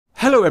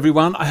Hello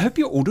everyone, I hope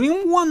you're all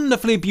doing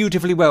wonderfully,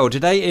 beautifully well.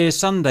 Today is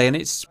Sunday and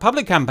it's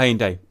Public Campaign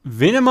Day.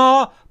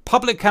 Vinamar,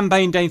 Public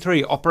Campaign Day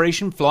 3,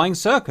 Operation Flying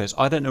Circus.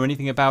 I don't know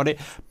anything about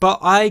it, but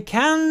I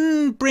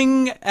can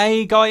bring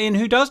a guy in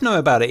who does know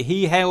about it.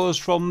 He hails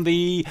from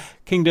the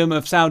Kingdom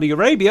of Saudi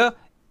Arabia.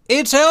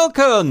 It's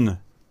Elkan!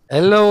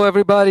 Hello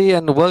everybody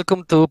and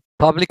welcome to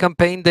Public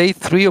Campaign Day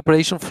 3,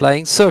 Operation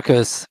Flying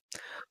Circus.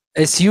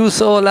 As you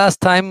saw last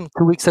time,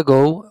 2 weeks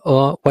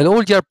ago, while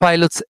all your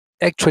pilots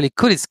actually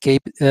could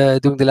escape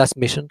during the last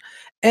mission,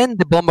 and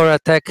the bomber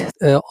attack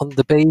on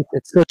the base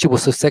at Sochi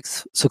was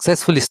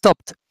successfully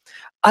stopped.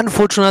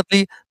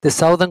 Unfortunately, the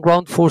southern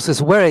ground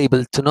forces were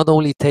able to not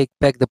only take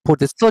back the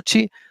port at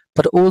Sochi,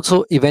 but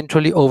also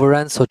eventually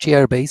overran Sochi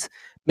airbase,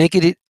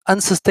 making it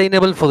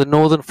unsustainable for the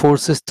northern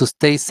forces to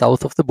stay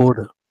south of the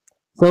border.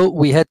 So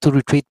we had to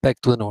retreat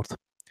back to the north.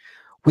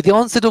 With the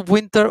onset of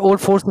winter, all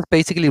forces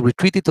basically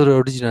retreated to their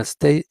original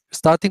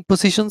starting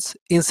positions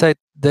inside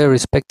their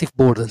respective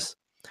borders.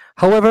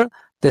 However,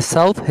 the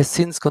South has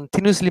since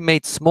continuously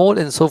made small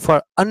and so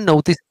far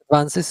unnoticed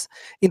advances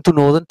into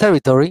northern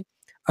territory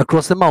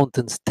across the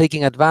mountains,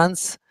 taking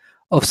advantage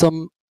of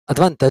some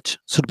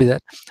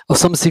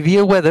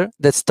severe weather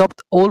that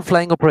stopped all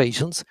flying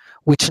operations,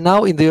 which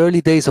now in the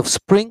early days of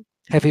spring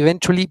have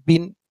eventually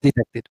been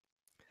detected.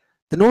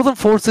 The Northern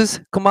Forces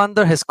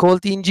commander has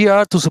called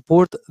NGR to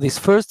support this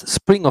first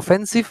spring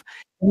offensive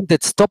aimed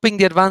at stopping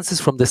the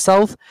advances from the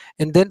south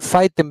and then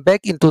fight them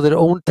back into their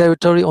own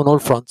territory on all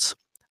fronts.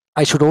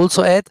 I should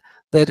also add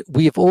that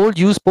we have all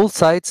used both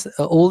sides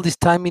all this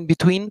time in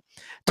between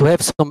to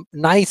have some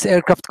nice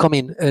aircraft come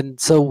in, and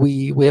so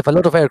we have a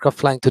lot of aircraft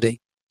flying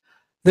today.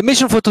 The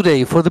mission for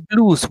today for the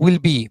Blues will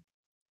be: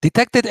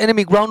 detected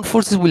enemy ground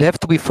forces will have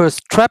to be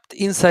first trapped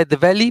inside the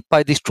valley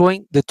by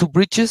destroying the two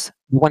bridges,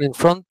 the one in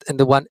front and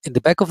the one in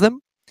the back of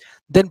them.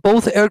 Then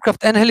both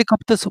aircraft and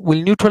helicopters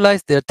will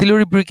neutralize the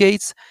artillery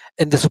brigades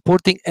and the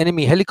supporting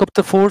enemy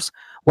helicopter force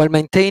while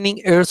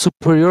maintaining air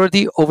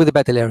superiority over the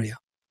battle area.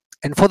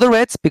 And for the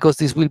Reds, because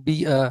this will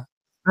be a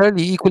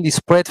fairly equally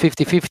spread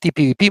 50-50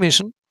 PvP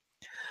mission,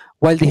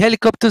 while the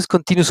helicopters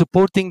continue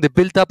supporting the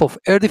build-up of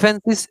air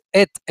defenses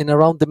at and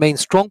around the main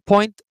strong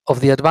point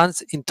of the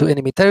advance into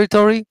enemy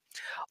territory,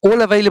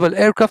 all available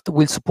aircraft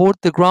will support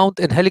the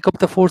ground and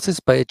helicopter forces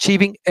by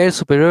achieving air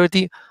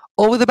superiority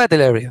over the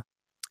battle area.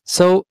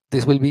 So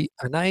this will be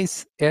a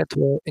nice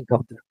air-to-air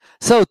encounter.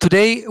 So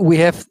today we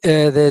have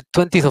the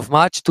 20th of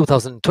March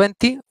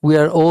 2020. We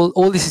are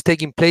all this is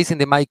taking place in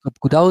the Maikop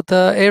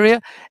Gudauta area,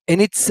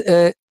 and it's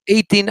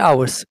 18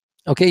 hours.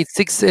 Okay, it's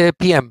 6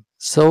 p.m.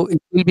 So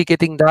it will be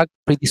getting dark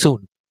pretty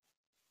soon.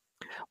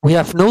 We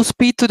have no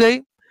speed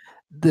today,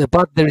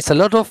 but there is a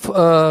lot of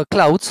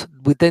clouds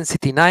with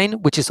density 9,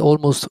 which is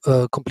almost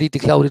completely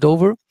clouded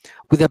over,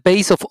 with a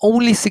base of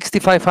only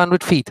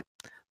 6,500 feet.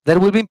 That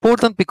will be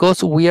important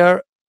because we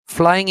are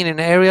flying in an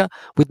area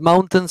with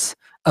mountains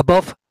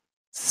above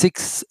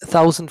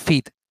 6,000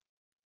 feet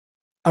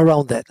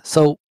around that.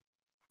 So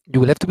you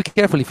will have to be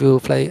careful if you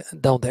fly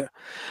down there.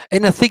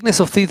 And a thickness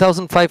of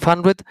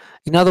 3,500.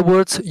 In other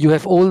words, you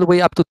have all the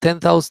way up to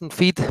 10,000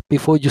 feet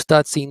before you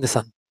start seeing the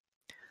sun.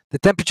 The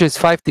temperature is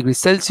 5 degrees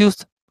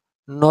Celsius.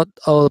 Not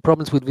all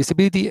problems with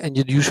visibility and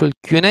your usual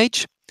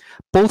QNH.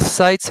 Both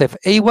sides have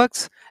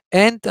AWACS,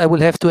 and I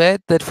will have to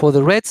add that for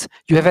the Reds,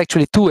 you have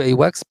actually two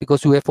AWACS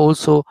because you have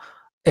also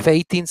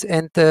F-18s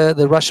and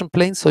the Russian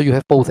planes, so you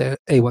have both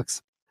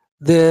AWACS.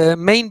 The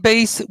main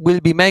base will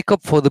be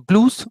Maikop for the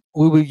Blues.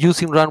 We will be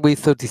using runway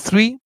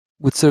 33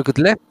 with circuit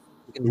left.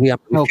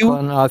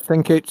 Elkan, I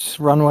think it's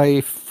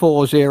runway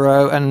 40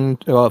 and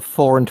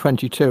 4 and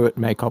 22 at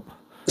Maikop.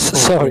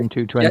 Sorry,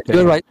 yeah,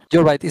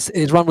 you're right.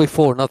 It's runway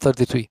 4, not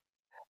 33.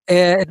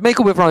 At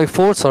Maikop we have runway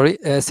 4,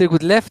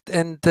 circuit left,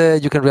 and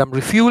you can rearm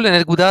refuel. And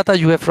at Gudata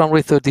you have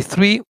runway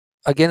 33,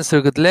 again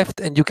circuit left,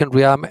 and you can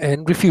rearm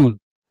and refuel.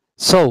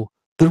 So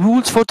the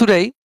rules for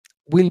today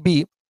will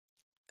be,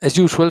 as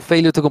usual,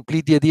 failure to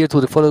completely adhere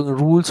to the following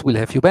rules will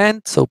have you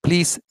banned, so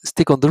please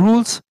stick on the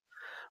rules.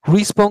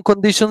 Respawn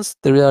conditions: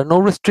 there are no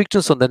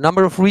restrictions on the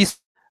number of respawns,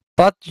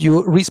 but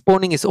your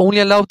respawning is only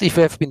allowed if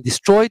you have been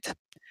destroyed.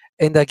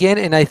 And again,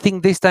 and I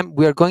think this time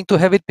we are going to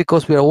have it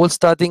because we are all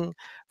starting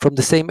from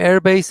the same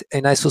airbase,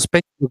 and I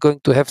suspect we're going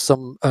to have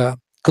some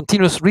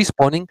continuous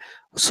respawning,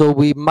 so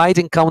we might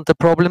encounter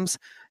problems.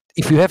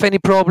 If you have any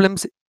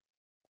problems,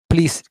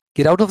 please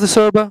get out of the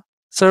server,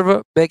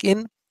 back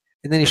in,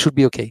 and then it should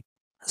be okay.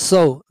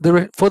 So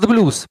for the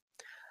Blues,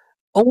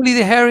 only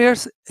the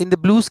Harriers in the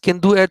Blues can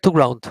do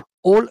air-to-ground.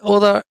 All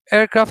other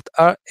aircraft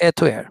are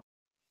air-to-air.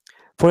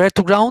 For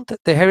air-to-ground,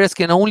 the Harriers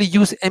can only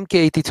use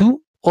Mk-82,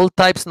 all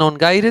types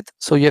non-guided,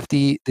 so you have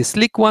the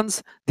slick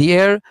ones, the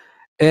air,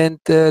 and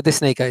the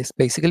snake eyes,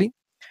 basically.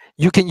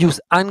 You can use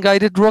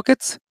unguided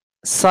rockets,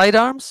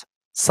 sidearms,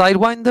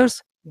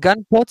 sidewinders,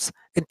 gun pods,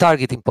 and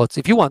targeting pods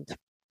if you want.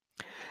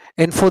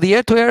 And for the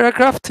air-to-air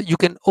aircraft, you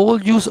can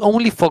all use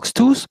only Fox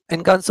 2s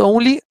and guns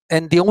only,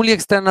 and the only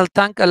external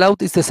tank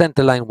allowed is the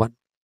centerline one.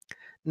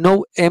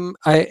 No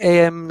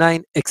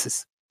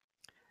AM9Xs.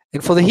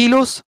 And for the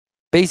helos,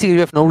 Basically, you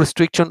have no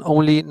restriction,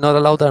 only not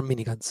allowed are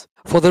miniguns.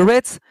 For the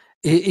Reds,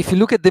 if you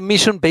look at the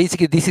mission,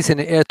 basically this is an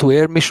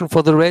air-to-air mission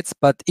for the Reds,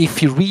 but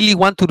if you really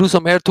want to do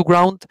some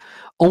air-to-ground,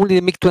 only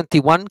the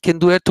MiG-21 can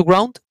do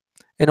air-to-ground,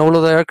 and all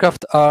other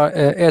aircraft are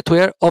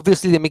air-to-air.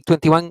 Obviously, the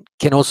MiG-21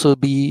 can also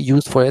be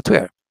used for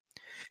air-to-air.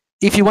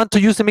 If you want to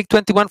use the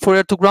MiG-21 for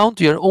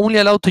air-to-ground, you're only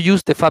allowed to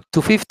use the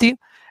FAB-250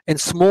 and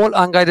small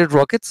unguided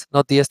rockets,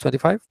 not the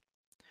S-25.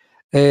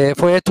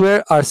 For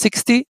air-to-air are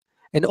 60,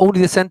 and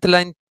only the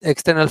centerline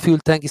external fuel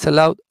tank is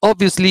allowed.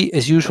 Obviously,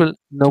 as usual,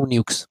 no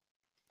nukes.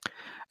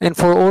 And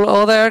for all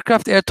other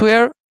aircraft,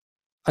 air-to-air,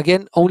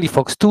 again, only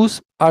Fox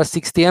 2s,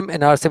 R-60M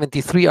and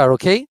R-73 are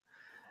okay,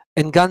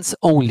 and guns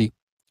only.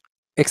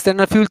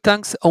 External fuel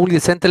tanks, only the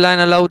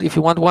centerline allowed if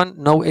you want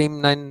one, no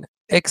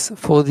AIM-9X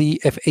for the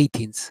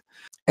F-18s.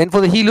 And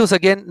for the helos,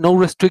 again, no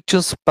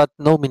restrictions, but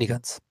no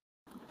miniguns.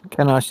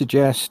 Can I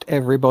suggest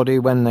everybody,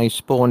 when they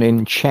spawn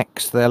in,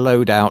 checks their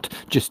loadout,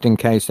 just in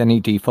case any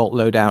default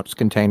loadouts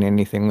contain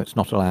anything that's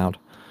not allowed?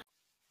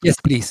 Yes,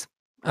 please.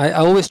 I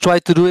always try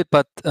to do it,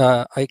 but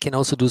I can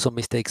also do some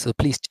mistakes, so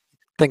please.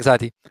 Thanks,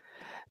 Adi.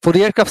 For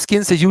the aircraft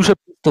skins, as usual,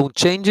 don't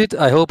change it.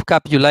 I hope,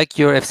 Cap, you like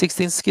your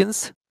F-16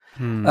 skins.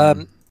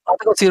 Other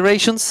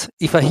considerations,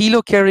 if a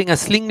helo carrying a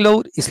sling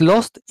load is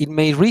lost, it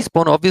may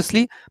respawn,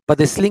 obviously, but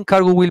the sling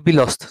cargo will be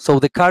lost. So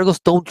the cargos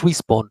don't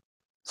respawn.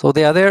 So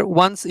they are there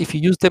once. If you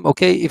use them,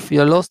 okay. If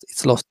you're lost,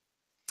 it's lost.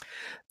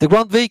 The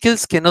ground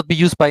vehicles cannot be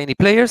used by any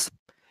players.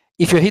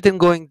 If you're hit and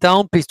going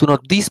down, please do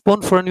not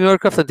despawn for a new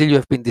aircraft until you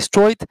have been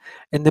destroyed.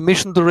 And the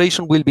mission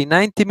duration will be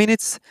 90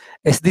 minutes,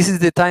 as this is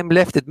the time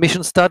left at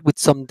mission start with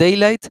some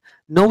daylight.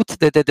 Note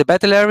that at the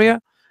battle area,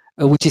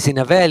 which is in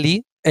a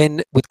valley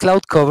and with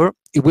cloud cover,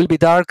 it will be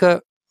darker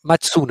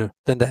much sooner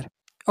than that.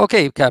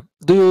 Okay, Cap,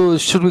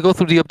 should we go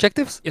through the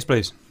objectives? Yes,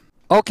 please.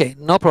 Okay,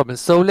 no problem.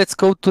 So let's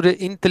go to the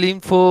Intel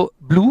Info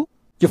Blue.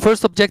 Your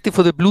first objective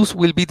for the Blues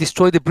will be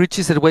destroy the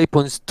bridges at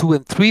waypoints 2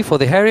 and 3 for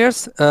the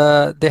Harriers.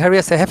 The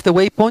Harriers have the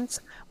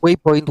waypoints.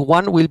 Waypoint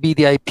 1 will be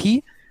the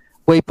IP.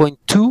 Waypoint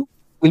 2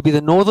 will be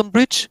the northern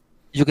bridge.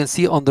 You can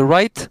see on the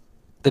right,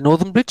 the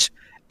northern bridge.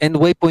 And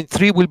waypoint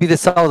 3 will be the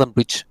southern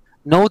bridge.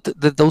 Note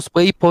that those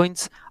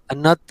waypoints are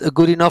not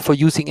good enough for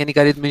using any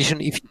guided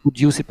mission if you could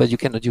use it, but you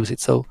cannot use it.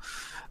 So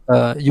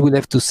you will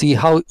have to see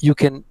how you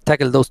can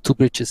tackle those two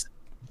bridges.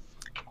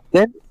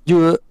 Then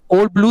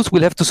all Blues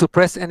will have to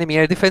suppress enemy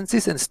air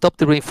defenses and stop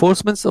the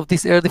reinforcements of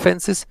these air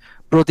defenses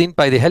brought in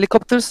by the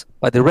helicopters,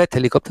 by the red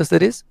helicopters,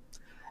 that is.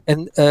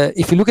 And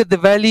if you look at the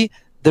valley,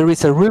 there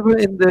is a river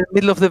in the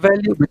middle of the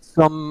valley with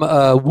some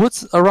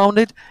woods around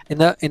it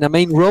in a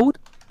main road.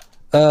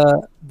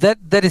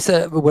 That is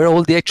where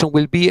all the action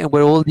will be and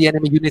where all the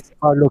enemy units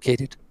are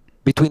located,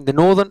 between the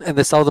northern and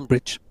the southern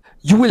bridge.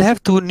 You will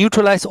have to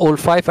neutralize all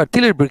 5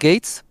 artillery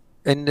brigades,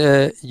 and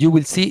you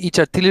will see each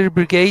artillery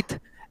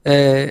brigade,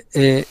 I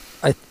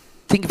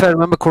think if I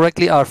remember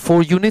correctly, are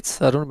 4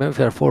 units. I don't remember if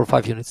there are 4 or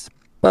 5 units.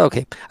 But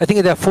okay, I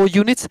think there are 4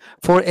 units,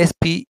 4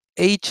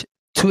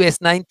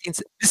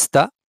 SPH-2S19s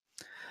Vista.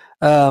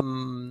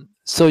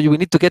 So you will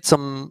need to get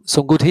some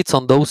good hits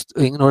on those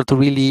in order to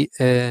really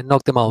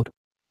knock them out.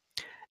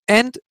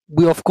 And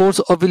we, of course,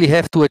 obviously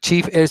have to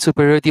achieve air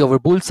superiority over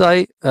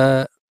Bullseye.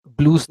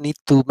 Blues need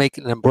to make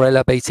an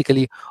umbrella,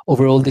 basically,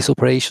 over all these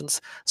operations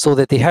so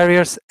that the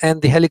Harriers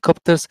and the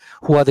helicopters,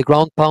 who are the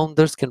ground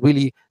pounders, can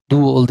really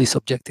do all these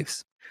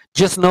objectives.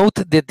 Just note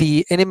that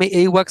the enemy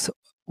AWACS,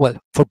 well,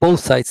 for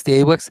both sides,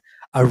 the AWACS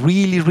are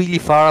really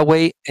far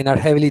away and are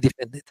heavily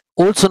defended.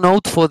 Also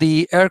note for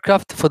the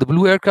aircraft, for the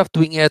Blue aircraft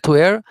doing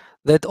air-to-air,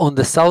 that on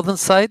the southern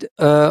side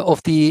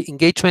of the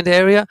engagement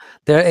area,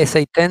 there are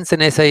SA-10s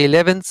and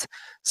SA-11s,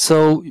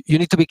 so you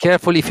need to be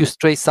careful if you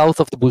stray south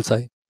of the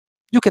Bullseye.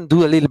 You can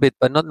do a little bit,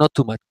 but not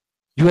too much.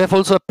 You have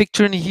also a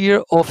picture in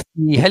here of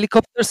the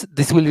helicopters.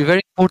 This will be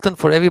very important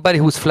for everybody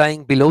who's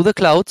flying below the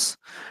clouds.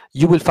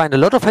 You will find a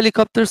lot of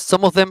helicopters.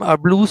 Some of them are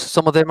Blues,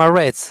 some of them are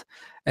Reds.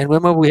 And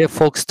remember, we have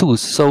Fox 2s.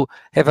 So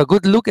have a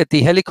good look at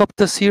the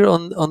helicopters here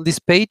on this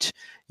page.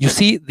 You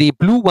see the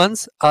blue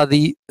ones are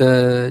the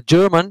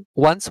German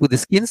ones with the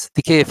skins,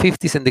 the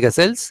KF-50s and the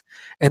Gazelles.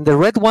 And the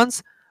red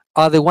ones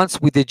are the ones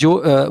with the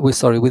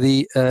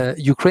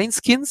Ukraine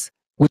skins,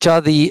 which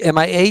are the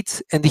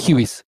Mi-8s and the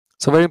Hueys.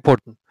 So very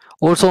important.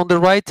 Also on the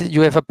right,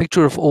 you have a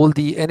picture of all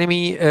the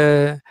enemy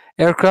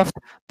aircraft.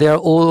 They are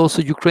all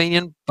also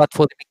Ukrainian, but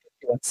for the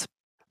ones.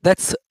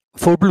 That's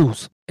for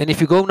Blues. And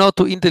if you go now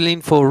to Intel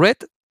Info Red,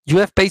 you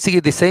have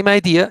basically the same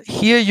idea.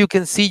 Here you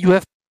can see you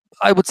have,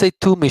 I would say,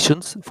 2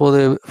 missions for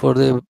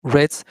the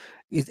Reds,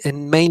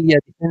 and mainly a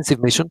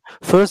defensive mission.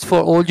 First,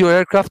 for all your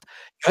aircraft,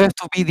 you have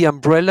to be the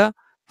umbrella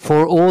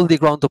for all the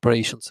ground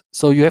operations.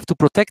 So you have to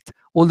protect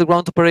all the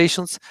ground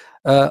operations,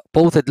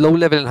 both at low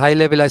level and high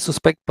level, I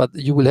suspect, but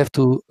you will have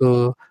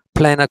to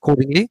plan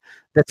accordingly.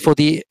 That's for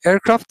the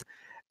aircraft.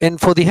 And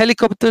for the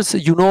helicopters,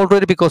 you know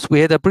already because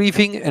we had a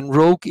briefing, and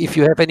Rogue, if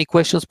you have any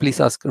questions,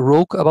 please ask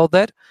Rogue about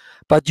that.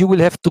 But you will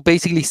have to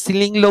basically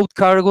sling load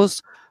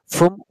cargoes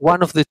from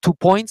one of the 2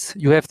 points.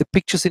 You have the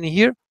pictures in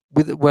here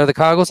with where the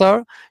cargoes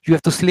are. You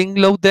have to sling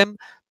load them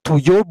to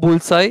your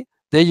Bullseye,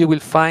 There you will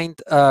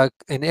find an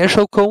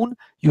airshow cone.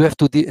 You have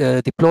to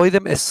deploy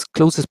them as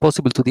close as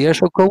possible to the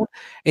airshow cone,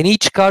 and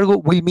each cargo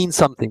will mean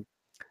something.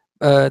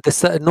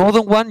 The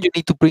northern one, you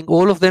need to bring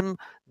all of them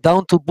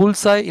down to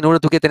bullseye in order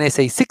to get an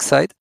SA6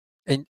 site.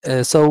 And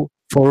so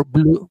for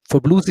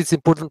blues, it's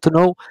important to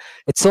know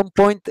at some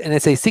point an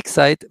SA6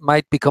 site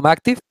might become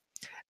active,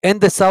 and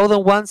the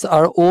southern ones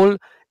are all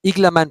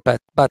Igla manpad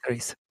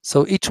batteries.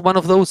 So each one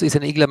of those is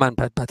an Igla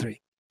manpad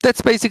battery.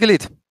 That's basically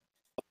it.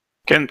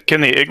 Can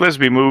the Iglas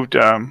be moved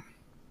to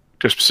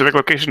a specific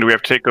location? Do we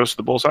have to take those to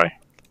the bullseye?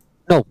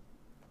 No.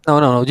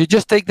 You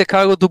just take the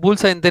cargo to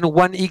bullseye, and then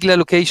one Igla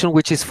location,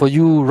 which is for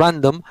you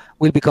random,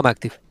 will become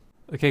active.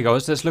 Okay,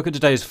 guys, let's look at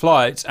today's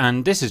flights,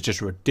 and this is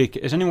just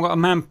ridiculous. Has anyone got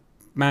a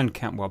man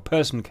count? Well,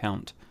 person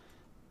count.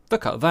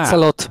 Look at that. It's a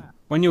lot.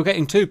 When you're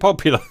getting too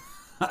popular.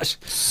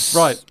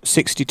 Right.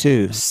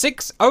 62.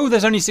 Oh,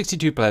 there's only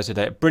 62 players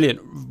today.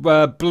 Brilliant.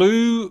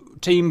 Blue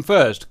team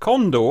first.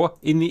 Condor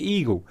in the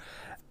Eagle.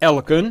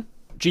 Elkin,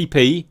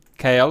 GP,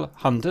 Kale,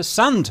 Hunter,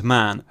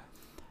 Sandman.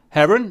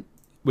 Heron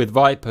with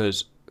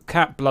Vipers.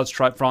 Cat,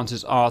 Bloodstripe,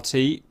 Francis,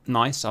 RT.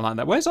 Nice, I like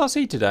that. Where's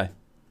RC today?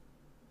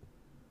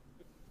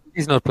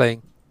 He's not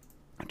playing.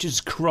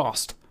 Jesus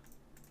Christ.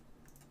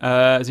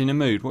 Is he in a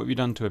mood? What have you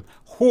done to him?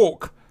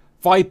 Hawk,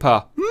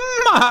 Viper,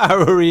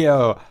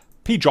 Mario,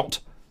 Pijot,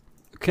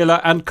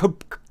 Killer, and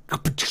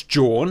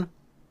Jawn.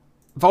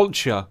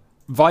 Vulture,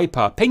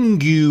 Viper,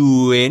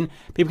 Penguin.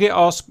 People get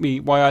asked me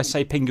why I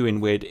say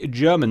penguin weird.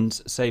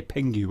 Germans say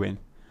penguin.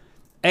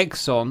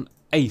 Exxon,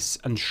 Ace,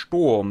 and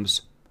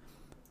Storms.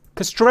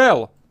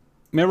 Castrell,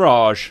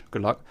 Mirage,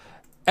 good luck.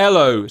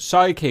 Elo,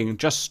 Psyking,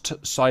 Just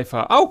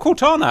Cypher. Oh,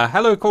 Cortana.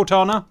 Hello,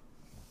 Cortana.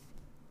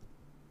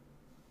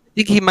 I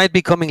think he might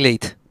be coming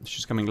late.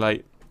 She's coming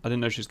late. I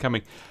didn't know she was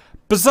coming.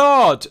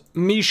 Bazard,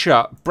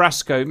 Misha,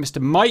 Brasco,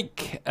 Mr.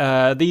 Mike.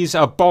 These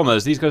are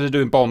bombers. These guys are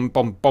doing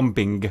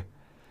bombing.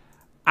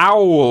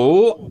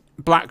 Owl,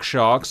 Black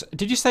Sharks.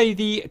 Did you say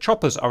the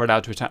choppers are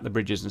allowed to attack the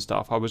bridges and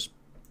stuff? Wasn't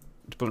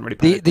really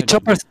paying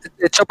attention.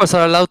 The choppers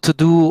are allowed to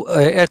do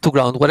air to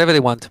ground, whatever they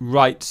want.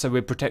 Right, so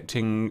we're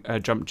protecting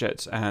jump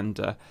jets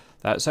and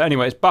that. So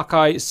anyways,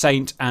 Buckeye,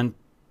 Saint, and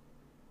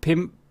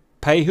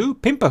Pimpahu.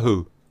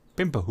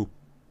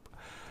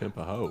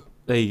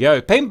 There you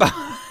go.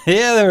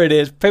 Yeah, there it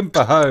is.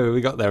 Pimpaho. We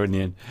got there in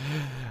the end.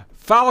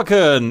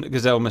 Falcon,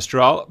 Gazelle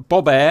Mistral,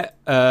 Bob Air,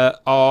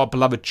 our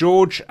beloved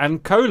George,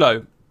 and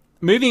Colo.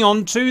 Moving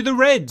on to the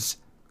Reds.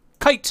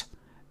 Kite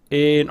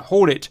in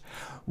Hornet.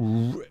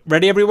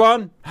 Ready,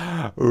 everyone?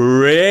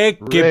 Rick.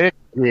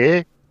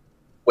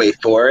 Wait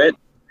for it.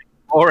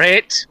 For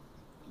it.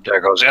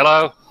 There goes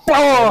Hello.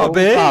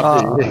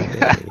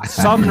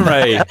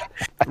 Sunray.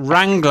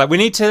 Wrangler. We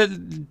need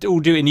to all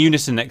do it in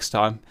unison next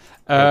time.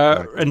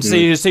 And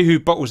see who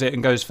bottles it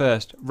and goes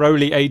first.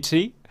 Rowley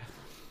 80.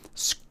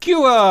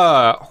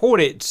 Skewer.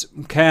 Hornet.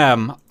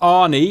 Cam.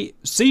 Arnie.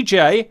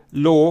 CJ.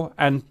 Law.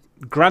 And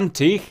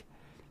Granty.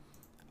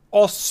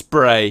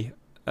 Osprey.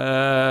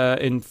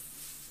 In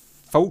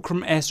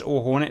Fulcrum S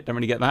or Hornet. Don't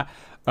really get that.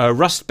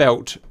 Rust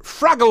Belt.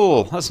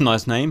 Fraggle. That's a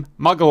nice name.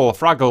 Muggle.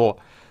 Fraggle.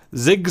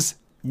 Ziggs.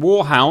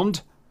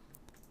 Warhound.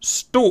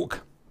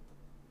 Stalk.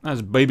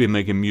 That's baby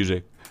making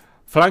music.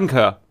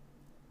 Flanker.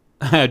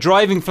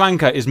 Driving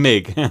flanker is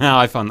Mig.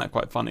 I find that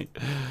quite funny.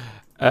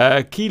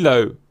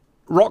 Kilo.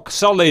 Rock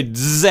Solid.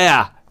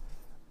 Zeh.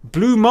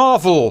 Blue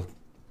Marvel.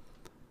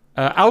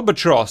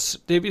 Albatross.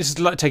 This is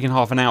like taking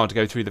half an hour to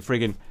go through the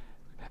friggin'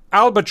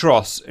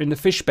 Albatross in the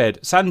fish bed.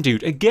 Sand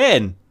Dude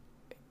again.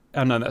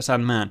 Oh no, that's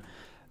Sandman.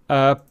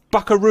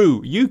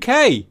 Buckaroo.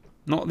 UK.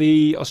 Not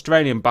the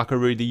Australian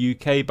Buckaroo, the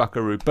UK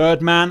Buckaroo.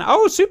 Birdman.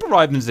 Oh, Super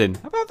Riven's in.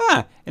 How about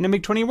that? In a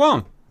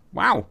MiG-21.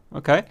 Wow.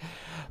 Okay.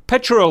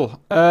 Petrol.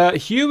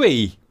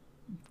 Huey.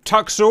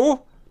 Tuxor.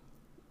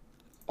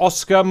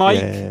 Oscar Mike.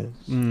 Yes.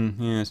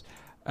 Yes.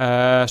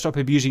 Stop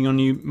abusing your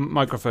new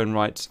microphone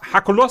rights.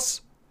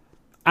 Hakulos.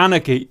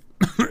 Anarchy.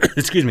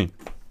 Excuse me.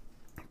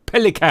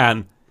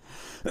 Pelican.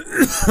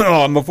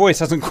 Oh, my voice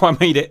hasn't quite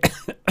made it.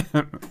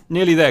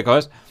 Nearly there,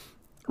 guys.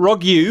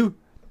 Rog U.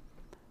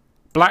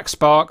 Black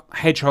Spark,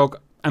 Hedgehog,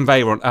 and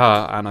Veyron.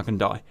 And I can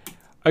die.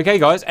 Okay,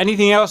 guys.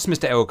 Anything else,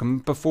 Mr. Elkham,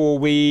 before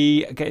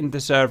we get into the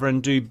server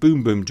and do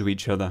boom boom to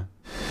each other?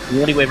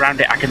 The only way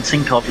around it I can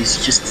think of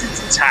is just to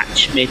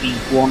detach maybe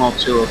one or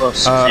two of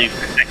us to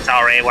protect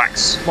our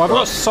AWACS. Well, I've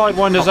got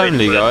sidewinders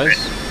only, guys.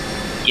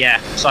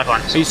 Yeah,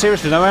 sidewinders. Are you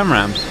serious with no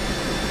AMRAMs?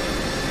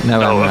 No,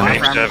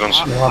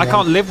 I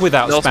can't live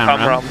without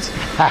spam rams.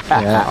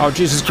 Yeah. Oh,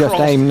 Jesus Just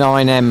Christ. aim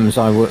 9Ms,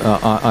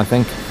 I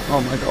think.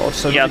 Oh my God.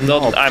 So yeah, I'm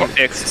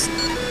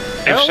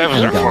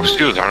F7s are for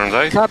skills, aren't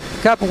they?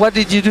 Cap, what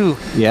did you do?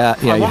 Yeah,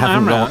 you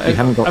haven't got I've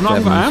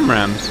not got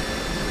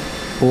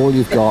AMRAMs. All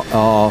you've got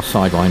are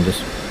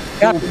sidewinders.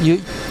 Cap,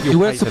 you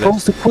weren't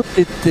supposed to put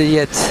it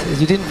yet.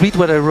 You didn't read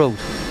what I wrote,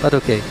 but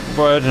okay.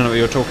 Well, I don't know what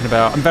you're talking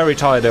about. I'm very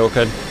tired,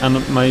 Ilkin,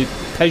 and my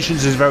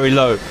patience is very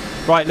low.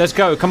 Right, let's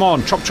go. Come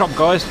on, chop chop,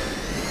 guys.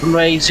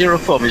 Runway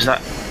 04, is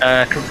that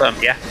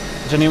confirmed, yeah?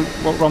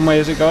 What runway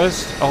is it,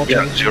 guys?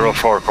 Yeah,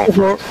 04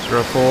 confirmed.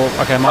 04.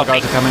 Okay, my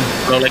guys are coming.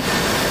 Rolling.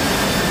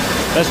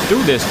 Let's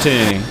do this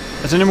thing.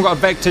 Has anyone got a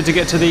vector to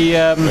get to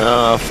the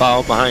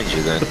Foul behind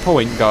you then. the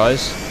point,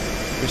 guys?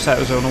 You said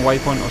it was on a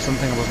waypoint or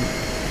something. I wasn't.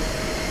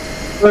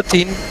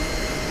 13.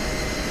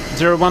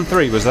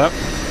 013 was that?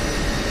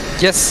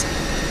 Yes.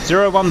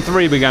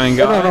 013 we're going,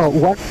 guys. No,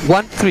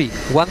 113.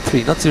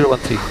 13, not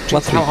 013.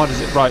 Jeez, how hard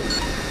is it? Right.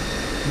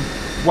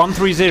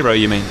 130,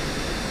 you mean?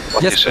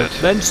 What Yes, you said.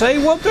 Then say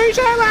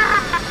 130.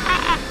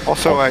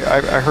 Also, I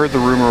heard the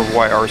rumor of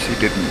why RC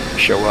didn't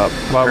show up.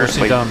 Well, what's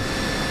he done?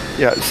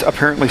 Yeah,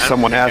 apparently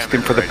someone asked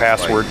him for the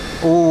password.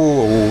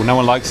 Oh, no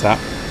one likes that.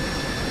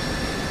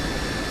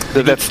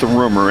 That's the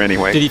rumor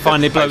anyway. Did he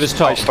finally blow his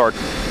top?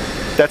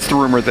 That's the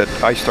rumor that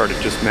I started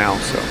just now,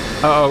 so.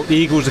 Uh-oh, the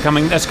Eagles are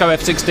coming. Let's go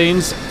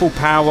F-16s. Full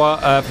power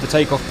for the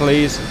takeoff,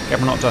 please. Get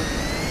them not to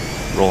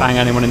bang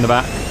anyone in the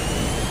back.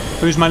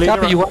 Who's my leader?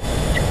 Gabby,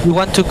 you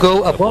want to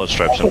go above blood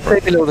stripes in or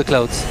front. below the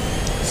clouds?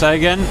 Say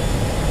again?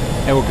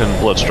 Elkin.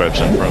 Blood stripes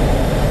in front.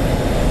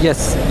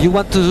 Yes. You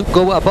want to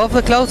go above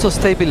the clouds or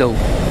stay below?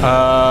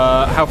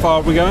 How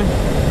far are we going?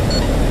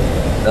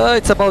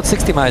 It's about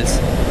 60 miles.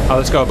 Oh,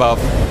 let's go above.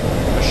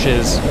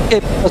 Shiz. Okay,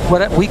 but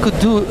what we could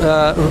do,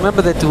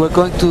 remember that we're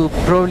going to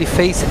probably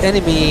face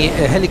enemy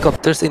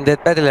helicopters in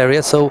that battle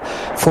area, so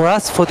for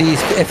us, for the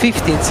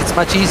F-15s, it's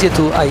much easier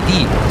to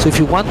ID. So if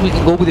you want, we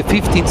can go with the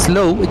 15s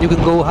low and you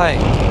can go high.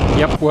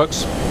 Yep,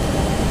 works.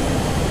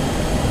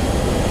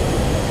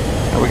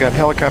 We got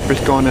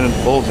helicopters going in at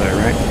the bullseye,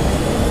 right?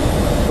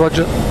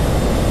 Roger.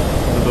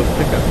 Those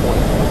pickup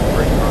points,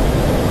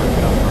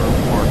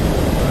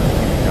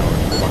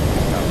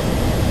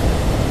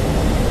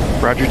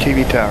 Roger,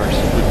 TV towers.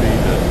 would be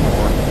the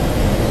north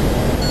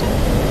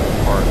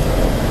part.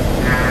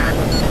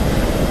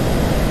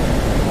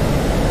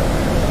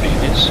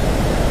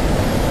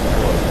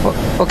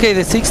 Okay,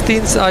 the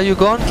 16s, are you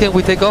gone? Can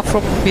we take off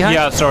from behind?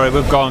 Yeah, sorry,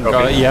 we've gone.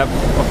 Okay. Yep,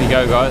 off you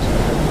go, guys.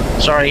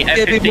 Sorry,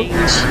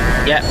 F-15s.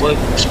 Yeah, we're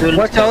spooling.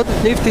 Watch out,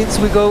 15s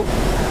we go.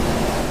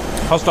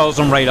 Hostiles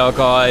on radar,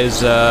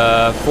 guys.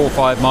 4 or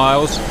 5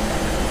 miles.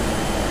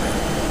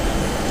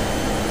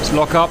 Let's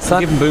lock up.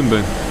 Give them boom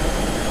boom.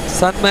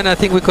 Sandman, I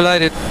think we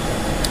collided.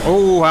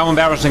 Oh, how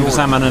embarrassing for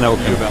Sandman and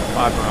Elkin.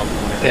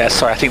 Yeah,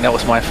 sorry, I think that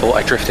was my fault.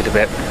 I drifted a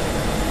bit.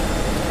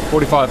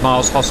 45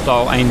 miles.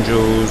 Hostile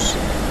Angels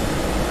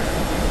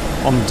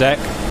on deck.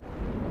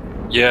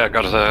 Yeah, I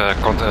got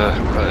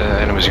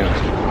enemies unit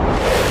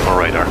on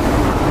radar.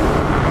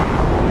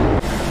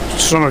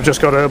 Someone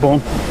just got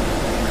airborne.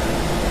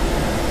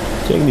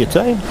 Taking your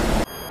time.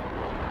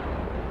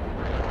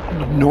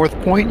 North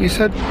Point, you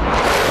said?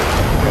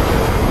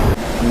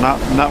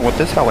 Not with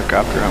this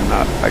helicopter, I'm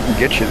not. I can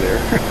get you there.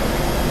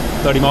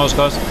 30 miles,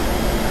 guys.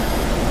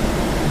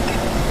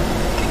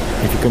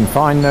 If you can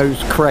find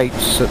those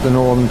crates at the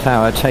northern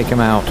tower, take them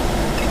out.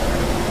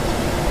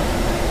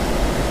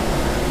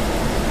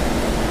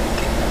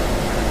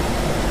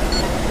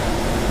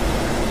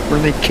 We're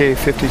going to need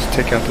K-50s to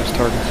take out those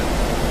targets.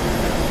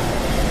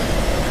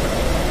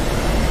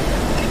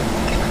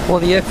 For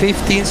the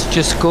F-15s,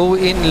 just go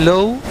in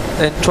low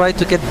and try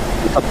to get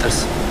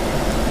helicopters.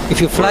 If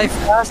you fly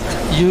fast,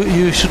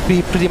 you should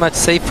be pretty much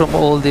safe from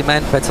all the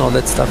man-pads and all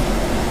that stuff.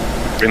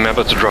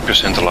 Remember to drop your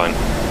center line.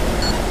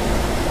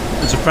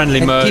 There's a friendly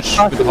And merge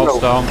keep with the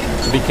hostile,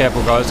 so be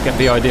careful, guys. Get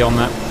VID on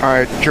that.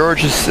 Alright,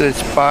 George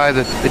is by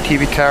the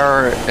TV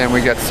tower, and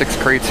we got 6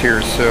 crates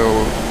here,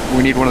 so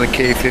we need one of the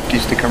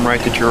K-50s to come right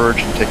to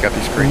George and take out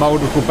these crates.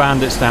 Multiple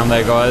bandits down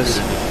there, guys.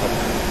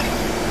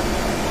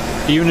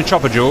 Are you in a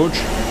chopper, George?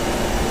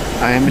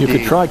 I am You indeed.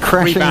 could try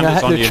crashing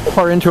bandits on the you.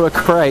 chopper into a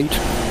crate.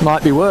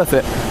 Might be worth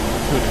it.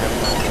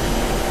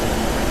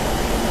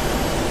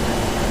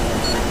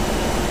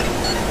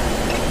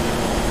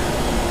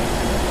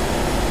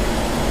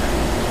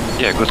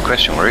 Yeah, good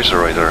question. Where is the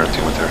radar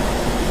altimeter?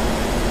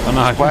 I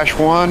know. Splash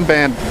 1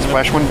 bandit.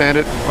 Splash 1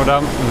 bandit. Hold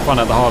on, we'll find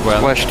out the hardware.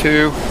 Splash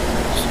 2.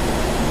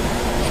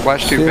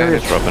 Splash 2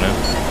 bandit. Dropping in.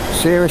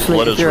 Seriously,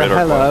 What if is you're a radar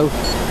hello,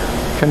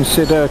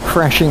 consider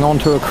crashing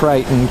onto a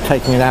crate and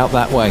taking it out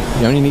that way.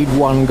 You only need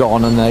one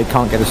gone and they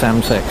can't get a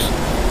SAM-6.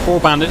 4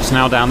 bandits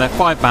now down there,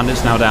 5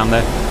 bandits now down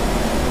there.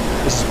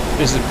 This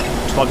is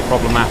slightly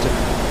problematic.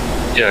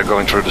 Yeah,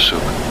 going through the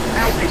soup.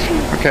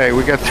 Okay,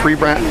 we got 3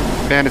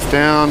 bandits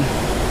down.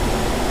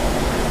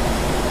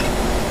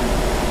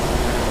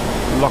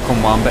 Lock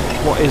on one, but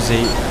what is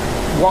he?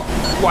 What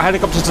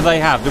helicopters do they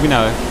have? Do we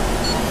know?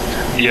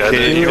 Yeah,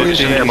 it's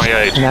an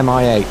MI8. An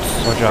MI8.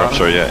 Roger. Oh,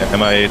 sorry, yeah,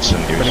 MI8s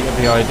and Better use. get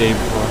the ID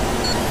before.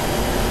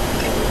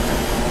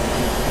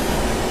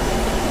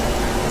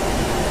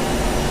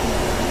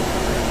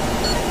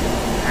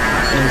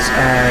 Is a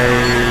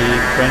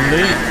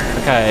friendly.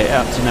 Okay,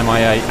 that's an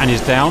MI8 and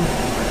he's down.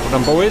 Well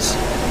done, boys.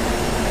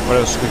 What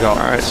else we got?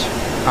 Alright,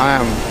 I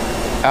am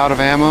out of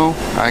ammo.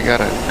 I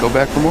gotta go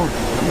back for more.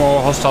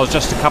 More hostiles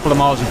just a couple of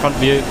miles in front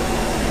of you.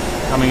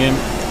 Coming in.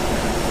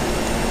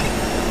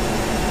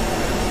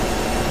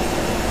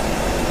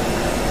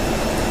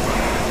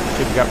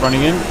 Super Gap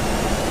running in.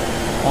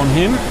 On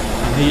him.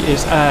 And he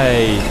is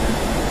a...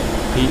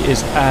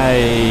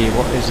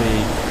 what is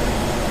he?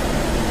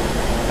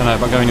 Don't know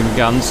if I'm going in with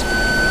guns.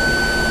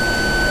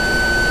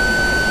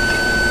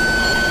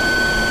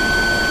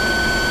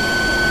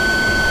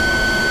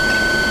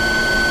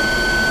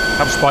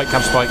 Cap spike,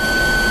 cap spike.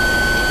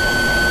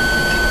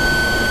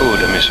 Ooh,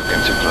 the missile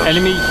came too close.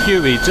 Enemy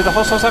Huey. Do the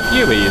hostiles have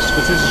Hueys?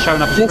 Because this is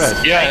showing up as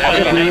red.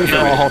 Yeah, Hueys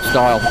are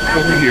hostile.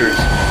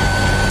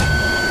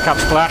 Cap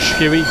splash,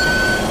 Huey.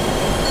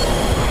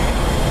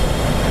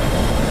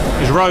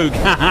 He's rogue.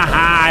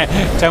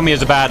 Tell me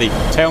he's a baddie.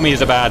 Tell me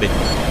he's a baddie.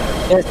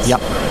 Yes.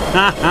 Yep.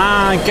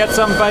 Get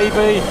some,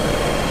 baby.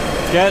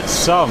 Get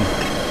some.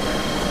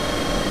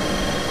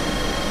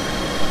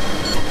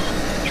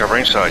 Cover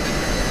inside.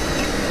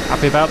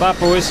 Happy about that,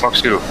 boys?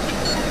 Fox 2.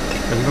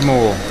 Looking for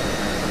more.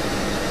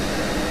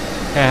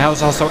 Okay,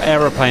 how's also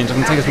aeroplanes? I'm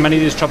going to take as many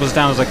of these choppers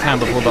down as I can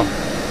before the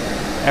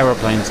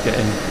aeroplanes get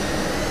in.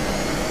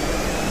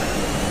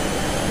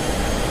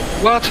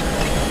 What?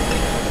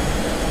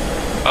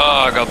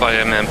 Oh, I got by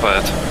a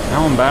manpad.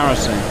 How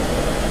embarrassing.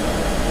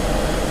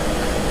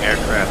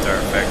 Aircraft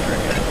are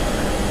factoring in.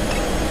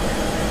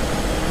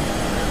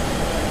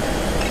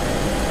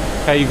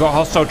 Okay, you've got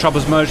hostile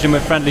choppers merged in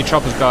with friendly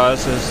choppers,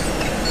 guys.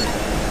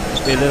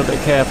 Just be a little bit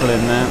careful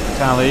in there.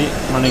 Tally,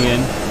 running in.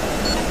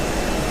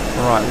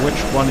 Alright, which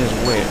one is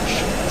which?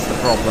 That's the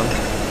problem.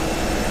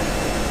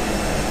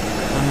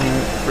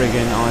 No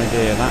friggin'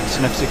 idea. That's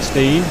an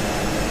F-16.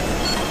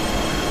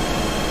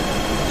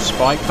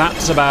 Spike,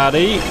 that's a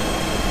baddie.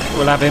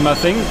 We'll have him, I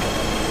think.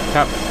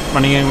 Cap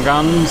running in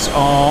guns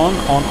on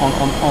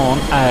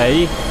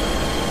A.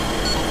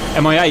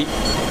 MI8.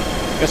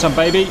 Get some,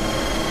 baby.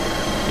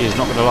 He's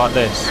not going to like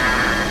this.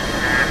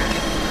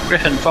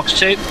 Griffin, Fox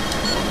 2.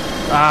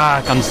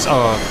 Ah, guns.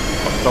 Oh,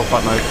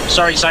 dogfight mode.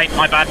 Sorry, Saint,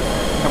 my bad.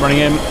 Cap running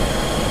in.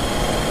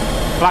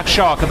 Black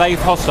Shark, are they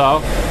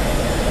hostile?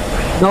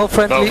 No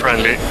friendly. No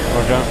friendly.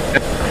 Roger.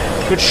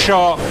 Good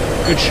shot.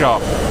 Good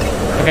shot.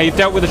 Okay, you've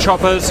dealt with the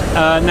choppers.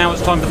 Now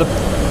it's time for the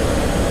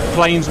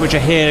planes, which are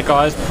here,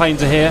 guys.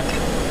 Planes are here.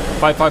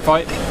 Fight, fight,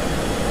 fight.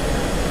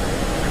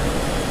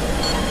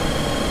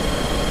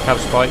 Cap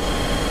spike.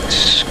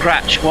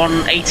 Scratch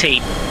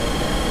 118.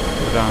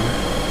 Go down.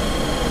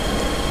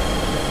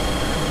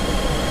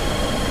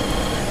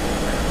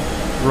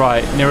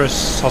 Right,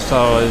 nearest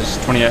hostile is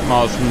 28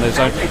 miles from the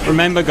zone.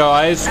 Remember,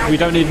 guys, we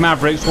don't need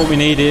Mavericks. What we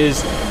need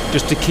is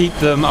just to keep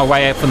them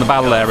away from the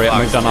battle area,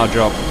 and we've done our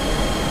job.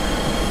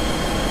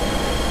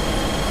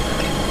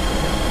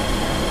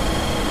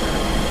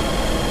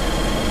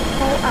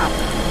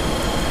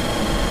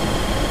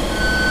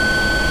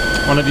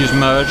 One of you's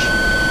merged.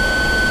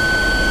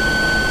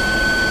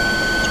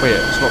 Sweet,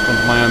 it's locked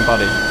onto my own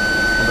buddy. I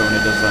love it when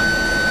he does that.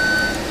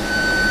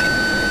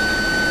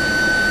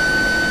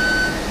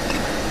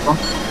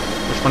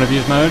 Which one of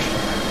you's merged?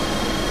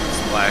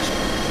 Splash.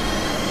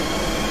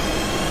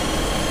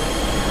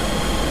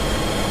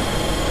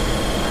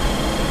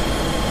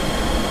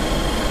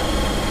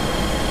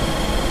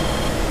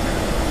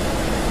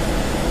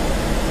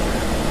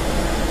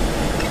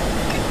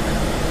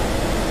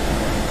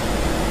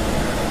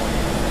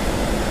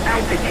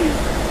 Altitude.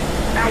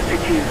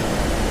 Altitude.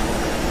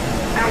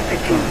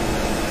 Altitude.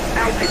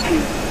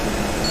 Altitude.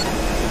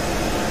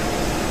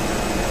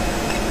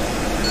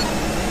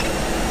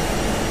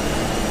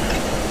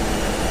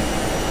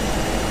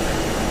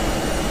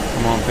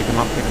 Come on, pick him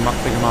up, pick him up,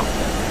 pick him up.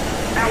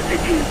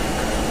 Altitude.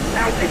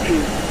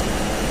 Altitude.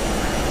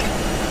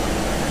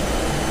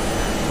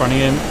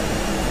 Running in.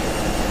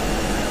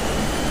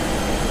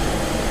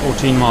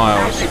 14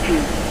 miles.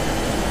 Altitude.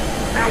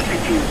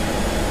 Altitude.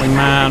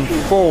 Wingman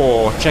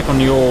 4, check on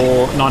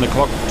your 9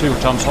 o'clock, 2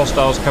 tons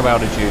hostiles, cover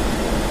altitude.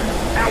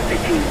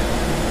 Altitude.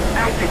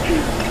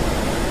 Altitude.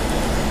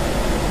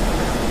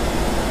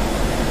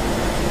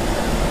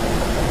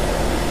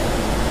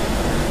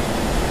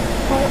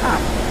 Pull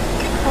up.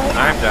 Pull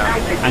I'm up. down.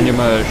 Altitude. And you're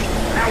merged.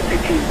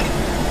 Altitude.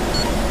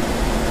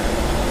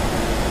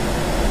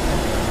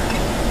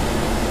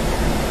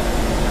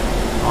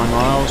 9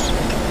 miles.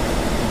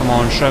 Come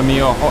on, show me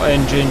your hot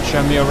engine,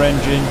 show me your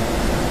engine.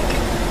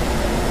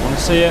 Want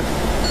to see it?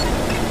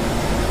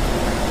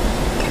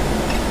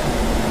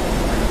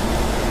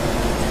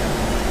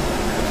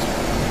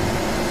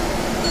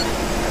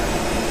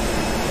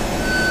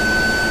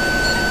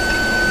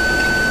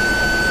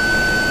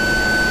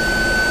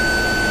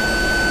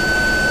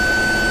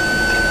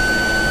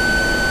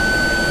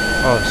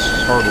 Oh, this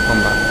is horrible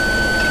combat.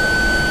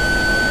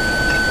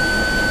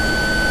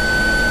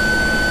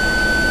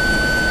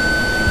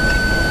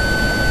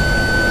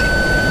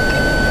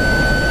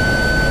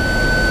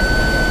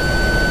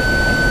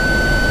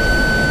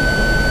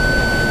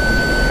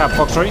 Cap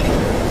Fox 3.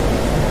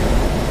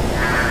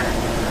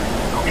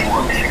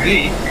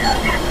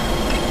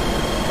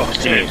 Fox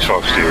 2. It's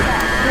Fox 2.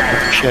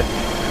 Shit.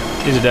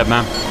 He's a dead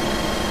man.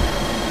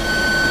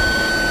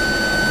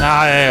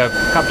 Ah, yeah.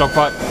 Cap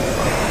dogfight.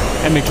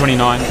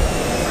 MiG-29.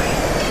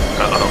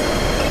 Uh-oh.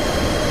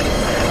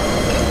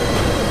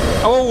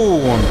 Oh!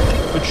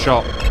 Good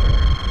shot.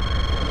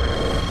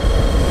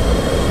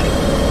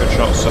 Good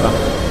shot, sir.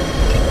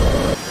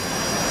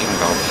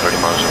 Inbound 30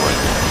 miles away.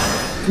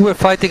 You were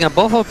fighting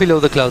above or below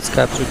the clouds,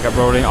 Cap? So we kept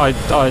rolling. I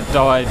died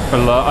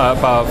below,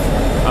 above.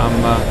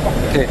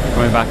 Okay.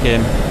 Going back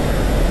in.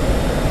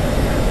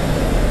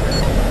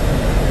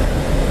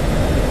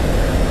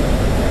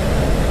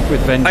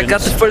 with vengeance. I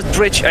got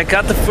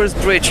the first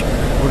bridge.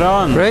 Well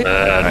done. Great.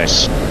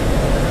 Nice.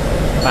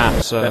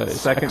 That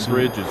second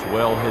excellent. bridge is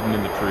well hidden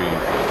in the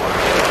trees.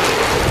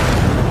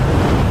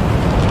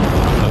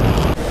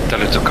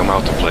 Tell it to come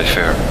out and play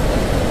fair.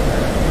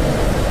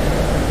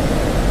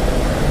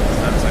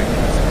 Sounds like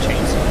it's a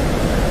chainsaw.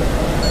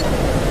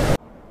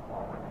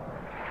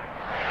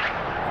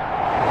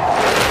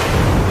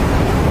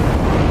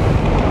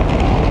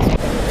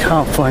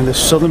 Can't find the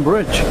southern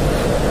bridge.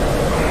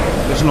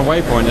 It's on a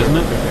waypoint, isn't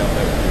it?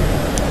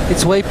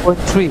 It's waypoint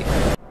 3.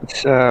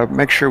 Let's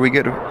make sure we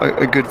get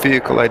a good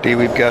vehicle ID.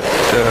 We've got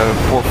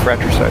 4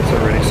 fratricides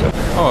already, so.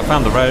 Oh, I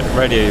found the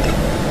radio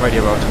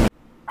button.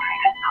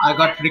 I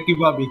got Ricky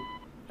Bobby.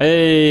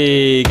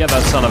 Hey, get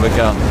that son of a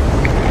gun.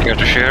 Care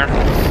to share?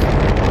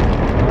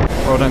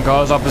 Well done,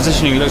 guys. Our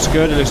positioning looks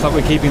good. It looks like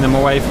we're keeping them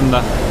away from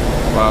the,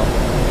 well,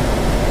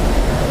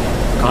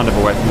 kind of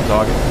away from the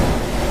target.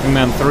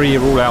 Wingman 3,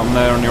 you're all out in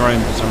there on your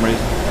own for some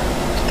reason.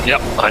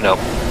 Yep, I know.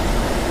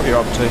 What are you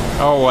up to?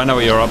 Oh, I know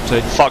what you're up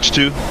to. Fox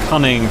 2.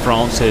 Cunning,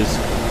 Francis.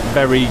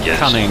 Very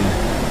cunning.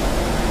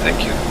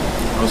 Thank you.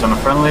 I was on a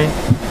friendly.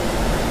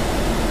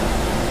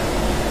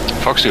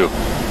 Fox 2.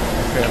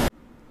 Okay.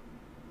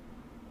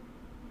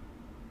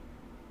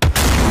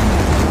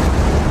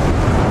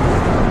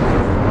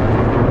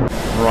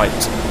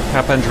 Right.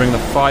 Cap entering the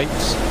fight.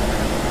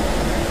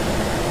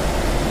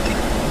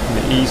 In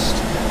the east.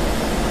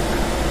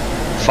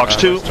 Fox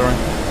 2.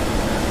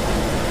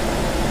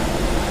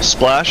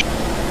 Splash.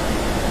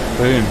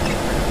 Boom.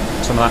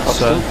 Some of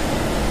that's...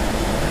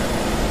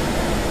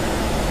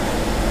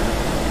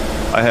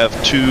 I have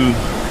 2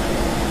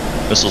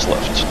 missiles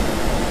left.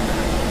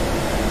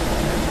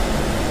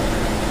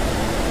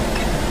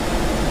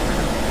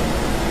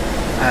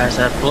 There's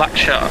a black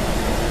shark.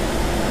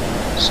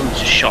 Someone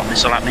just shot a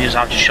missile at me as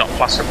I just shot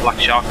past a black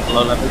shark at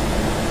low level.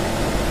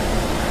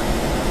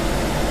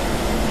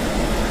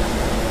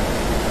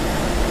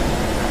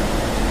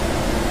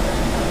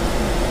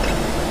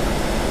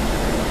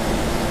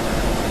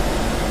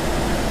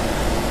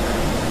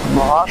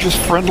 Mirage is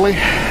friendly.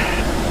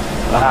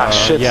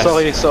 Shit, yes.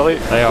 sorry.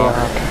 They are.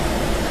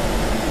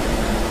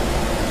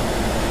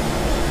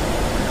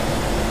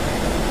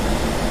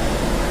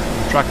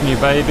 I'm tracking you,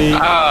 baby.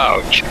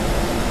 Ouch!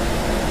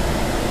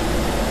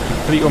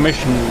 Complete your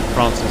mission,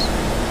 Francis.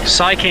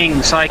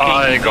 Psyching.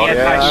 I got it.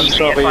 Yeah, I'm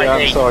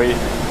sorry.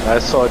 I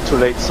saw it too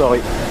late,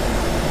 sorry.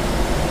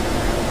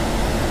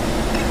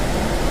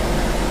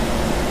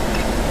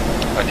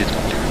 I did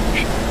complete the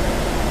mission.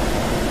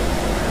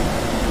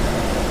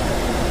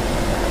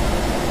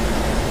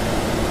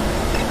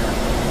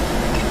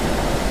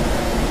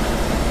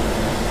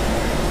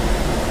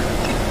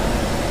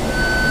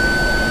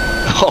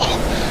 Oh,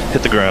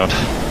 hit the ground.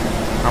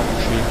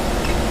 Ouchie.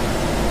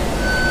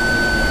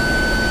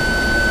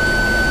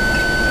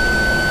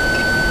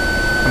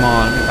 Come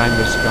on, let me bang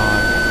this guy.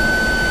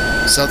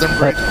 Southern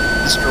bridge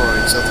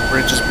destroyed. Southern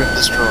bridge has been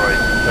destroyed.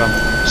 Done.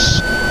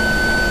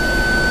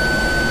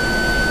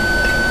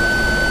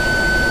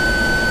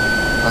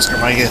 Oscar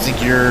Mike, I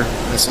think your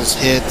missiles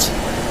hit.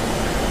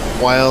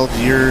 Wild,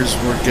 yours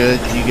were good.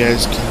 You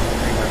guys can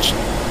pretty much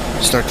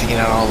start taking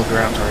out all the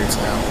ground targets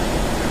now.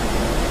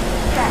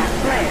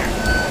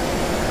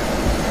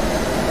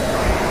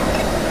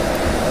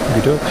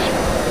 You ducks.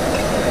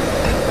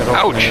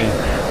 Ouch!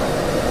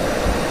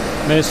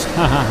 Missed.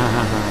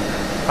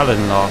 I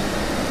didn't laugh.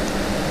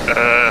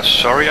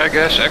 Sorry, I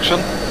guess,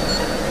 Exxon?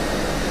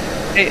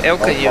 Hey,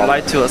 Elka, you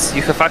lied to us.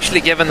 You have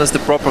actually given us the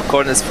proper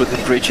coordinates for the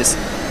bridges.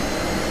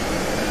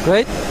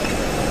 Great.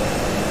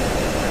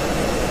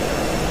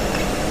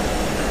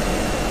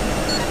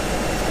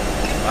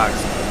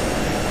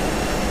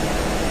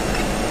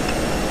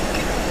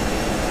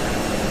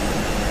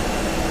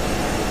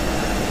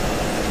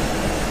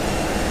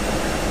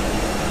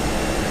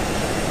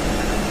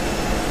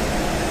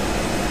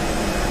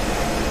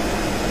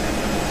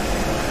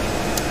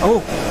 Oh!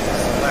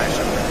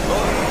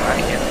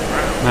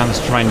 Man, this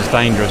terrain is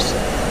dangerous.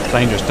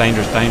 Dangerous.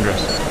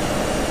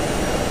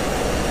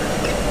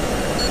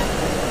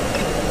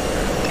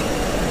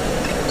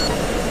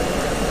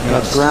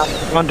 That's ground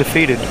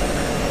undefeated. It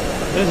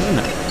is, isn't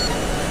it?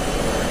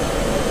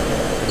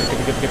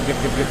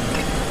 Good.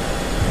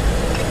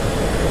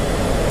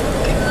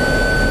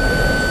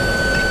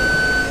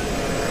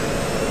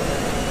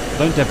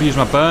 Don't dare use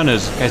my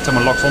burners in case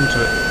someone locks onto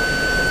it.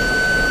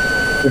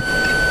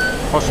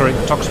 Oh, sorry,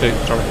 Tox do,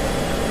 sorry.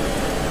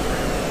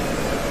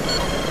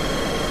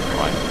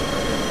 Right.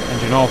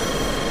 Engine off.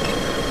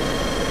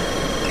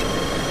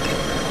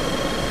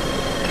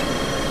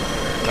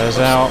 There's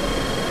out.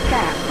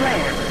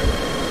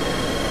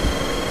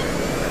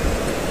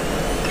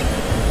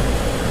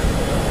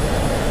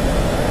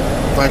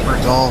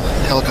 Vipers, all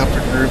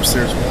helicopter groups.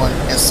 There's one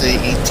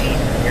SA-18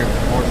 near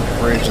the northern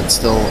bridge that's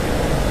still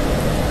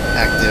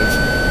active.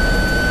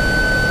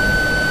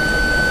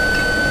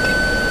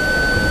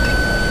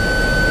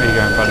 Where you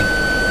going, buddy?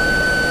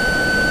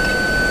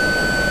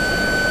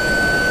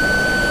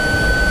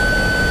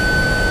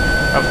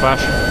 Have a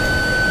flash.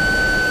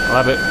 I'll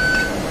have it.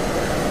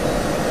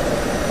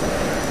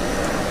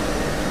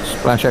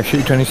 Flash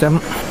SU-27.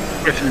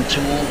 Griffin to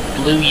all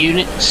blue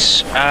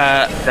units.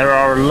 There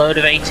are a load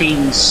of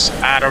 18s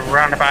at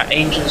around about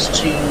Angels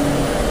to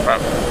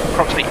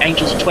approximately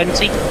Angels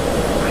 20.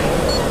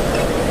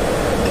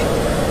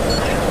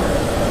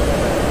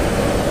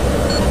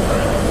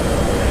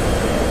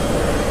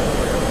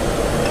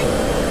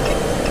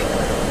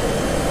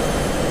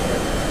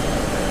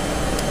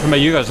 Remember,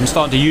 you guys, I'm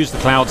starting to use the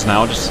clouds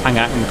now. Just hang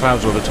out in the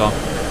clouds all the time.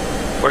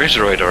 Where is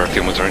the radar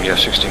altimeter in the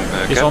F-16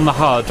 back? It's on the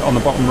HUD, on the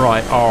bottom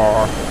right.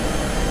 R.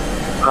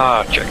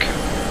 Ah, check.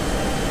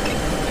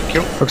 Thank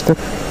you. First step.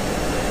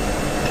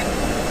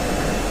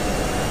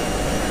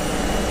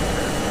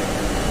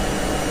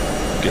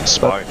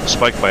 Getting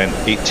spiked by an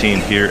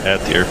 18 here at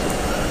the airfield.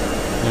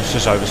 It's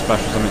just oversplash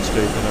or something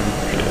stupid.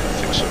 Yeah, I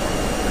think so.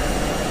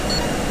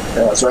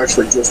 Yeah, I was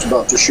actually just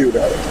about to shoot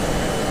at it.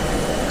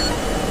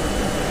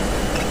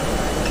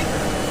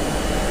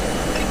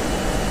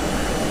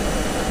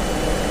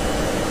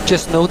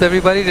 Just note,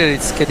 everybody, that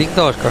it's getting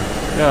darker.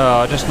 Yeah,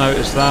 I just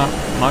noticed that,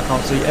 and I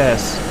can't see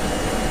S.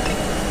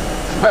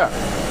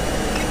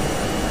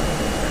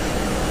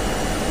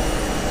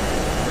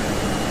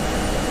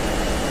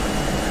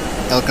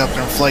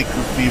 Helicopter in flight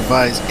group, be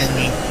advised,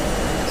 enemy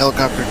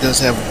helicopter does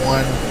have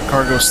one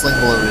cargo sling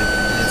loaded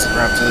and it's en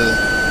route to the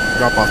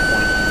drop-off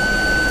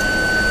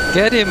point.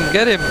 Get him,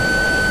 get him!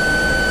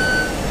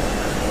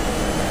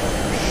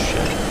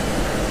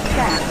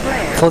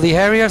 For the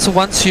Harriers,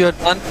 once you are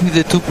done with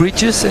the 2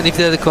 bridges, and if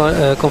they're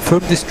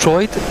confirmed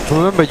destroyed,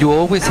 remember, you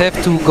always have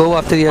to go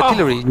after the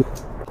artillery.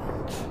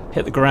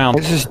 Hit the ground.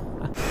 Let's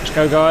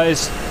go,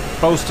 guys.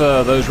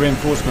 Bolster those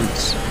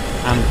reinforcements.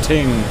 And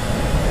ting.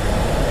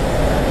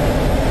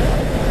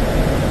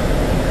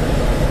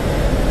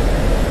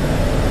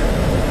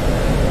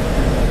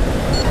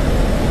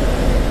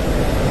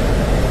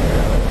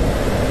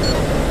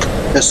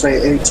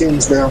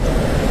 SA-18's down.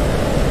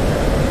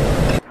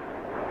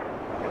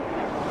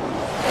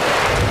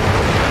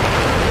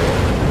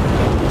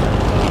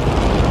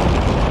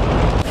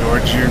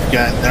 George, you've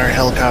got another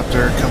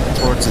helicopter coming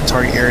towards the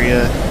target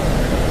area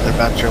at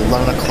about your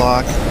 11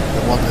 o'clock.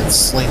 The one that's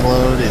sling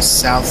load is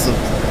south of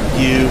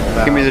you.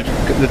 Give me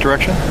the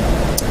direction.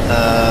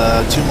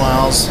 2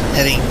 miles,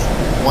 heading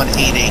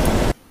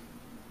 188.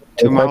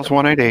 2 miles,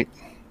 188.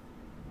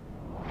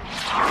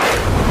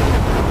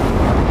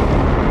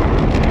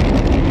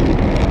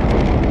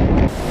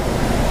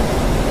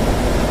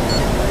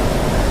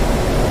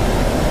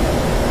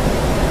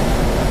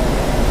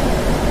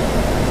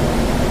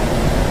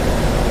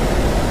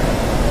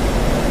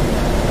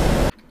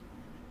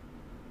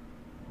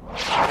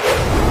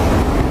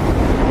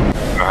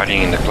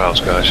 Hiding in the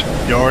clouds, guys.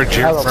 George,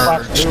 you're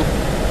first.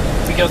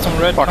 We got some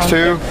red Fox 2.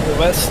 to the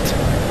west.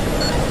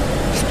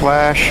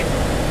 Splash.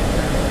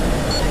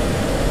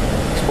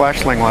 Splash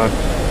sling load.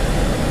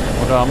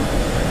 Hold on.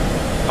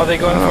 Are they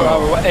going for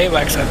our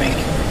AWACS, I think?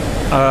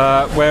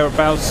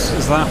 Whereabouts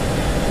is that?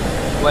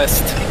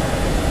 West.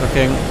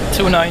 Looking.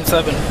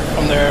 297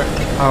 from there.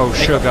 Oh,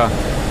 sugar.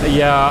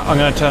 Yeah, I'm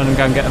going to turn and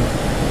go and get them.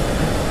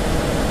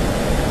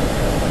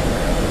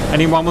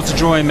 Anyone wants to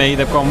join me?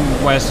 They've gone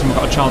west and we've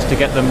got a chance to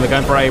get them. They're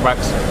going for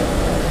AWACS.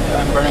 Yeah,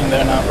 I'm burning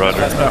there now. Right.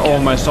 They're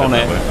almost on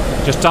it.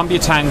 Just dump your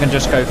tank and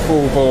just go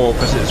full bore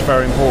because it's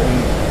very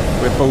important.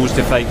 We're bullsed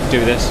if they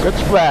do this. Good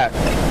splat.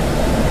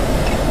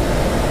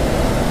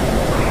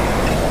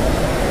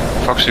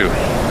 Fox 2.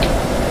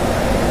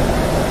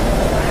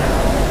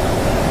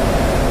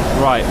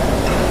 Right.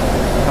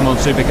 Come on,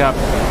 Super Cap.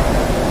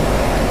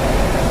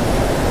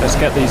 Let's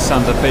get these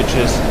sons of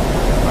bitches.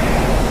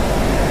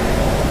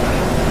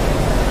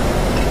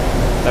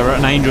 They're at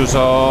an Angels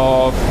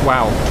of,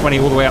 wow, 20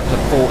 all the way up to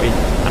 40.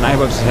 And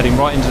AWACS is heading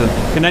right into them.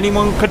 Can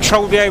anyone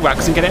control the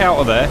AWACS and get it out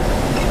of there?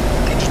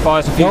 Just buy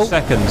us a few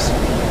seconds.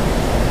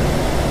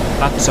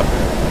 That's a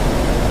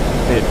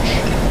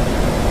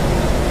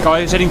bitch.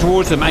 Guys heading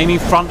towards them, aim in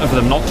front of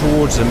them, not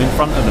towards them, in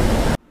front of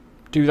them.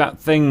 Do that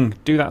thing,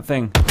 do that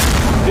thing.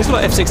 These are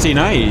like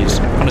F-16As,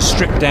 kind of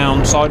stripped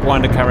down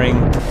Sidewinder carrying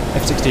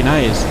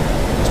F-16As.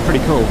 It's pretty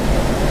cool.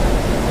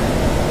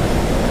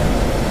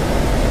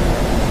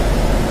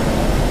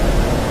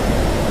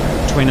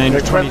 Between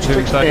Angels 22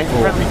 and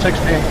 34.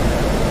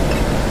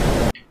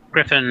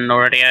 Griffin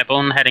already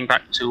airborne, heading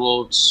back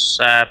towards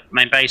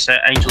main base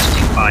at Angels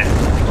 25,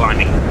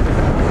 climbing.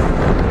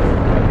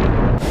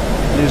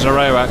 These are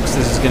AWACS,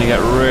 this is going to get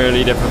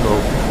really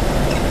difficult.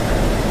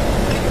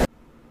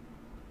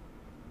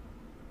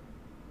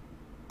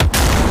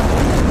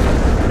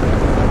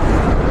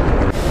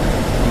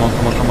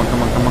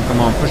 Come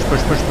on. Push.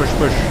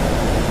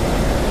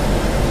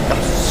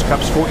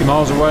 Cap's 40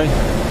 miles away.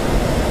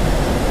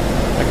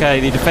 Okay,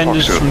 the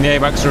defenders from the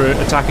AWACS are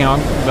attacking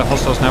the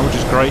hostiles now, which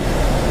is great.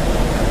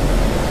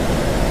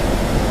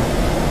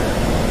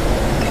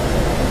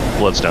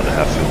 Blood's down to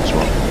half field as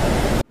well.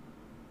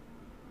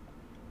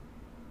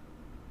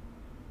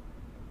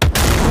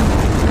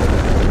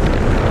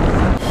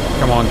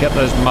 Come on, get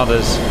those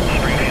mothers.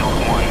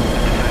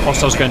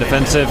 Hostiles going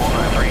defensive.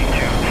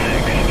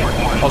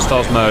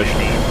 Hostiles merge.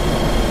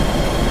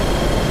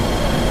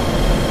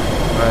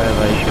 Where are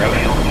they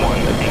going?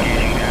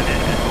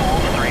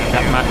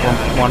 Cap Mac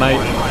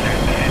 118.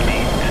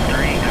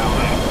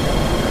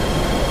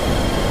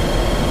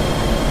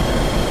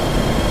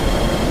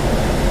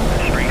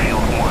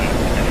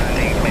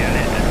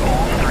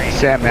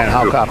 Sandman,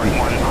 how copy?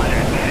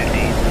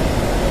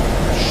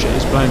 Shit,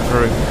 it's blown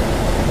through.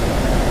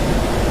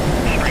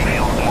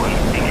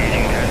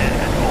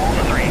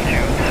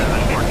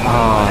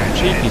 Ah,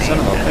 cheeky son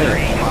of a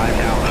bitch.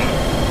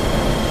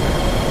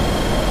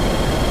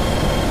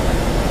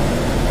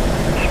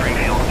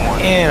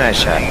 And I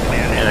shot.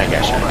 And I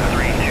got shot.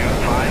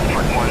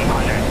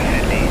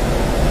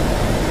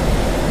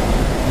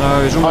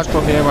 No, he's almost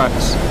got the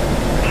AWACS.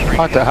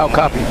 Hunter, how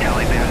copy?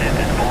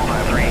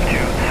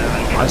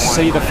 I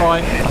see the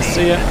fight. I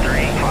see it.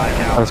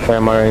 Transfer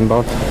my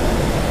inbound.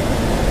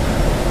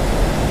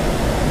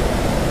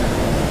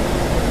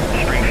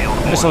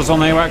 Missiles on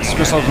AWACS.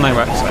 Missiles on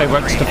AWACS.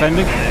 AWACS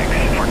defending.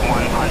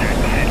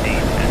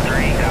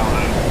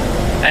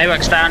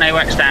 AWACS down,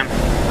 AWACS down.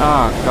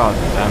 Ah, god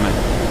damn it.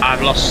 I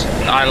lost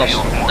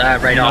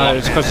radar. No,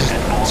 it's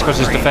because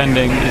he's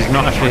defending. He's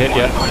not actually hit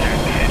yet.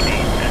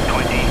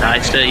 No,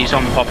 he's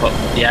on the pop-up.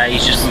 Yeah,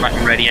 he's just come back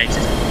and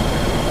radiated.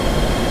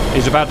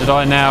 He's about to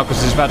die now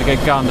because he's about to get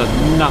gunned. There's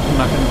nothing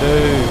I can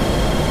do.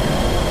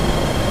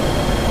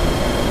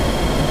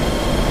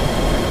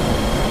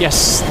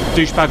 Yes,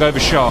 douchebag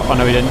overshot. Oh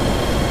no, he didn't.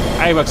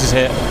 AWACS is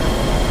hit.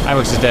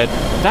 AWACS is dead.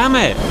 Damn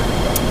it!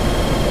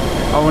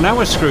 Oh, well, now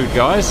we're screwed,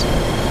 guys.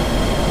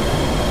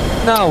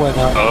 No, we're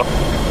not. Oh.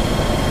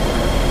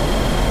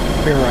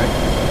 You're right.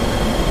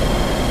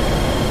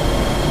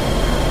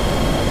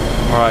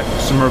 Alright,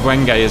 some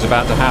Rwenge is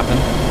about to happen.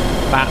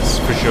 That's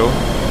for sure.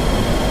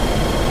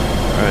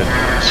 Alright,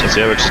 since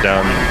the AWACS is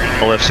down,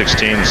 all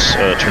F-16s,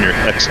 turn your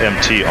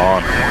XMT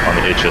on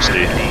the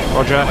HSD.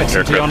 Roger,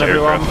 XMT on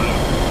everyone.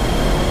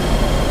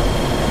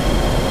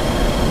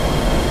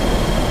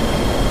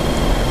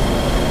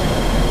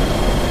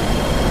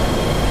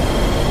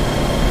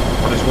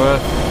 What it's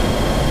worth.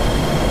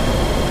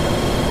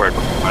 Where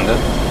to find it?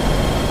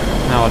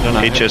 No, I don't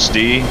know.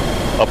 HSD,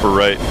 upper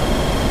right.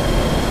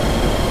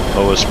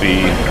 OSB.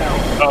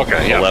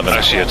 Okay, yeah, 11.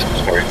 I see it.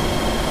 Sorry.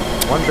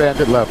 One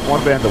bandit left.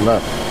 One bandit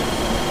left.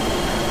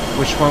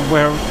 Which one?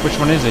 Which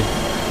one is he?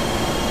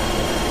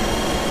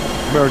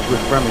 Merge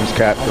with friendly's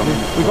cat.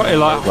 We got here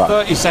like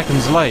 30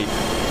 seconds late.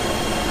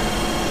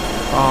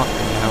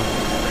 Fucking hell.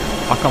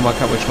 I can't work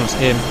out which one's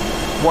him.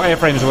 What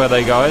airframes were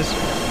they, guys?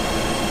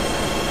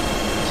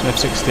 It's an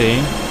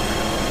F-16.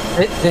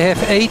 They have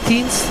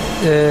 18s,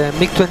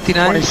 MiG-29.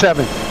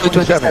 27.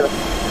 27.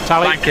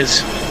 Tally.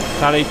 Flankers.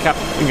 Tally, cap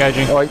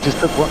engaging. Oh, he just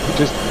took one. He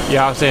just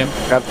Yeah, I see him.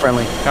 got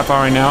friendly. Cap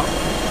firing now.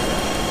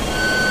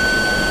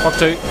 Off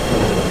 2.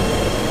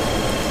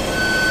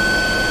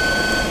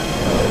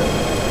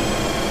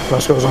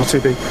 Flash goes on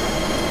CB.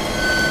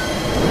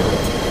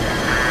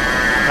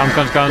 Guns,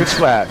 guns, guns. Good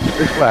flash.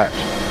 Good flash.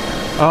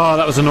 Oh,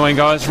 that was annoying,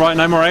 guys. Right,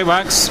 no more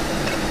AWACS.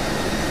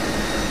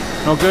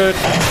 Not good.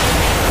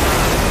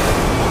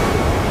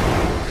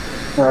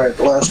 Alright,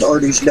 the last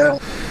Artie's down.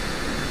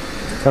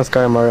 That's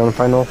Sky and Mario on the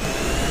final.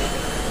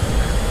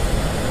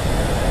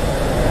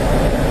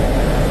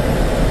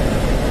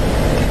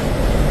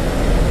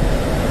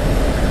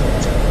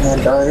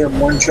 And I am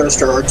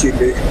Winchester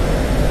RTB.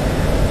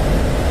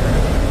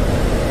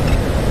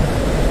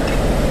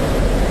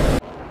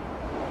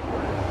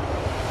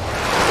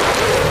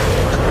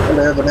 And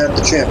I haven't had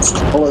the chance to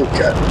blow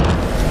yet.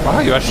 Wow,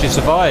 you actually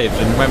survived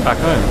and went back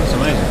home. That's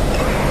amazing.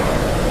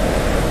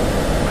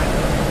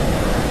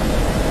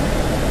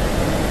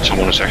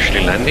 Someone is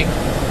actually landing?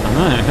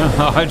 I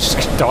know. I just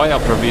die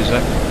after a few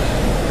seconds.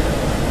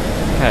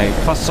 Okay,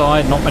 plus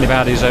side, not many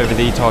baddies over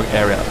the target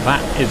area.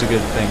 That is a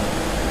good thing.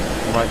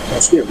 Right.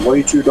 It's getting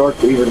way too dark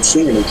to even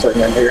see anything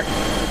in here.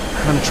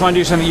 I'm going to try and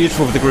do something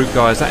useful with the group,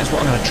 guys. That is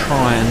what I'm going to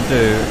try and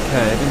do.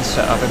 Okay, everything's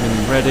set up,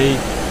 everything ready.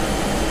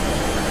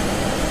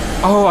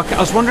 Oh, I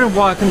was wondering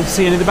why I couldn't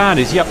see any of the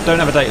baddies. Yep, don't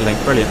have a data link.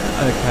 Brilliant.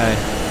 Okay.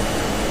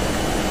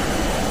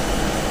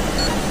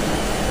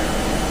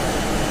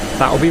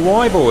 That'll be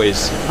why,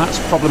 boys. That's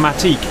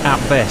problematic at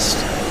best.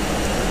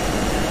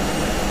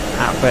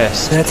 At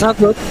best. That's not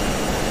good.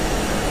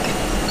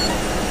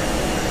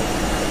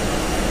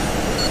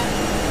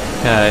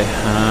 Okay.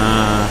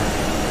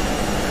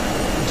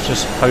 Let's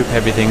just hope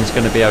everything's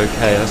going to be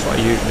okay. That's what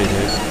I usually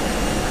do.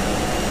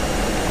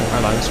 Oh,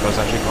 hello. This guy's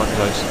actually quite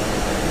close.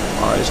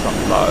 Oh, he's gone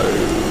low.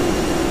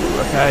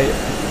 Okay.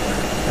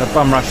 Gonna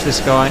bum rush this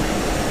guy.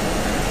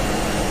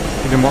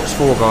 Give him what's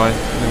for, guy.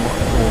 Give him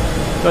what's for.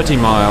 13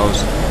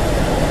 miles.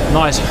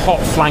 Nice hot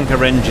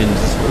flanker engines.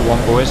 That's what we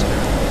want, boys.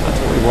 That's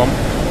what we want.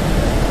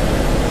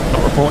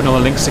 Not reporting on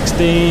the Link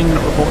 16.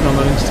 Not reporting on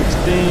the Link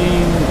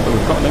 16. But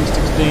we've got Link 16.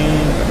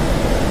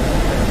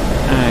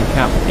 And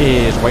cap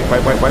is wait.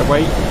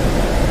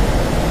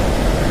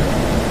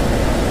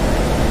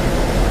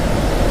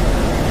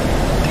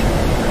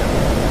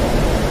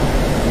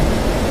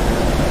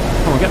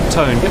 Come on, get the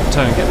tone. Get the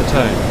tone. Get the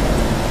tone.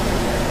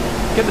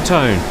 Get the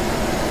tone.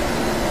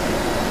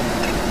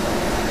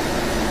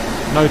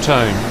 No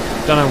tone.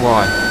 Don't know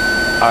why.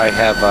 I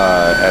have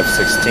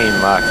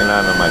F-16 locking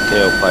onto my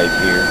tailpipe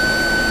here.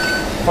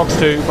 Fox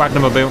 2,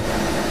 Wagnermobile.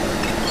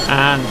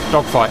 And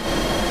dogfight.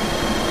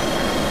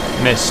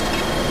 Missed.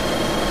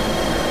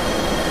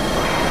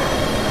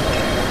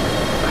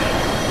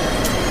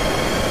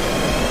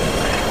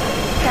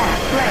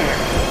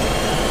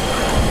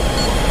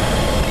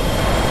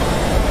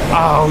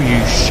 Oh,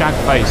 you shag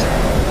face.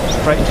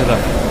 Straight into the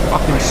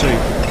fucking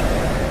soup.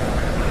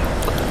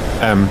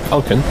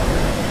 Alkin,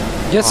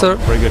 Yes, sir.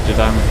 Very good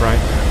today, I'm afraid.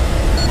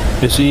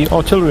 is the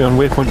artillery on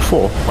waypoint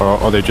 4, or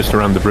are they just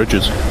around the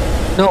bridges?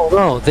 No,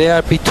 no, they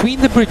are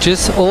between the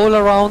bridges, all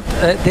around.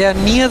 They are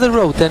near the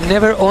road. They're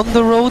never on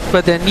the road,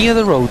 but they're near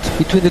the road,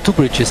 between the two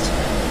bridges.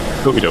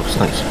 Okey dokes,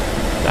 thanks.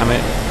 Damn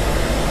it.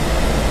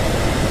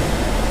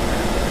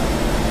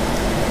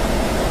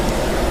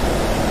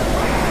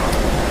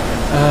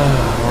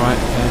 Right,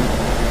 okay.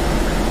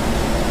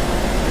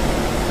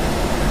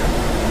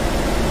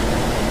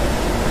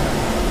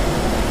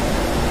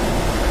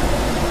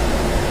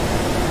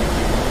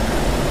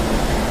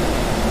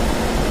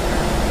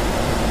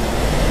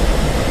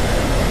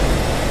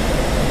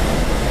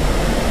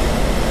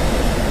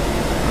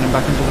 Running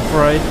back into the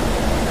fray.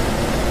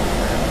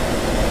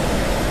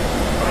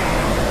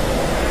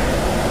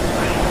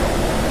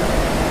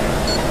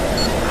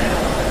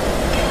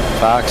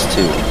 Fox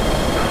 2.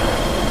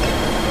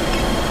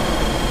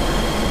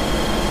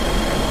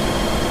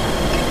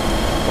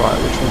 Right,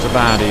 which ones are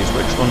baddies?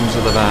 Which ones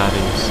are the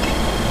baddies?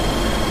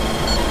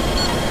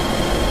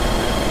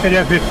 Hey,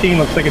 F-15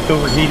 looks like it's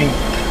overheating.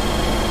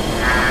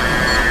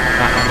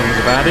 That one is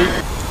a baddie.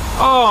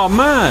 Oh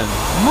man!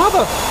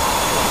 Mother!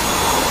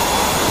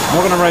 I'm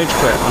not gonna rage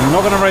quit. I'm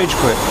not gonna rage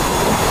quit.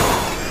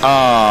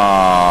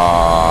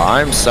 Oh,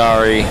 I'm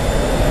sorry.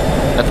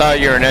 I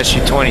thought you were an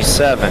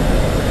SU-27.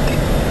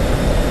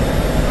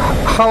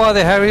 How are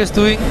the Harriers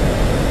doing?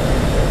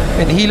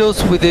 And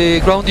helos with the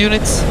ground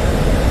units?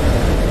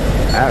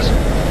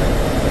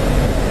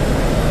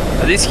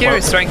 This here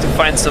is trying to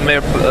find some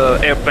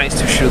airplanes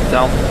to shoot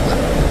down.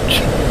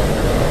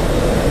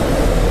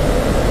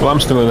 Well, I'm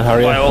still in the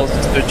Harrier. While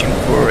also searching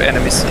for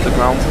enemies on the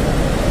ground.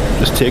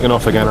 Just taking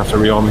off again after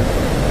rearming.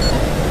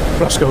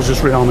 Roscoe's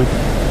just rearming.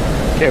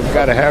 Okay, we've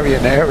got a Harrier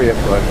in the area,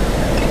 but...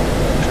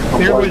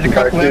 There was a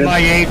couple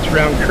MI8s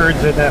around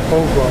Kurds in that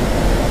Hogwell.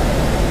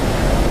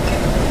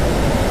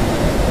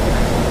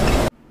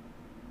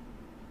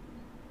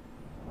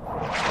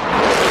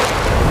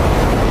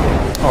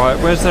 Alright,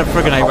 where's the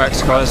friggin'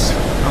 AWACS, guys?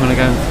 I'm gonna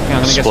get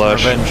some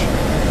revenge.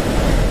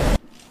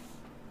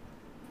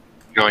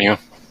 Going you.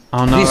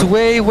 Oh no. This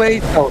way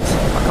south. I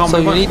can't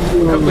believe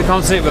we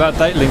can't see it without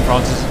data link,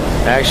 Francis.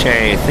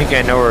 Actually, I think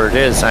I know where it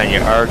is on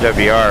your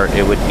RWR.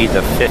 It would be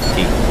the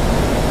 50.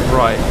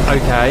 Right,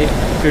 okay.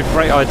 Good,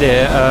 great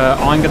idea.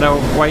 I'm gonna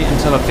wait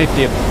until a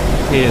 50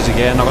 appears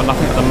again. I've got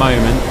nothing at the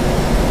moment.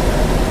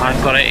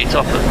 I've got it. It's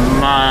off of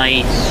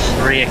my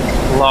 3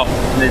 o'clock,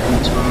 moving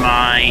to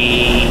my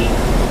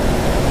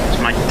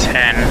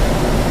 10.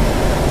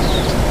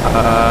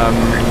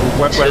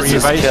 Where are you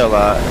based?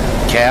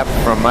 Cap,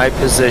 from my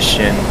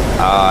position,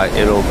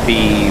 it'll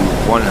be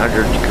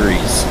 100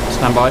 degrees.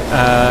 Stand by.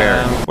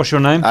 What's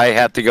your name? I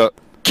have to go.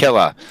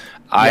 Killa.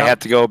 I have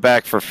to go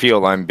back for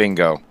fuel. I'm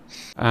bingo.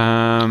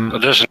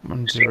 There's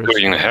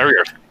including the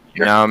Harrier.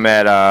 Now I'm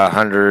at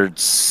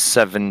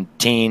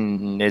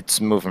 117. It's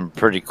moving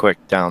pretty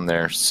quick down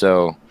there,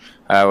 so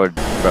I would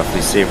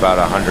roughly see about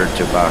 100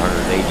 to about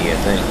 180, I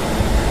think.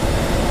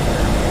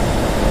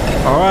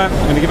 All right,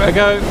 I'm gonna give it a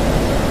go.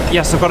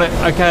 Yes, I've got it.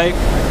 Okay,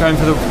 going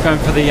for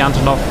the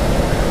Antonov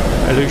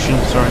Illusion.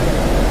 Sorry.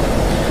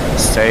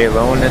 Stay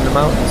alone in the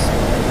mountains.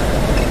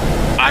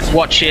 I've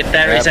watched it.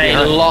 There is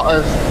a lot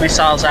of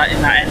missiles out in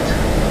that end.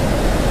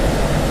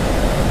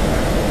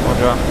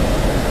 Roger.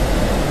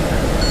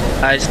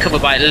 It's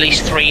covered by at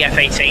least 3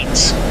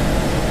 F-18s.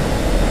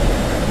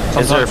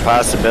 Is there a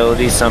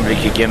possibility somebody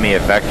could give me a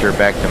vector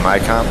back to my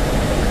comp?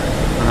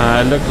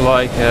 It looked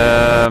like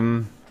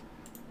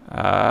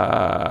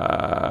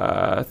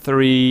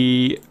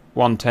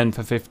 3-1-10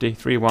 for 50.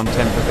 3-1-10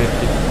 for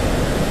 50.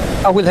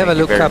 I will have a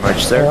look up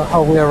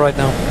how we are right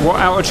now. What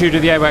altitude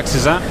of the AWACS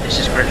is that? This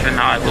is Griffin.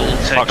 I will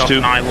take off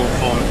and I will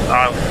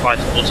fly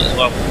towards it as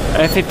well.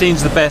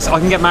 F-15's the best. I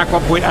can get Mach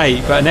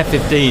 1.8, but an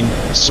F-15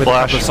 with a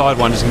couple of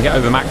sidewinders can get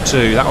over Mach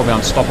 2. That will be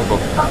unstoppable.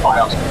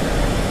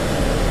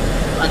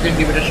 I can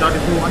give it a shot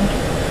if you want.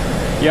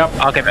 Yep.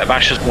 I'll give it a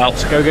bash as well.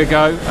 Go.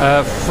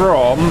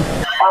 From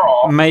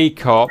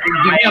Maycop.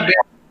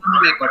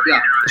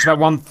 It's about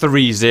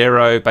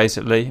 130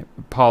 basically.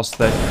 Past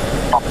the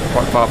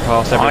quite far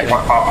past everything.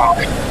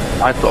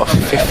 I've got a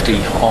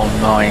 50 on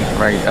my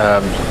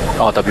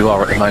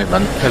RWR at the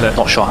moment.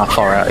 Not sure how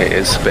far out it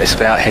is, but it's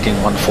about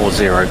heading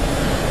 140. Right,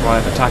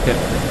 attack it.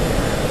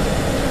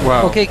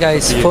 Well, okay,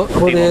 guys. For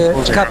the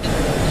Cap,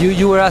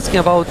 you were asking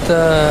about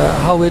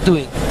how we're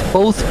doing.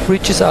 Both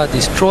bridges are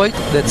destroyed.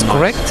 That's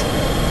correct.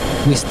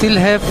 We still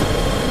have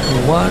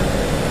 1,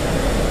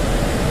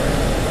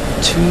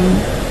 2,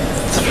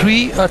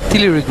 3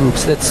 artillery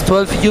groups. That's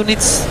 12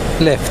 units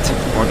left.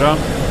 Well done.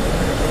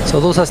 So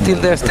those are still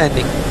there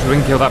standing. So we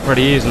can kill that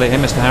pretty easily, hey,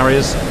 Mr.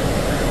 Harriers.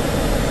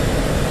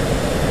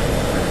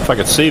 If I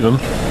could see them.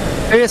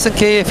 Harriers and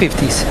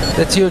KA-50s.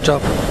 That's your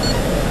job.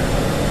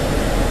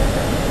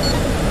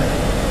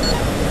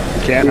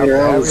 I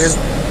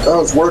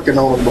was working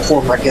on them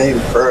before my game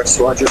crashed,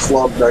 so I just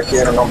logged back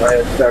in and I'm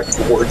heading back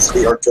towards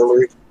the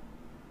artillery.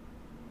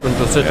 I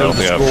don't think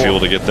I have fuel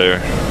to get there.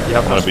 Yeah,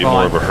 I'm gonna be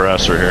more of a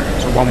harasser here.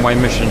 It's a one-way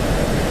mission.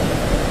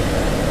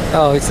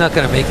 Oh, it's not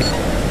gonna make it.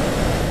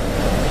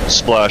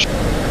 Splash.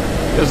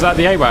 Is that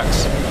the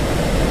AWACS?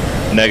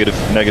 Negative.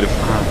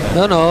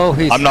 No,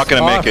 he's... I'm not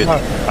gonna make it.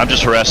 I'm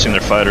just harassing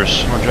their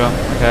fighters. Roger.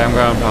 Okay, I'm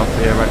going past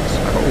the AWACS.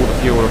 I've got all the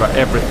fuel, I've got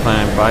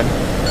everything, babe.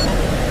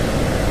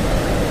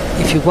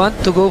 If you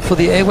want to go for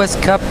the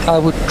AWACS cap, I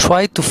would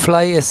try to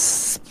fly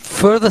as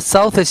further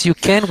south as you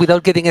can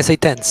without getting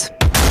SA-10s.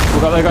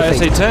 They got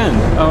SA-10.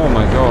 Oh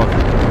my god.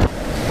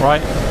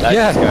 Right. That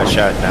just got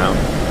shot down.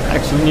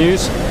 Excellent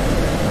news.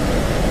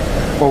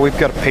 Well, we've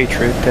got a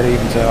Patriot that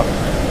evens out.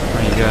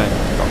 There you go.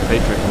 Got a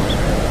Patriot, boys.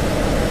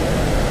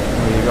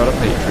 Well, you got a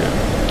Patriot.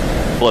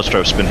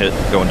 Bloodstripe spin hit,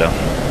 going down.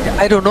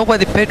 I don't know why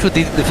the Patriot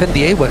didn't defend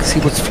the AWACS. He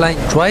was flying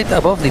right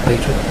above the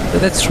Patriot.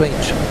 But that's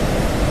strange.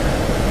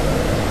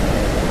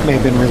 May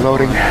have been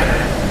reloading.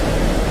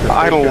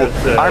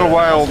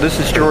 Idlewild, this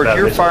is George.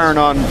 You're firing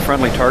on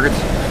friendly targets.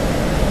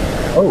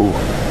 Oh,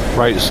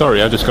 right.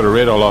 Sorry, I just got a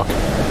radar lock.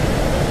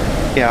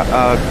 Yeah,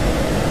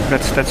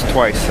 that's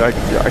twice.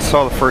 I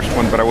saw the first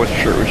one, but I wasn't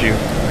sure it was you.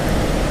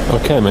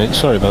 Okay, mate.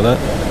 Sorry about that.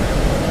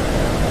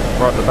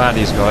 Right, the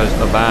baddies, guys.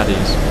 The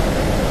baddies.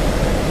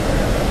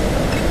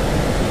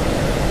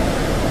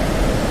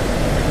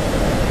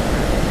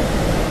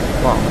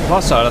 Well, on the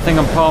plus side, I think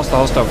I'm past the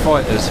hostile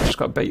fighters. I've just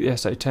got to beat the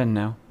SA-10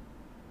 now.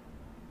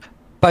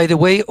 By the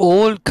way,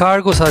 all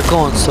cargos are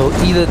gone, so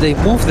either they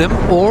moved them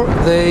or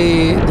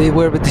they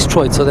were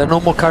destroyed. So there are no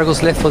more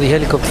cargos left for the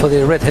helicopter, for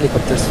the red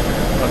helicopters.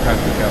 Okay,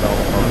 we got all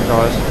the problem,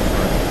 guys.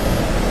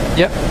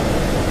 Yep.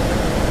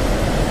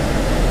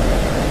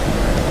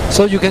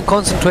 So you can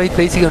concentrate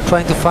basically on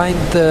trying to find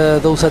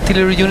those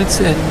artillery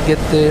units and get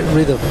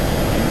rid of them.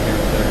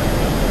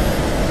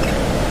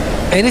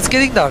 And it's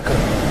getting darker.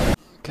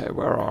 Okay,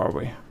 where are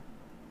we?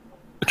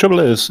 The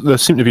trouble is, there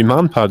seem to be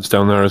man pads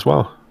down there as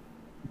well.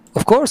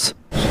 Of course.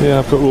 So yeah,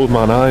 I've got old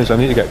man eyes. I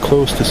need to get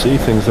close to see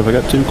things. If I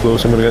get too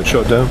close, I'm going to get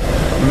shot down.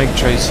 Mig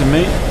chasing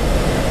me.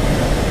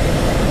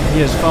 He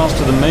is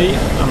faster than me,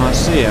 and I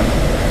see him.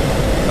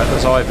 That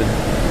was Ivan.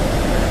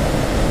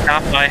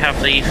 I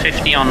have the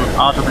 50 on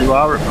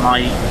RWR at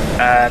my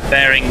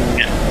bearing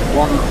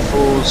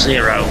 140.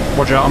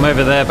 Roger, I'm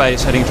over there,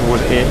 base, heading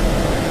towards E.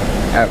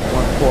 At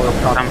 1/4.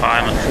 Stand by,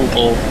 I'm at full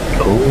ball.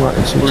 Oh, I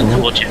can see Pulling someone.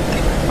 towards you.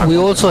 We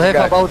also have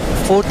about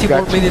 40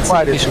 more minutes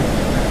in mission.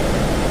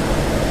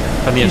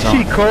 Plenty You of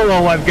see time.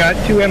 Colo, I've got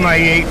 2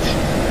 MI8s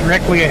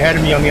directly ahead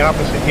of me on the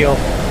opposite hill.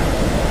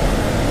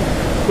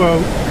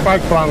 Well,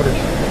 5 kilometers.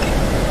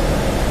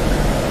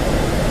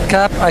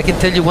 Cap, I can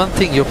tell you one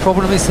thing. Your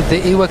problem is that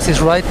the AWACS is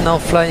right now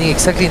flying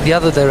exactly in the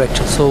other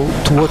direction, so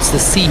towards the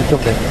sea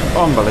from them.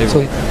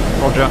 Unbelievable.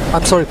 So, Roger.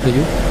 I'm sorry for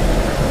you.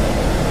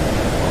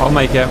 I'll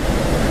make it.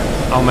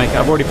 I'll make it.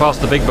 I've already passed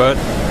the big bird.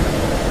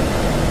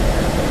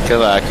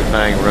 Kill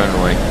occupying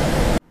runway.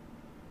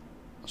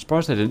 I'm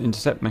surprised they didn't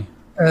intercept me.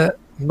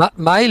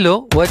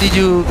 Milo, why did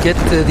you get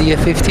the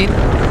F-15?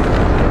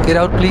 Get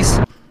out, please.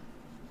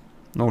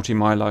 Naughty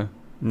Milo.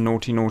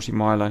 Naughty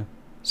Milo.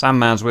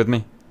 Sandman's with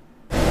me.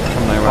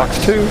 Come on, AWACS.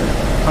 Fox 2.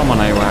 Come on,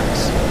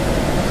 AWACS.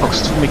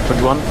 Fox 2,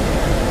 MiG-21.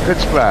 Good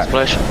splash.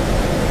 Splash.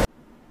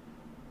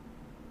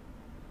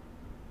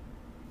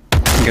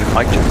 Get a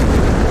mic check.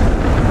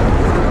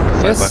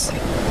 Yes.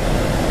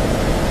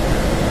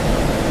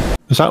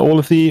 Is that all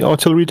of the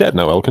artillery dead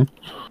now, Elkin?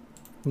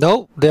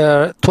 No,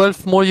 there are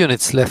 12 more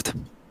units left.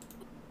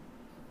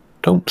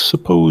 Don't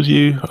suppose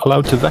you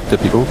allowed to vector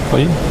people, are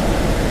you?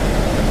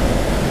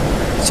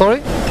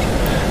 Sorry?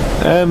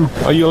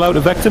 Are you allowed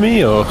to vector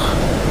me, or...?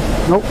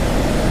 Nope.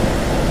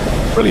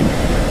 Brilliant.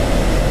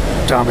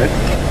 Damn it.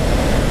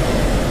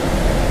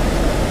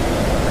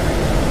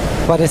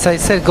 But as I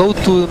said, go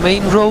to the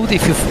main road.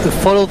 If you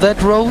follow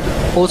that road,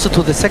 also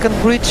to the second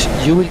bridge,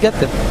 you will get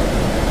them.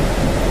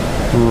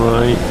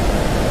 Right.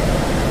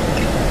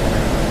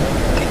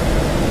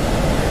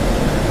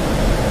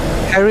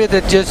 Area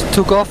that just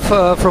took off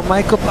from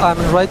my cop, I'm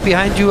right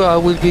behind you. I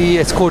will be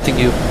escorting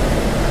you.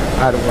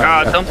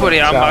 Don't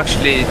worry, I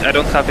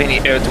don't have any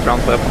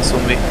air-to-ground weapons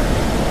on me.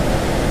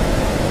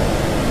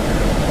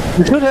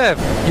 You should have.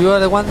 You are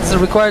the ones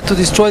required to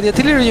destroy the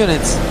artillery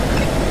units.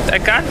 I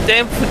can't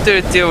damn put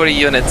the artillery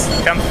units.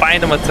 Can't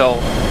find them at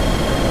all.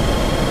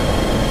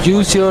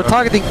 Use your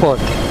targeting pod.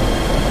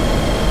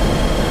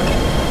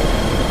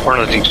 Or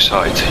on each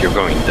side, you're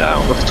going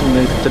down. Fox 2,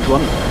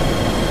 MiG-21.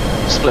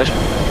 Splash.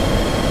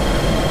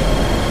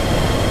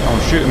 Oh,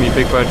 shooting me,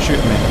 big bird,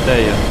 shooting me.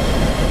 There you.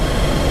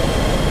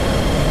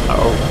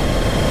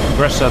 Uh-oh.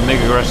 Aggressor,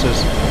 MiG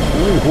aggressors.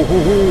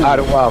 Out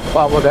of wild,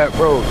 follow that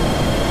road.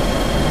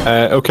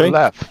 Okay.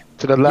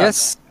 To the left.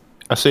 Yes.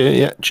 I see it,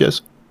 yeah,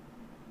 cheers.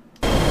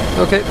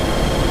 Okay.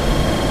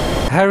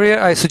 Harrier,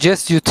 I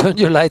suggest you turn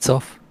your lights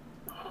off.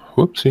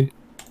 Whoopsie.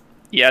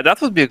 Yeah,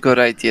 that would be a good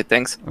idea,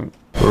 thanks.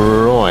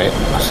 Right,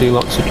 I see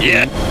lots of...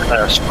 Yeah,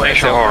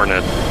 splash the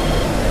Hornet.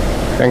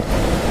 Thank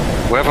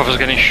Whoever was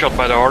getting shot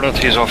by the Hornet,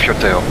 he's off your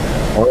tail.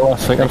 Oh, I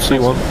think I see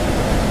one.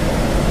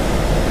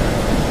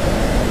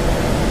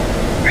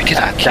 Where did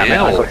I Damn it,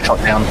 I got shot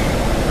down.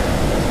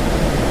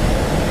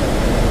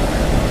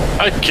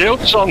 I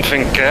killed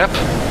something, Cap.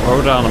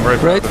 Well done, I'm very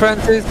proud. Right,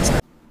 Francis?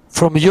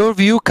 From your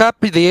view, Cap,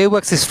 the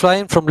AWACS is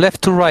flying from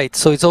left to right,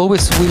 so it's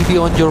always will be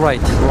on your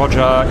right.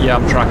 Roger, yeah,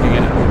 I'm tracking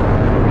it.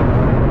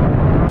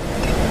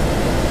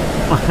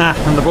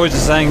 And the boys are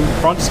saying,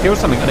 Francis killed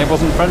something, and it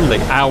wasn't friendly.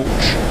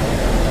 Ouch.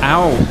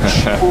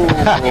 Ouch. Who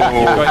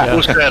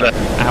said it?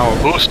 Ouch.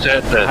 Who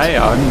said that? Hey,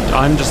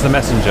 I'm just the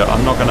messenger.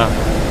 I'm not gonna...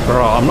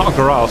 I'm not a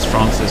grass,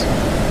 Francis.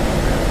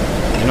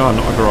 You know I'm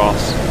not a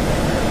grass.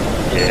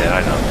 Yeah,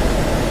 I know.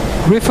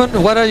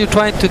 Griffin, what are you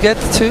trying to get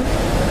to?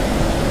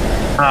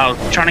 Oh,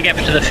 trying to get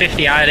to the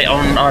 50. I had it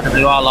on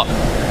RWR lock.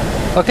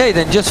 Okay,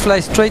 then just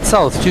fly straight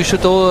south. You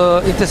should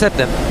intercept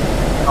them.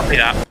 Copy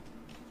that.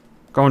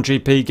 Go on,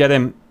 GP, get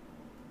him.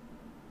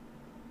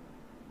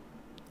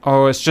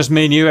 Oh, it's just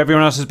me and you.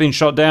 Everyone else has been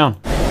shot down.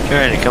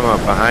 Trying to come up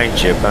behind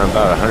you, but I'm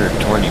about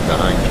 120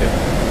 behind you.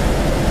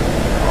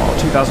 Oh,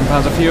 2,000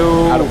 pounds of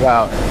fuel. Out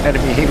about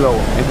enemy helo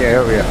in the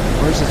area.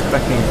 Where's this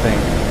becking thing?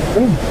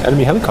 Ooh,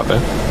 enemy helicopter.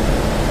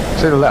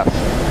 To the left.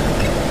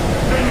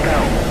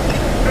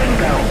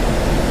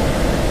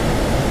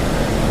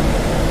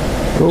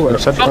 Oh, I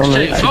said Fox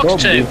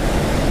 2.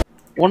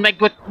 One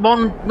MiG with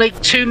one MiG,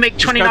 two MiG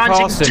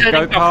 29s.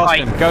 Go past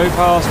him. Go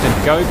past him.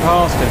 Go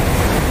past him.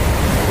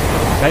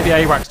 Take the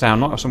AWACS down,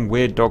 not some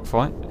weird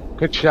dogfight.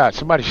 Good shot.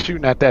 Somebody's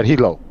shooting at that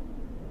helo.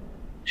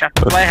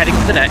 Chapter player heading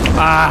to the deck.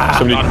 Ah!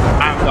 I'm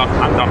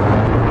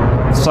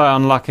gone. So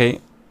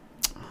unlucky.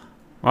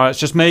 Alright, it's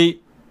just me.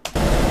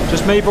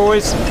 Just me,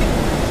 boys.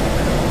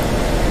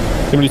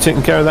 Somebody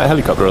taking care of that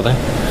helicopter, are they?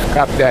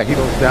 Copy that.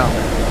 Helo's down.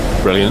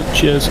 Brilliant.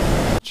 Cheers.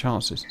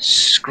 Chances.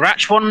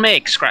 Scratch one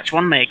MiG. Scratch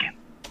one MiG.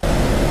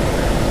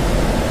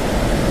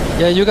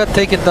 Yeah, you got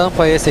taken down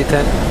by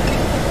SA-10.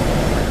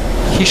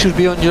 He should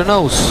be on your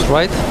nose,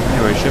 right?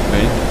 Anyway, he should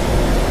be.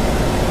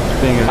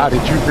 How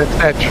did you miss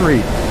that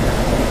tree?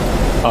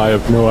 I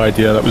have no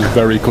idea. That was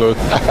very close.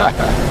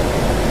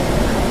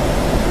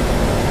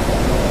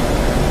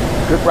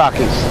 Good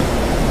rockets.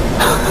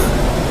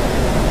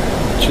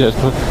 Cheers,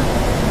 bud.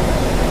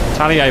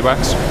 Tally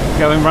AWACS.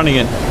 Going running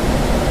in.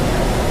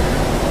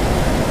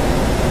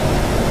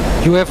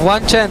 You have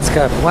one chance,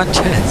 Cap. One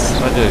chance.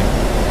 I do.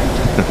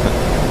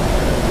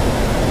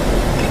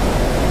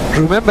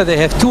 Remember, they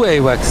have two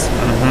AWACS.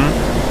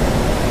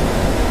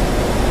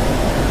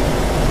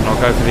 And I'll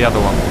go for the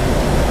other one.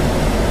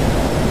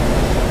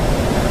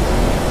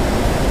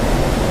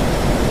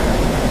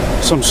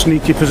 Some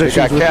sneaky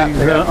positions with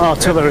the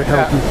artillery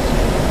helping.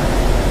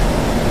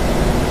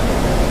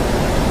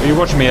 Are you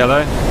watching me,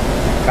 hello?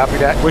 Copy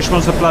that. Which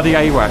one's the bloody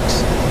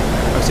AWACS?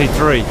 I see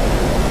three.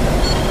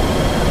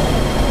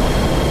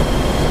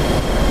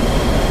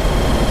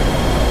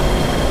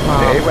 The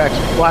AWACS is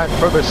flying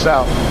further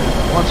south.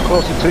 One's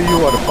closer to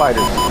you are the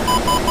fighters.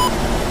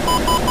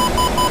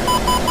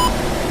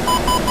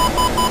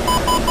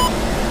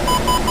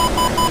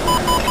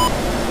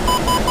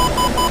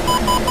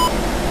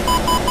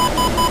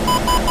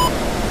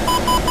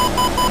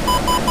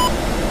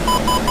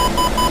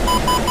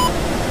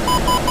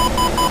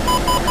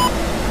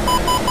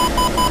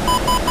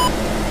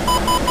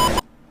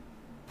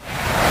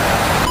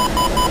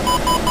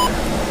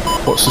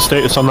 What's the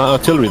status on that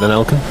artillery then,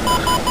 Elkin?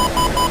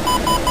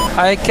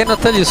 I cannot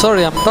tell you,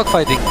 sorry, I'm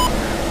dogfighting.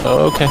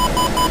 Oh, okay.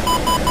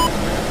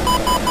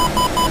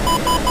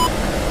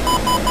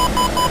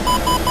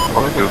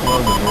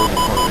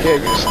 Yeah,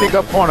 you sneak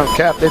up on them,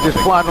 Cap. They're just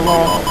flying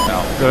along.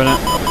 Doing it.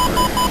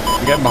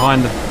 I'm getting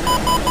behind them.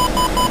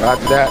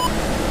 Roger that.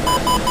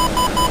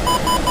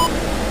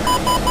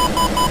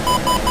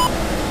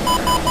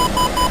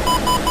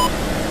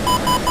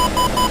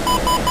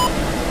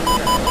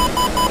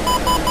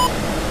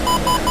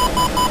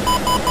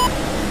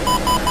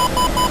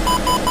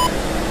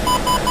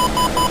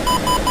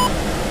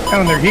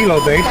 On their helo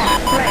base.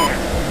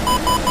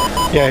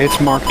 Yeah, it's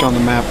marked on the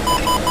map.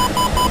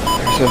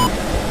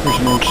 There's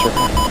an orange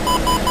circle.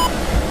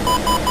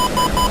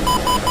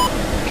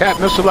 Cap,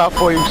 missile out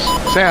for you.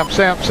 Sam. I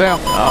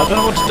don't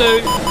know what to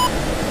do. I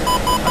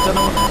don't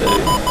know what to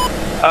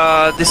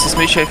do. This is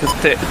Misha who's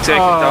taking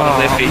down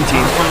the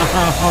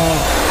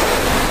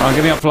F-18. Alright,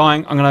 give me up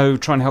flying. I'm going to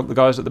try and help the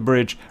guys at the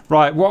bridge.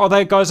 Right, what are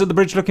they guys at the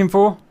bridge looking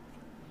for?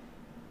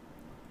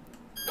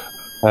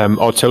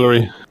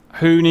 Artillery.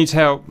 Who needs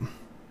help?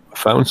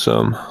 Found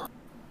some.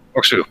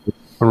 Oxu.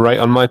 Right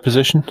on my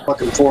position.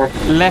 Looking for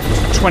him.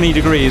 Left 20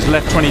 degrees.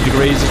 Left 20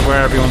 degrees is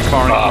where everyone's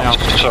firing now.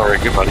 Sorry,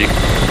 good buddy.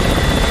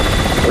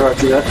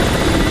 Roger that.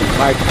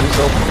 Mike, just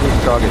open group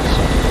targets.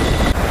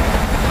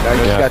 Now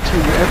you got two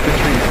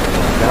infantry.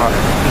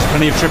 There's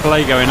plenty of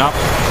AAA going up.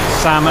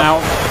 Sam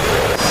out.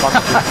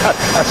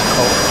 That's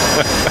cold.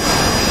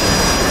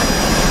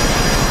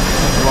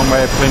 one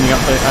way of cleaning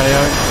up the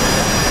AO.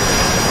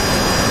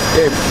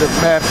 Yeah, the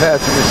man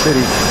pads in the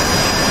city.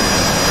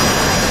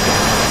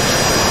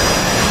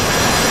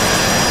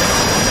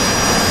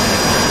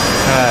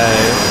 Okay,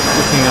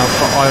 looking out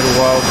for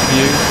Idlewild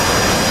view.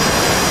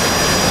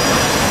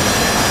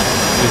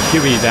 There's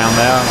Huey down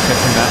there, I'm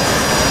guessing that.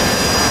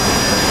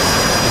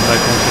 No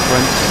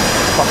consequence.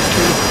 Fuck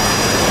you.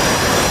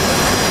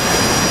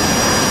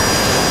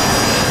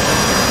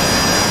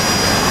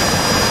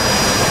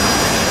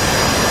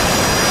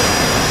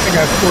 I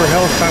got 4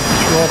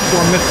 helicopters for all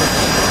 4 missiles.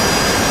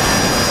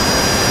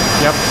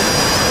 Yep.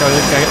 Go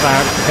get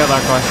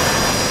that guy.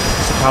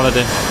 It's a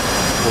paladin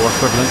or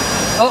equivalent.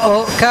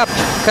 Uh-oh, Cap,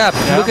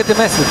 Yeah. look at the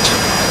message.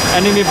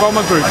 Enemy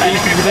bomber group,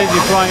 east of the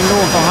flying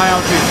north on high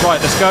altitude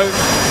flight. Let's go.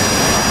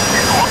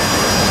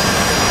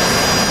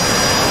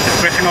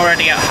 Griffin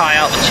already at high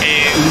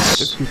altitude.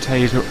 East of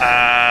Potato.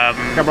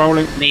 Get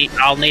rolling.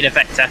 I'll need a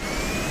vector.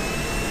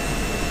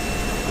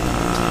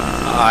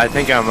 I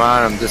think I'm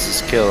on him. This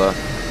is Killa.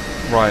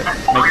 Right,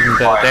 making him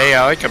dead. They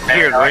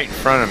appeared right in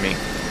front of me.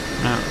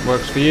 That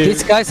works for you.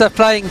 These guys are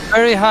flying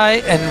very high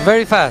and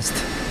very fast.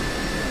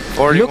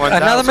 41,000. Look,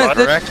 another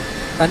message.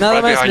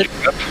 Another message.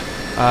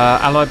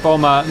 Allied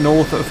bomber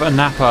north of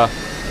Anapa,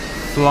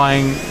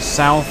 flying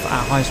south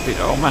at high speed.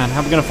 Oh man, how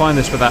are we going to find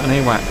this without an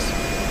AWACS?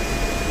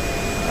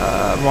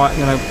 Right, I'm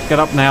going to get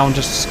up now and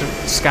just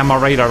scan my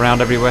radar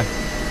around everywhere.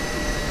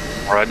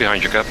 Right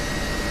behind you, Cap.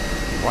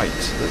 Right,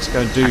 let's go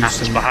and do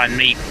some... behind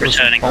me,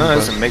 returning. Oh,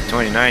 there's a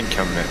MiG-29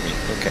 coming at me.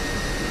 Okay.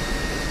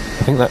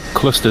 I think that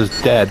cluster's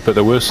dead, but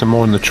there were some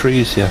more in the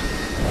trees here.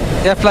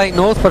 They're flying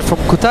north, but from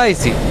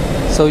Kutaisi.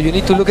 So you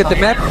need to look at the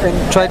map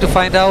and try to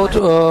find out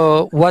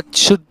what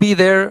should be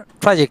their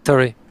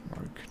trajectory.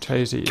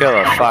 Kutaisi.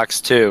 Killer,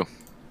 Fox 2.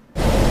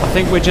 I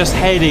think we're just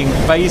heading,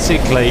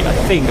 basically, I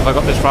think, if I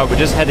got this right, we're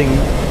just heading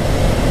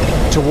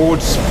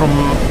towards, from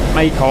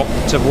Makop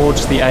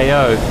towards the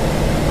AO,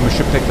 and we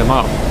should pick them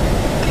up.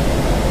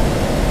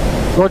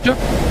 Roger.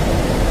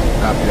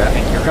 Copy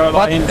that. Go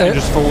like in,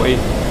 just 40.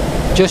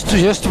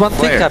 Just one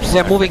thing, Cap.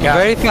 They're moving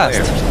very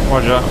fast.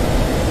 Roger.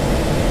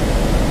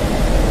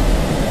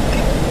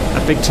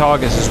 And big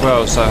targets as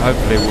well, so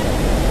hopefully we'll...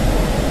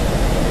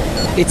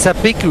 It's a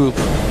big group.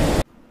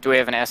 Do we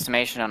have an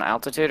estimation on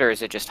altitude, or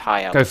is it just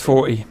high altitude? Go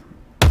 40.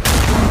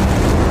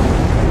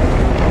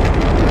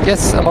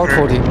 Yes, about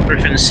 40.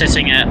 Griffin's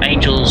sitting at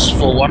Angels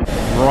 4-1.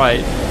 Right,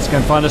 let's go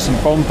and find us some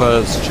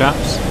bombers,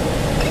 chaps.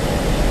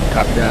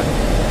 Copy that.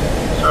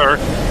 Sir.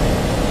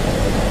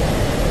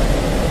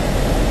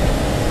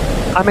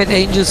 I'm at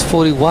Angels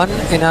 41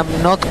 and I'm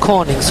not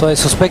conning, so I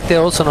suspect they're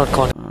also not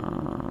conning.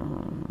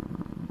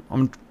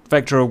 I'm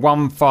vector of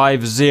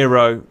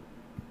 150,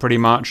 pretty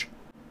much.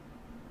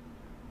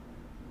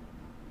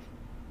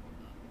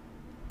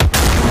 Okay,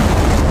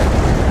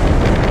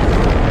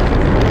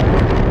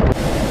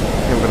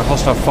 we've got a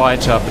hostile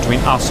fighter between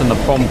us and the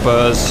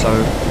bombers, so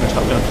looks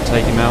like we're going to have to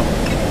take him out.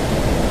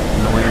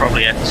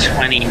 Probably at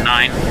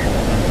 29.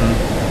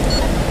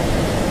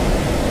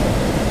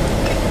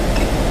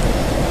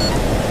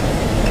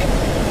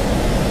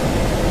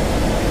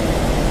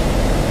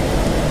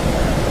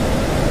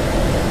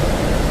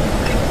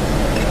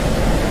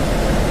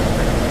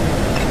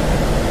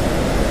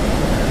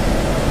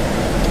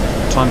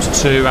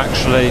 Times 2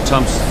 actually,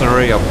 times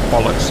 3, oh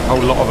bollocks, a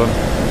whole lot of them.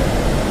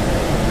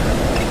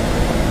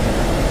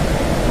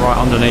 Right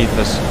underneath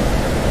us.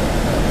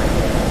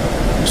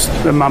 Just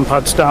the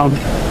manpad's down.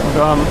 Well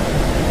done.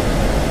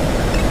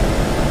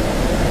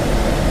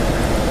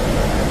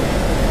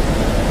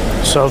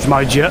 So's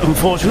my jet,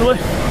 unfortunately.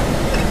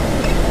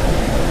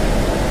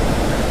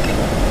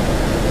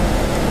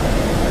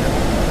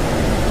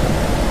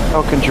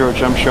 Falcon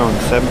George, I'm showing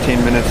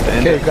 17 minutes to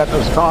end. Okay, you got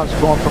those cons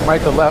going from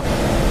right to left.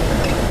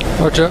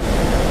 Roger.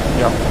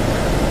 Yeah.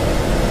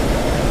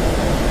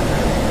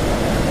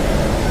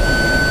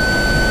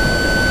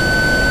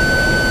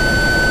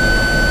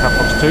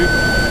 Catbox 2.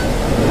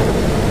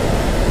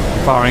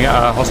 Firing at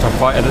a hostile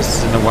fighter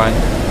that's in the way.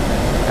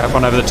 Cap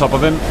one over the top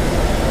of him.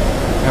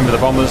 Remember the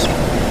bombers.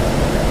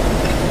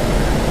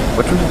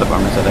 Which one is the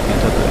bombers that I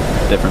can't tell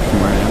the difference from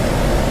where I am?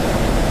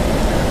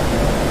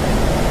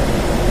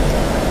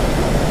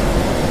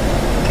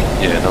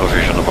 Yeah, no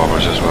vision of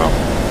bombers as well.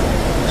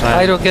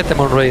 I don't get them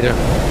on radar.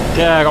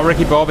 Yeah, I got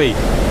Ricky Bobby.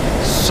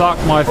 Suck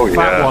my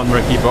fat one,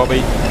 Ricky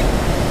Bobby.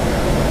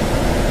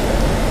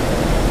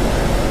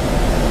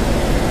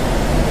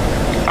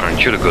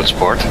 Aren't you the good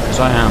sport? Because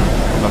I am.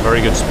 I'm a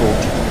very good sport.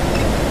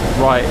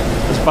 Right,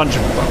 there's a bunch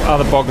of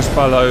other boggers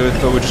below,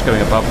 but we're just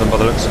going above them by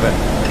the looks of it.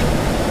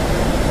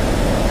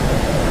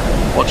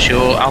 What's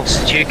your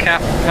altitude,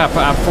 Cap? Cap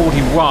at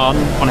 41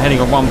 on heading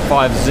on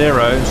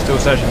 150, still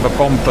searching for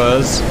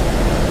bombers.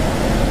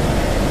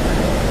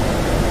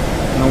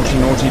 Naughty,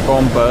 naughty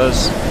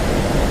bombers.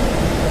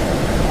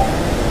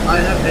 I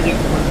have heading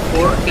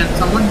 14. Can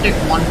someone take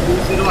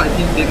 120? I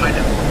think they might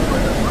have gone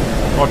further.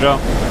 Roger.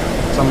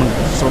 Someone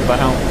sort that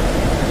out.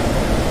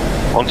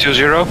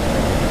 120?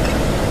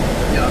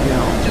 Yeah.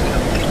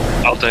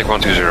 I'll take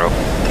 120.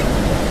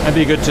 It'd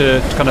be good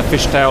to kind of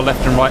fishtail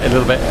left and right a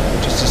little bit,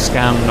 just to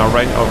scan our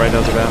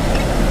radars about.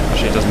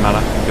 Actually, it doesn't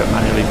matter. Do it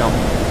manually, can't we?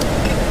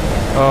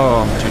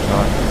 Oh, I'm too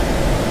tired.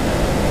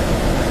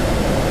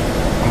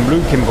 I'm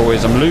looking,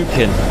 boys. I'm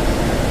looking.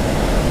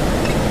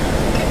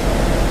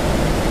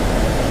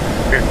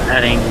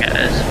 Heading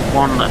as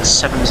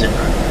 170.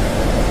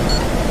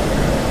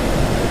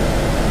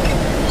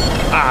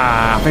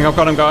 Ah, I think I've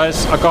got him,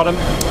 guys. I got him.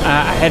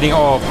 Heading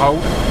off.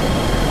 Hold.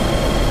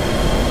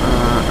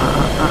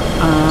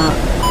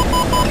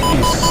 Are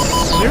you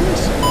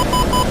serious?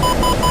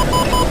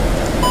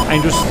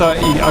 Angels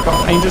 30. I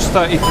got Angels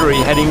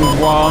 33 heading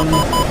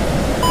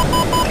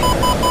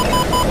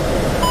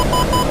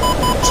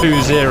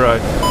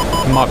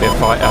 120. Might be a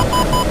fighter.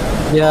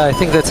 Yeah, I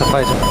think that's a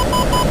fighter.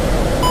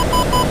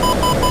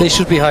 They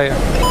should be higher.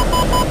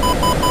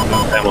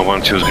 Ammo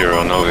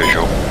 120, no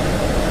visual.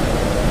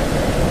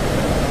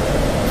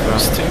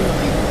 First 2,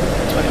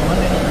 21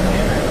 in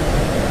here.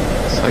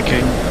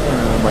 Cycling,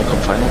 my cup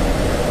final.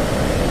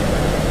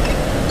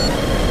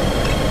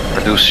 I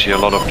do see a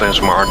lot of planes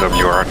from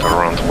RWR at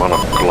around 1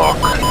 o'clock.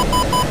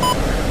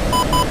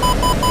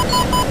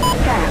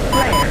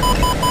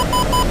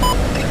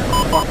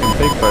 Fucking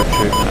big boat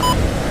shooting at me.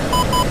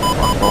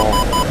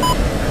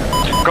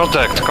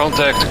 Contact,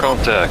 contact,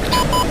 contact.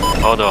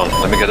 Hold on,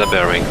 let me get a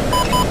bearing.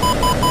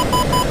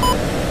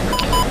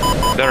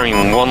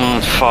 Bearing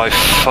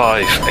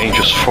 155,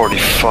 Angels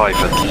 45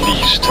 at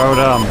least. Well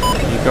done,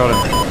 you got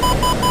him.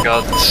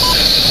 Got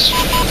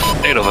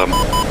 8 of them.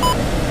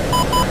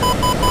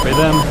 With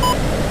them.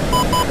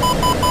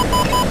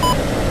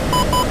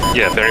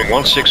 Yeah, bearing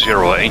 160,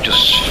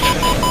 Angels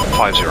 50.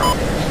 Well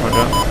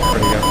done,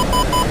 pretty good.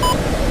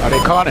 Are they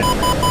conning?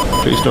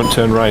 Please don't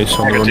turn right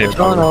on the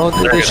runway. No,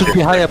 they should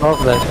be high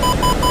above that.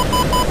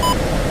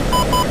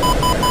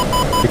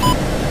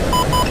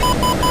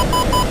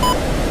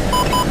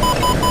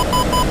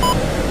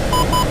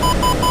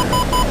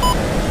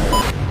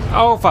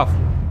 Oh, fuck.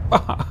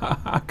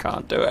 I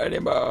can't do it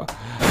anymore.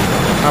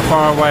 How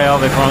far away are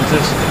they,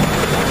 Francis?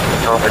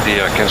 No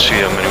idea, I can't see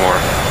them anymore.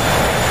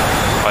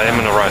 I am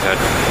in the right head.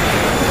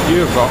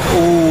 You've got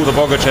all the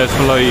bogger chairs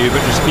below you,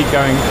 but just keep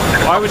going.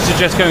 I would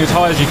suggest going as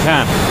high as you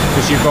can,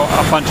 because you've got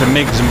a bunch of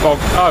MiGs and bog.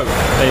 Oh,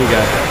 there you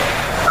go.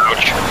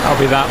 Ouch. I'll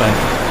be that then.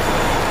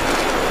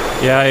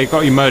 Yeah, you've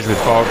got you merged with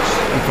bogs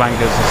and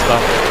flankers and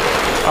stuff.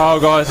 Oh,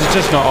 guys, it's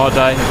just not our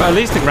day. But at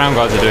least the ground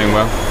guys are doing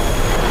well.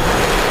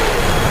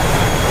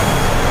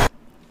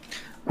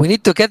 We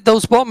need to get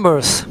those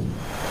bombers.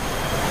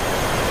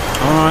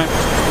 Alright,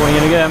 going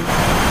in again.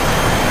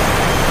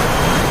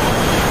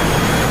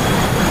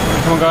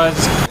 Come on,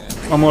 guys.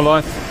 One more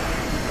life.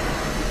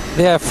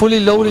 They are fully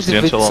loaded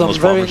with some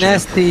very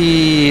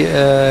nasty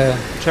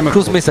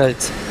cruise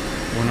missiles.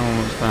 What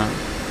was that?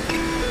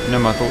 No,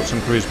 my thoughts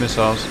on cruise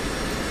missiles.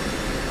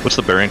 What's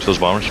the bearing to those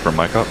bombers from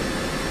my cup?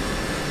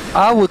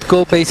 I would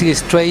go basically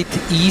straight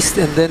east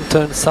and then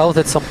turn south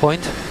at some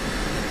point.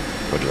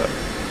 Roger that.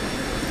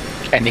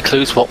 Any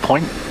clues what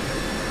point?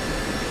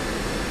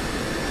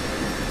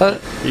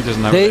 He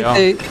doesn't know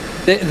where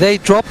they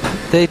drop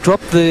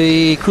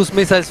the cruise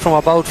missiles from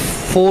about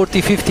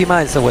 40-50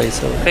 miles away.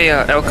 So. Hey,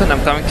 Elkan,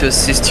 I'm coming to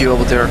assist you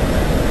over there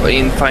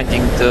in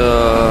finding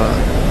the.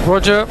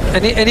 Roger.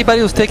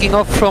 Anybody who's taking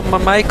off from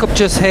my cup,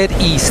 just head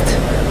east.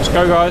 Let's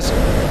go, guys.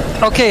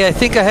 Okay, I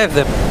think I have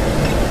them.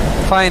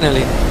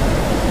 Finally.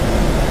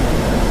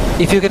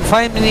 If you can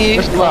find me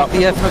on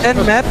the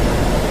F10 map.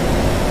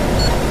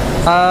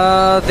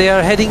 They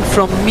are heading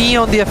from me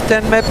on the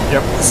F10 map.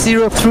 Yep.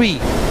 03.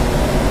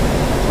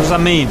 What does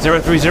that mean?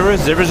 030?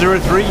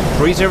 003?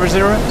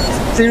 300?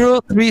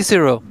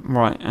 030.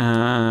 Right,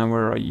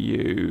 where are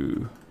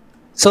you?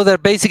 So they're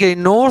basically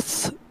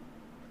north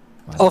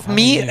of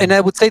me, and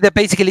I would say they're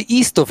basically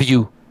east of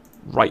you.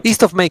 Right.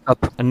 East of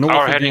makeup. And north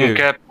Our of heading you.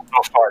 cap,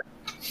 how far?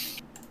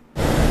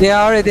 They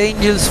are at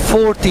Angels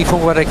 40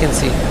 from what I can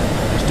see.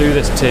 Let's do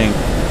this thing.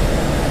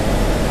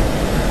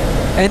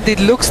 And it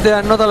looks they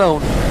are not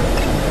alone.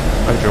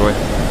 Oh joy.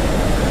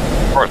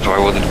 Of course, why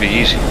would it be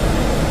easy?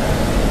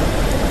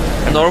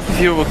 North of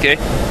you, okay.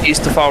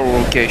 East of our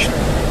location.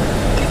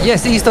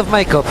 Yes, east of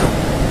makeup.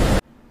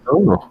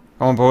 Oh.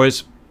 Come on,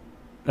 boys.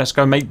 Let's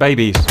go make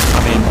babies.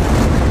 I mean,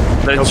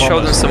 let's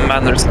show them some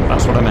manners.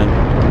 That's what I meant.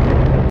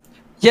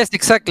 Yes,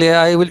 exactly.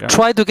 I will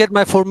try to get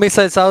my 4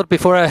 missiles out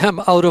before I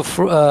am out of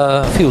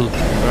fuel.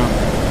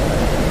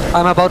 Yeah.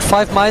 I'm about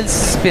 5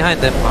 miles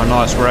behind them. Oh,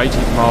 nice. We're 80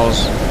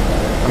 miles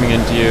coming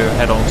into you.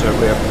 Head on to it.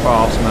 We're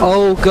fast, man.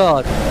 Oh,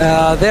 God.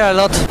 There are a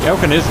lot.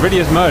 Elkan is really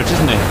as merged,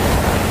 isn't he?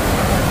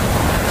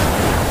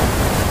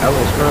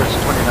 Elbows first,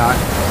 29.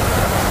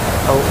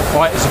 Oh,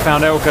 fighters have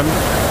found Elkan.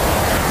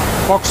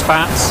 Fox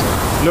spats.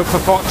 Look for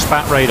fox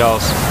spat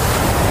radars.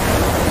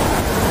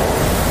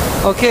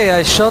 Okay,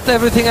 I shot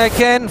everything I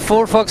can.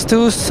 4 Fox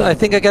 2s. I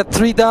think I got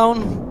 3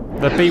 down.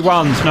 The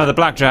B1s, no, the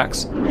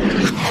blackjacks.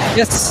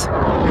 Yes.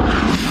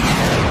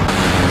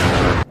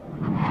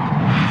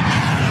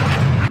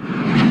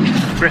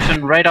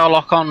 Griffin, radar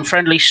lock on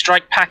friendly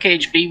strike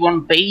package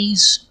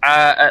B1Bs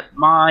at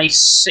my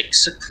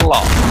 6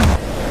 o'clock.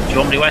 Do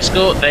you want me to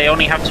escort? They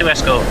only have 2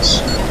 escorts.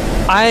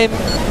 I'm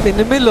in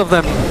the middle of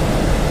them.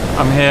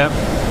 I'm here.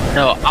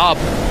 No, our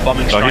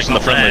bombing strike. No, he's in the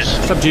friendlies.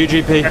 It's up to you,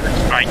 GP.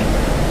 Right.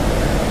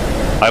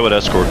 I would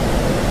escort.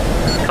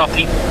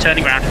 Copy.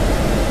 Turning round.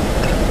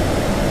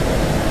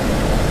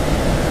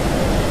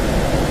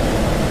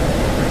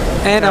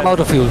 And I'm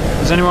out of fuel.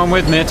 Is anyone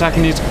with me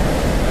attacking these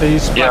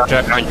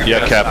blackjack?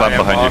 Yeah, Cap, I'm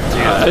behind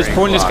you. It's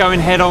pointless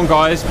going head on,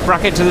 guys.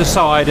 Bracket to the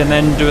side and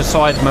then do a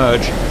side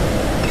merge.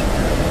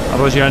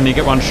 Otherwise you only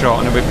get one shot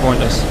and it'll be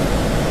pointless.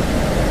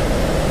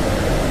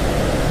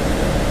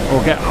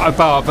 Or get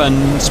above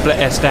and split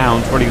S down.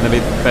 It's probably going to be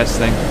the best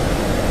thing.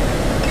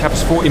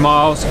 Cap's 40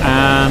 miles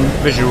and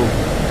visual.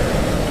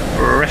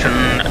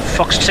 Griffin,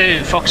 Fox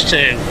 2, Fox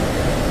 2.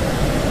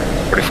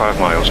 45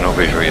 miles, no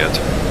visual yet.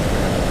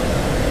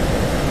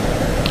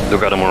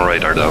 Look at him on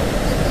radar though.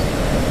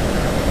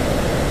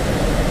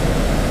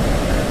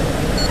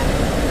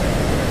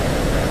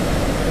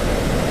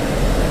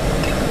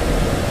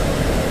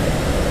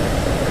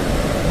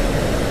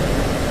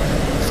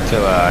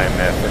 Still, I'm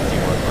at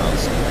 51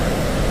 miles.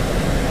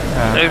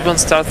 Everyone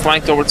start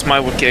flying towards my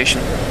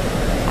location.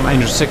 I'm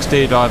Angel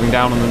 60, diving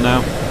down on them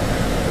now.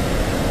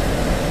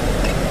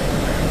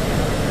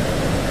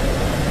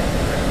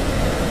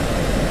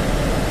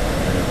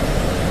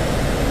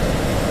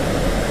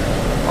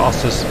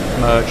 Fastest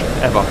merge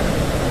ever.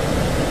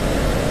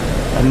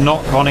 And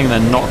not conning,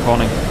 then not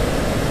conning.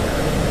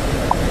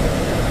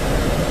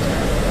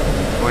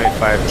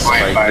 25 is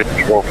spike.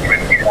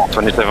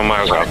 27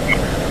 miles out.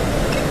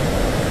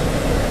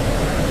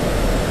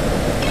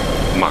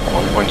 Mach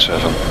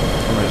 1.7.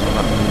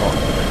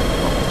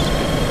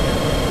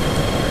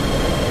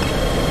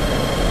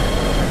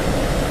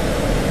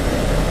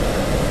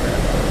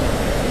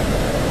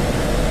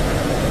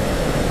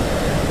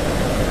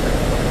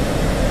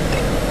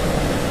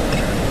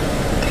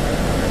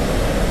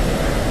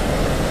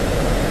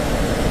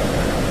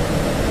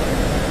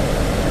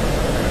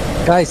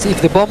 Guys,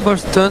 if the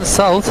bombers turn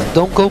south,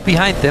 don't go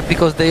behind them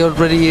because they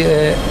already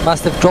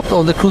must have dropped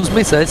all the cruise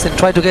missiles and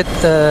try to get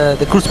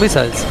the cruise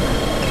missiles.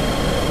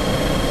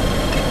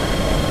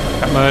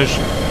 Merge.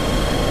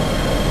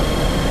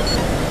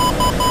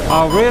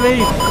 Oh,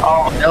 really?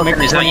 Oh,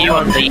 Elgin, is that you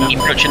on the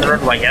approaching the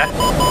runway, yeah?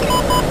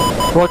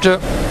 Roger.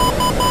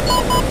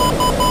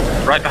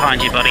 Right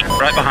behind you, buddy.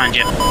 Right behind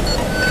you.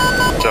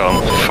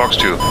 So, Fox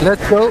 2.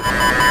 Let's go.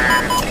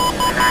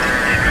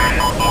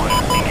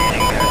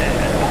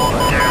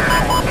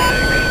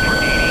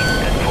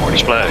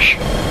 Splash.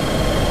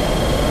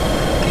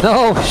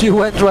 No, you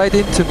went right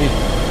into me.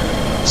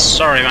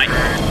 Sorry, mate.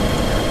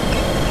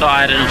 Thought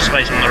I had enough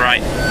space on the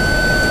right.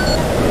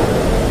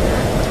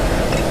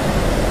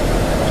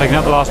 Taking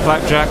out the last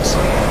blackjacks.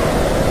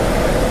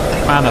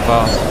 Man, they're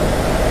fast.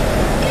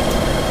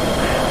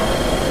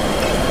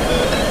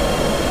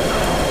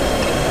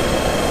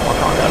 I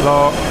can't get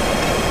low.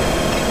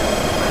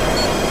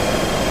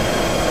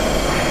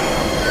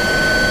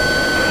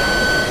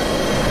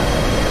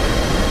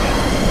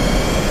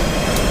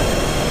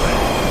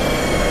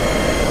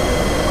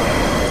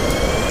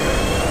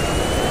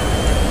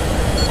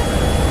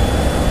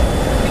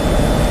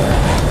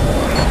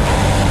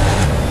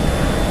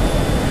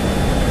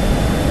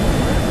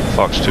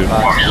 Fox 2.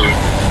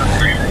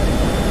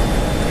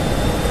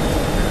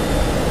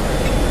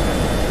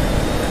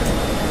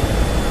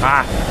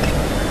 Ah!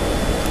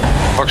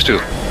 Fox 2.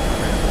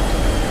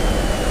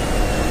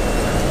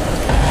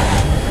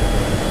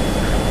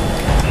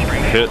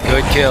 Hit.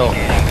 Good kill.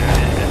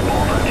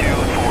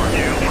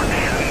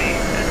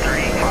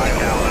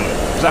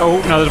 Is that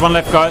all? No, there's one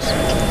left, guys.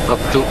 Up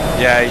to.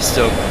 Yeah, he's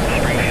still.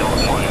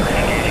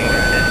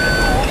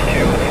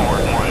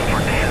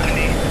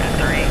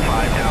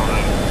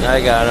 I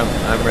got him.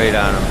 I'm right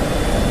on him.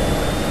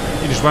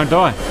 You just won't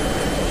die.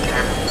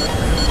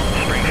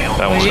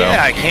 That one's down.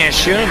 Yeah, I can't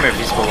shoot him if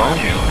he's below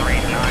me.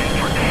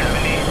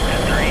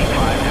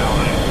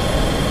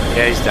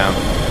 Yeah, he's down.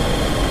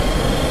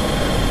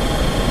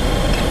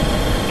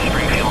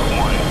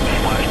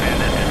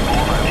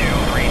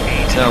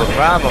 So the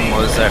problem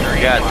was I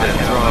forgot to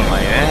throw on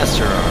my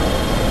master arm.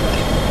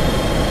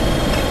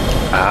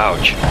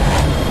 Ouch.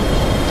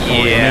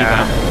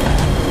 Yeah.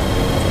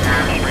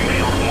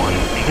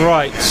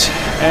 Right.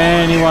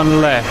 Anyone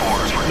left?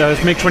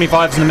 There's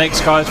MiG-25s in the mix,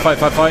 guys. Fight,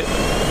 fight, fight.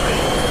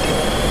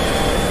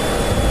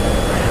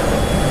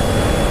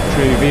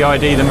 True,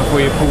 VID them before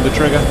you pull the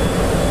trigger.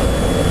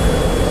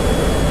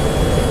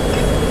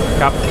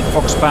 Cap,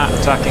 Fox Bat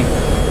attacking.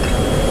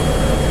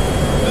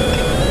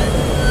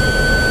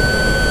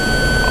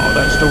 Oh,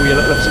 don't stall, you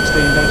left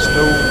 16, don't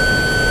stall.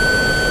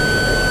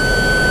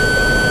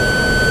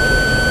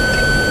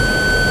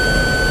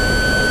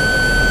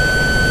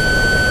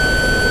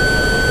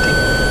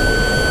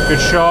 Good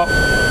shot.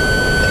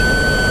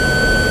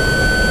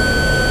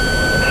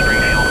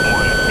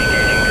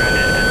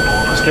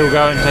 Still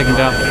going, taking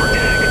down.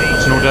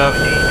 It's an hors d'oeuvre.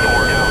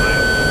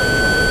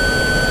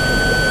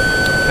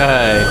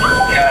 Okay.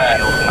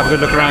 Have a good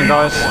look around,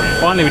 guys.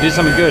 Finally, we did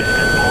something good.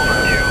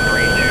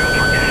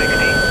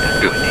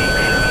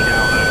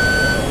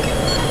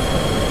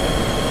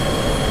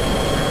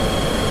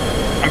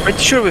 I'm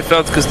pretty sure we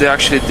failed because they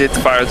actually did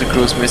fire the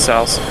cruise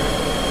missiles.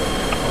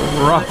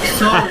 Right.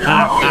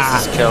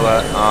 This is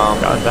Killa.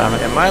 God damn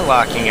it. Am I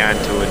locking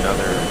onto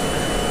another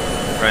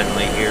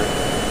friendly here?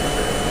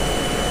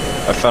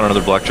 I found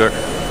another blackjack.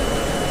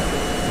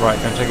 Right,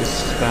 go take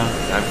us down.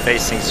 I'm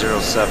facing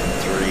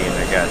 073 and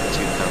I got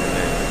 2 coming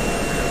in.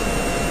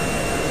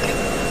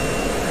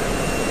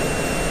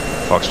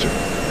 Fox 2.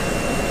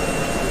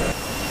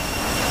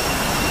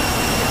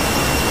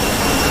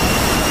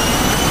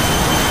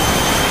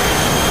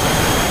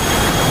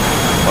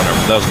 Whatever,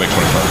 that was make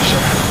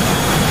 25%.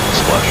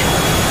 Splash.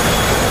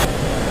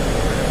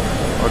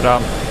 Well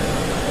done.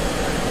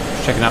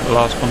 Just checking out the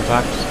last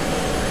contacts.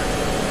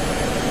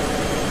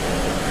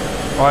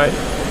 Right,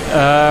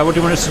 what do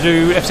you want us to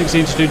do,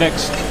 F-16 to do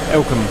next,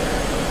 Elcom?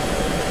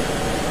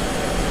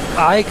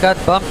 I got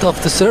bumped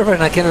off the server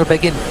and I cannot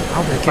back in.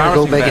 I cannot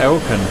go back in.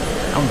 Elkin.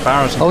 How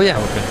embarrassing. Oh yeah.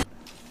 Elkin.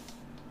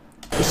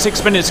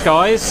 6 minutes,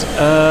 guys.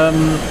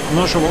 I'm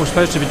not sure what we're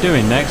supposed to be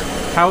doing next.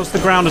 How's the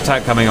ground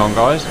attack coming on,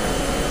 guys?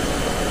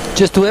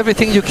 Just do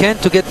everything you can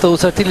to get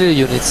those artillery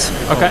units.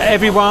 Okay,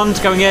 everyone's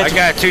going in. I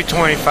got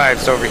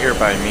 225s over here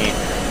by me.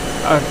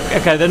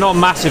 Okay, they're not a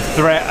massive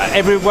threat.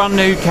 Everyone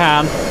who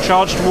can,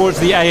 charge towards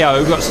the AO.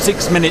 We've got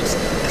 6 minutes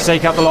to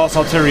take out the last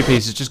artillery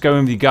pieces. Just go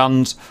in with your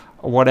guns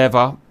or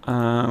whatever.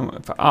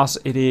 For us,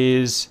 it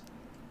is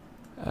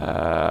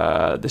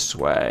this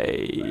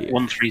way.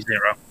 130.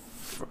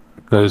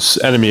 There's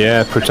enemy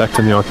air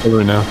protecting the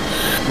artillery now.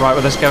 Right,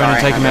 well, let's go in and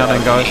take them out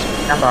then, guys.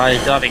 By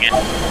diving in.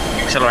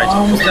 Accelerate.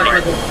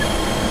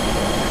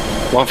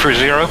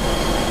 130.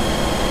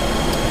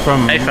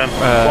 From AFM,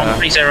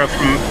 130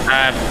 from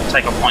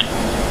takeoff point,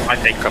 I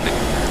think. Copy.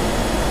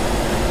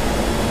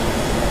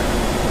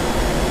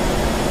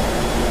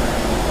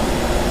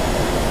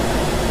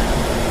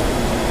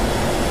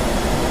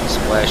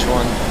 Splash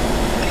 1.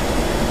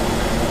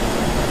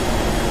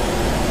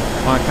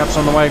 Right, caps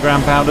on the way,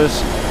 ground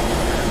powders.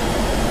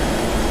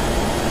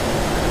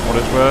 What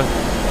it's worth.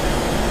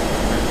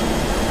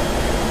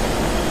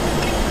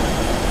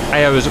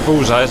 AO is a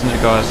bullseye, isn't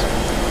it, guys?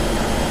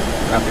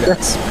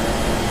 Yes.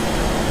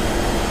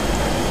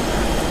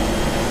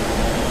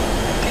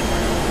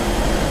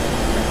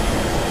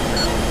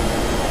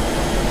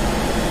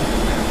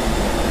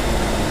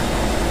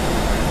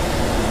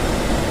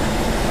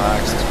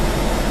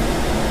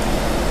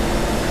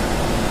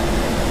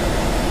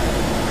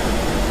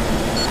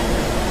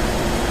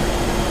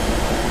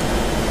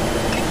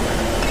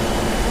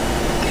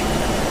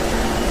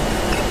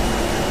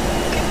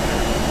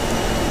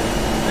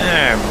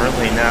 I'm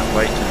really not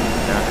liking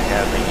not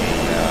having a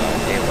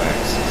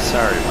AWACS.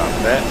 Sorry about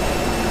that.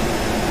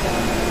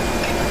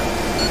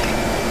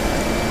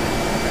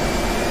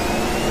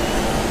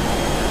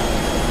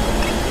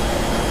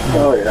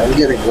 Oh yeah, I'm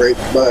getting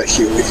raped by a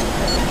Huey.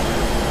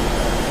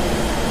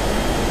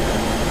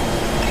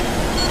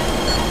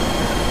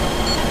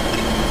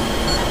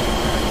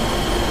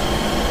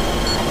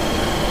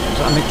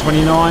 I think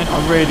 29.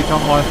 I really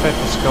can't lie affect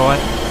the sky.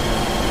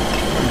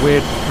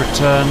 Weird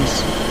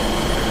returns.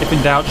 If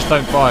in doubt, just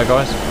don't fire,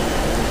 guys. Is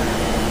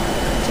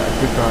that a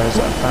good guy? Is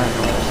that a bad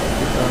guy? Is that a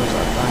good guy? Is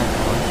that a bad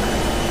guy?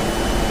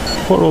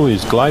 What are all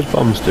these glide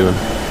bombs doing?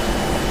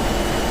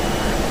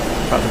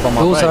 About to bomb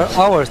our Those are base.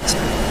 ours.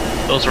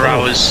 Those are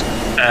ours.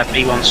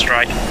 B1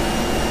 strike.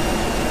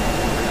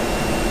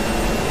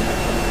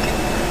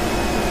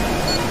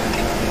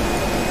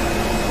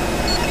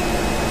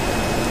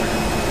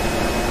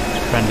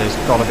 Friendly. It's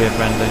gotta be a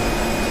friendly.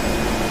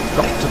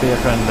 Got to be a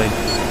friendly.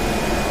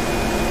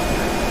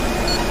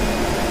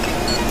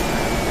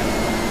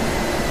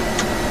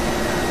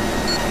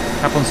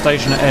 Cap on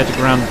station at air to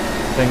ground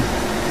thing.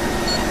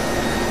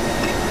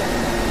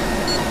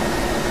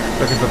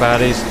 Looking for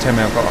baddies. Tell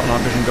me I've got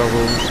night vision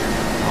goggles.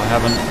 No, I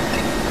haven't.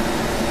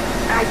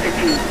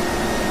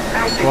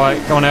 Right,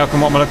 come on Elkin,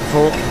 what am I looking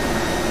for?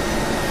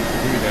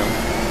 Here we go.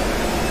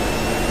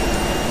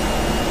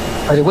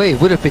 By the way, it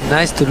would have been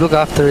nice to look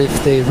after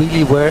if they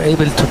really were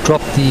able to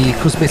drop the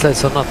cruise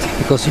missiles or not,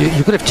 because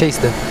you could have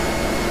chased them.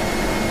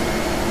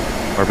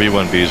 Our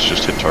B-1Bs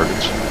just hit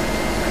targets.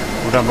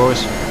 Well done,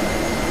 boys.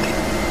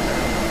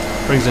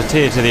 Brings a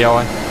tear to the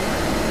eye.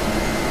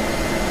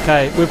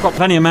 Okay, we've got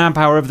plenty of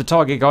manpower over the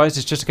target, guys.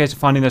 It's just a case of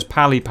finding those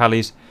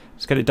pallies.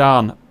 Let's get it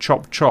done.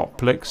 Chop, chop,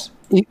 Plix.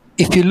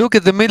 If you look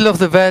at the middle of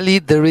the valley,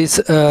 there is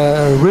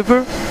a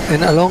river,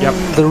 and along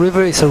the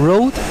river is a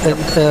road, and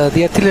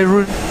the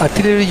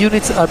artillery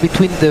units are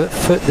between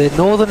the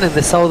northern and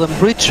the southern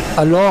bridge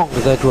along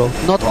that road.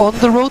 Not on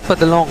the road,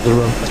 but along the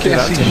road.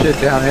 Can't see shit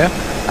down here.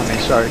 I mean,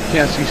 sorry,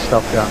 can't see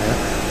stuff down here.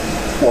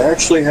 I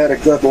actually had a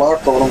good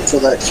lock on him, so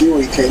that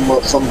Huey came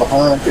up from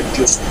behind and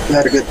just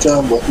had a good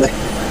time with me.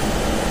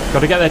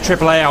 Got to get their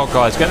AAA out,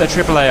 guys. Get their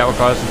AAA out,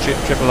 guys, and chip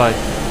AAA.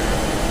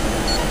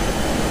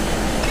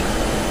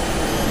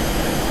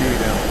 Huey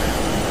down.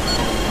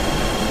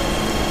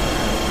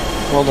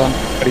 Well done.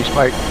 Ready,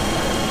 Spike.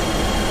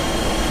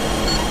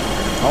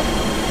 Oh,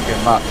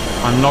 get marked.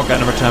 I'm not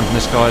getting a return from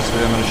this guy, so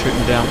I'm going to shoot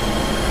him down.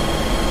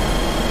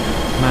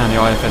 Man, the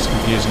IFS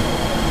confusing.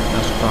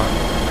 That's right.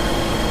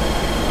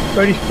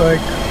 Ready, Spike.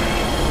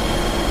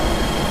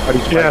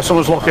 Yeah,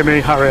 someone's locking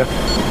me, Harrier.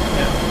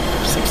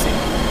 Yeah, 16.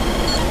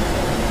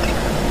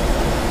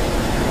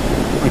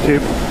 Thank you.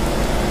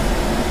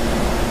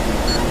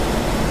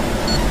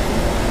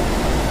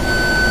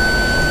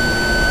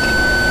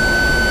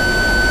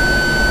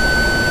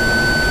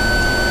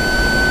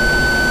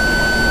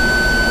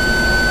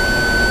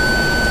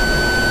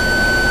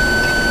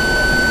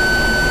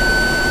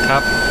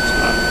 Cap.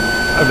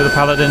 Over the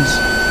Paladins.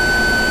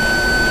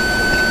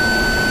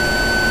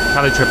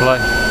 Pally AAA.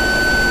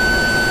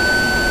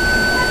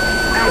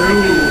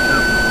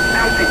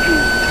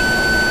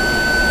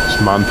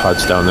 There's man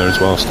pads down there as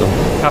well still.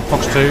 Cap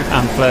Fox 2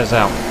 and flares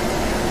out.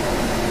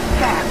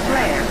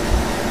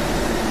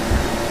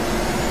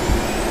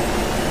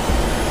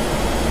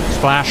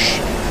 Splash.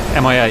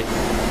 MI8.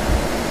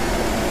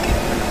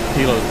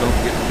 Kilo, don't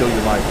forget to kill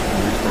your life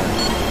and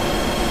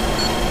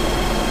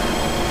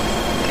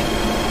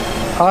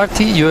respawn. RT,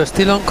 you are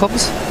still on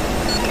comms?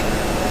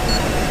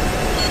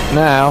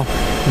 Now,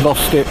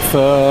 lost it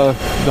for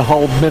the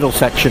whole middle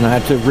section. I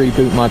had to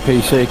reboot my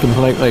PC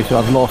completely, so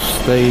I've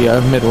lost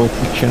the middle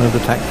section of the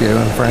tech view,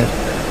 I'm afraid.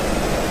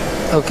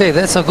 Okay,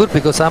 that's not good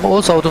because I'm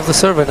also out of the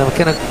server and I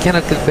cannot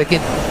get back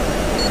in.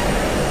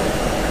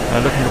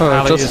 Looking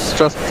for just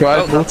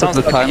try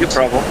multiple times. Just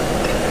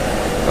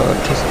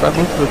try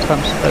multiple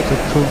times at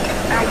 2.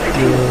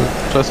 You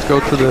just go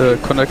to the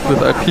connect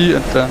with IP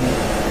and then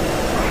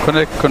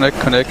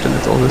connect, and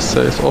it always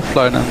says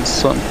offline, and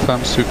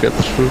sometimes you get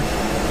through.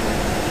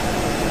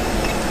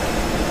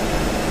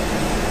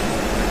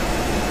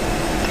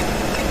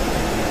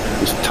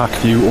 Does TAC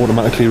view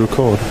automatically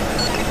record?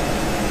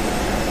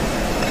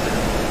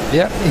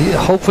 Yeah,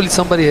 hopefully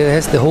somebody that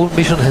has the whole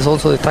mission has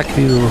also the TAC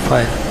view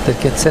file that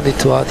can send it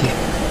to RT.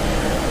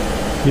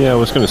 Yeah, I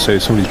was going to say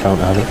somebody's bound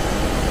to have it.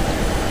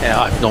 Yeah,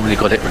 I've normally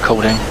got it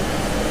recording.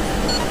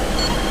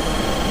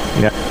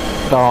 Yeah.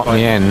 Start and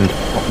the end,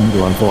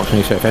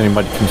 unfortunately, so if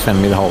anybody can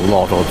send me the whole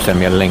lot or send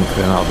me a link,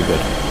 then that'll be good.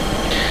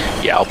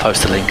 Yeah, I'll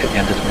post a link at the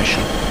end of the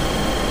mission.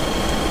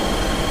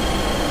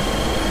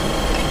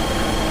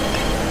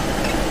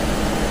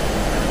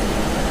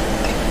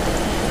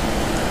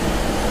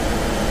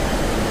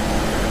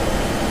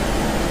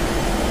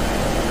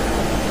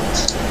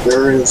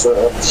 There is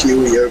a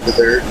Huey over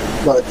there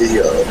by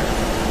the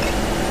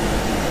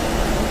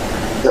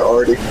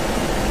Artie.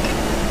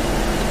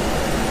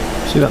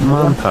 See that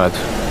man pad?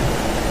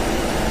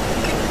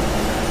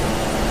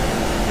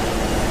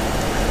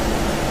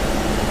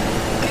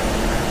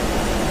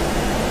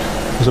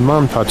 There's a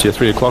man pad to your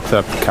 3 o'clock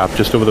there, Cap,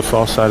 just over the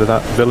far side of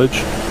that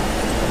village.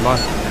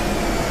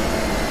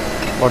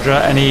 Roger,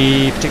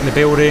 any particular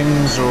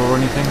buildings or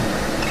anything?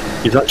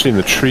 He's actually in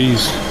the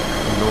trees.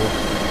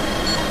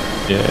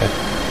 Yeah.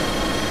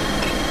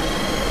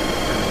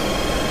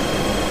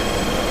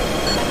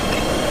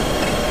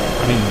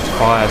 I mean, it's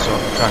fire, so I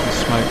can track the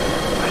smoke.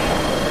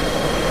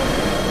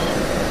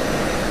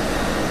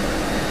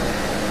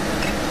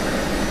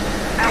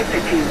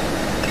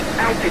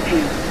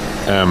 Altitude.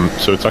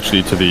 So it's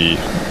actually to the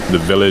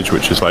village,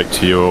 which is like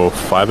to your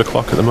 5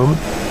 o'clock at the moment.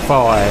 5.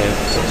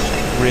 So it's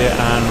rear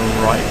and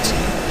right.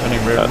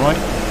 Turning rear and right.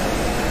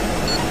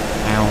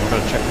 Now I've got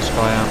to check this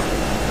guy out.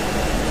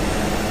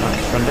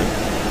 Nice, friendly.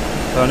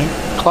 Turning.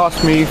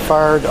 Class me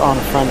fired on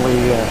a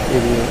friendly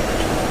 88.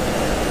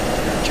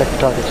 Check the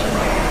targets.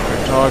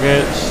 Check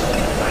targets.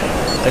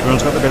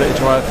 Everyone's got the ability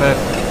to IFF.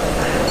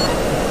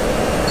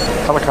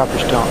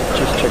 Helicopters don't.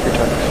 Just check your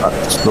targets.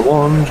 That's the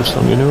one, just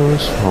on your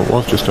nose. Or it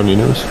was just on your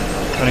nose.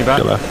 Turning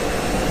back. Yeah,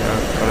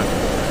 got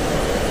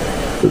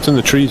it. It's in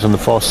the trees on the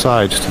far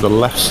side, to the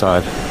left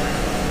side.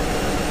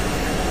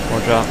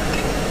 Roger.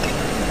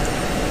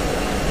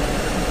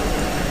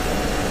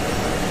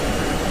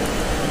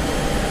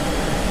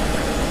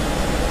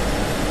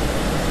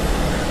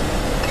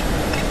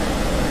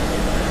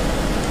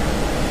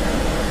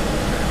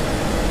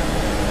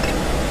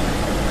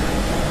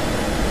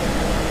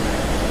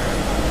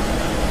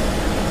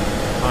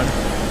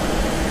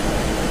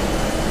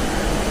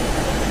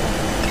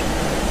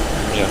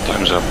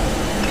 Time's up.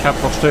 Cap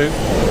Fox 2.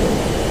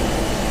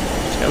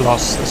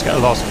 Let's get a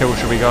last kill,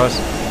 shall we, guys?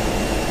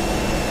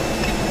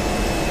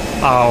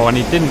 Oh, and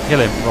he didn't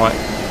kill him. Right.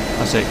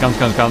 That's it. Guns.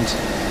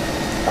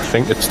 I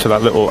think it's to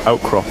that little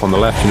outcrop on the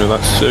left, you know,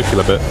 that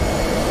circular bit.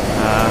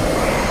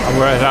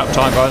 We're out of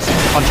time, guys.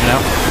 Punching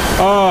out.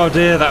 Oh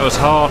dear, that was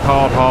hard.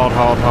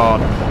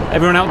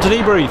 Everyone out to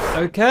debrief.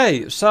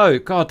 Okay, so,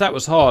 God, that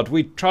was hard.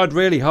 We tried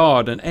really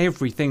hard, and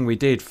everything we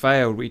did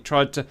failed. We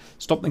tried to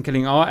stop them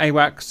killing our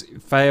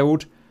AWACS,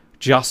 failed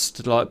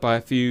just like by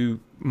a few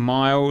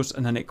miles,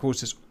 and then it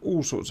causes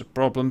all sorts of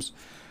problems.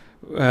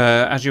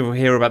 As you'll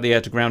hear about the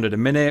air to ground in a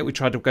minute, we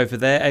tried to go for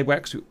their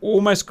AWACS. We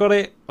almost got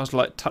it. I was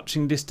like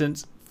touching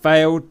distance,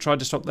 failed. Tried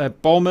to stop their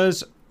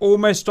bombers,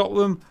 almost stopped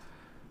them,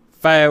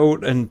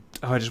 failed, and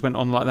I just went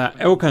on like that.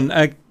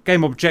 Elkan,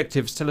 game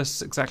objectives, tell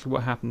us exactly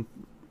what happened,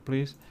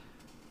 please.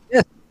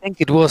 Yes, I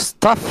think it was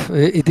tough.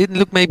 It didn't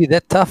look maybe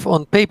that tough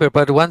on paper,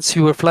 but once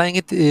you were flying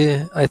it,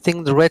 I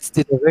think the Reds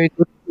did a very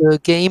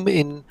good game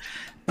in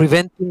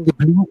preventing the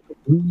blue from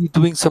really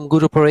doing some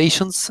good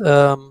operations.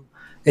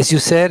 As you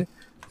said,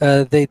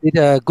 they did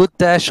a good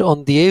dash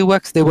on the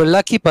AWACS. They were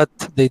lucky, but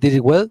they did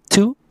it well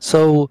too.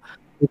 So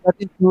they got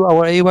into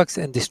our AWACS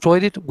and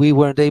destroyed it. We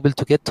weren't able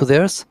to get to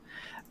theirs.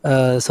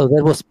 So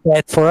that was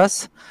bad for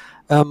us.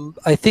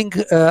 I think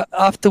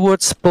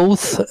afterwards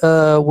both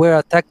were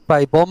attacked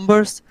by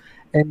bombers,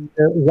 and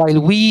while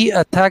we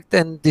attacked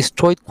and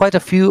destroyed quite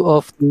a few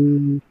of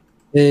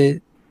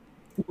the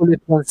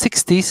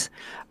F-160s,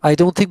 I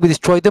don't think we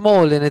destroyed them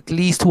all, and at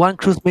least one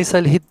cruise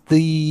missile hit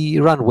the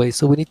runway.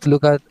 So we need to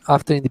look at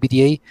after in the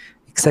BDA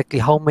exactly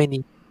how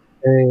many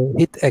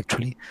hit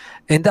actually.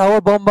 And our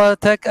bomber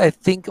attack, I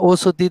think,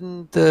 also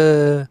didn't.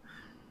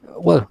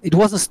 Well, it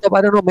wasn't stopped.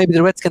 I don't know. Maybe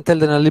the Reds can tell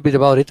them a little bit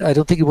about it. I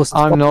don't think it was.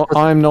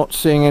 I'm not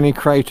seeing any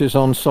craters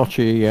on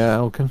Sochi,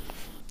 Elkin.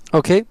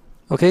 Okay.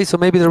 Okay. So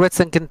maybe the Reds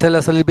can tell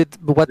us a little bit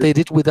what they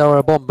did with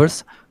our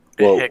bombers.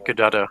 It hit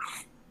Gadada.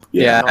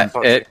 Yeah,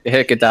 it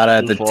hit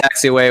Gadada. The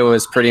taxiway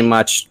was pretty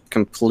much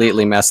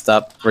completely messed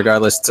up,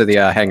 regardless to the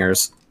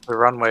hangars. The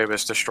runway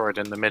was destroyed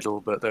in the middle,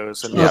 but there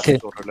was enough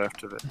sort of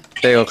left of it.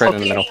 They go right in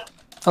the middle.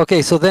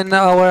 Okay, so then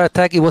our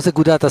attack, it was a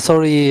Gudata.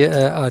 Sorry,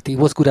 Arti, it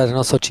was Gudata,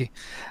 not Sochi.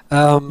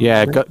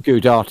 Yeah,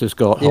 Gudata's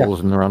got holes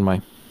in the runway.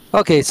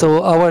 Okay,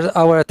 so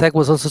our attack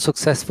was also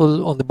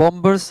successful on the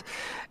bombers.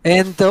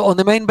 And on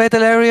the main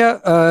battle area,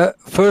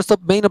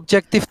 main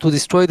objective to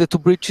destroy the 2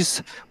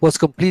 bridges was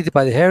completed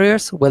by the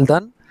Harriers. Well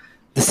done.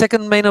 The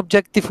second main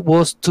objective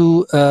was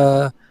to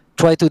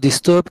try to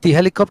disturb the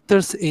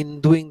helicopters in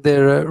doing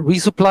their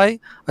resupply.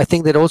 I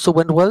think that also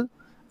went well.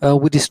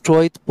 We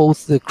destroyed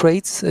both the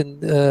crates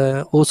and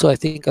also I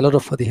think a lot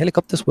of the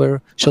helicopters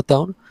were shot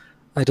down.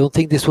 I don't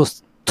think this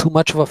was too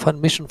much of a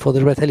fun mission for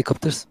the Red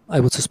helicopters, I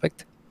would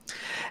suspect.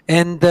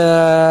 And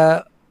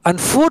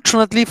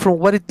unfortunately, from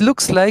what it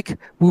looks like,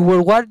 we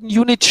were 1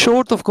 unit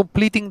short of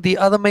completing the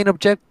other main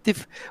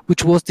objective,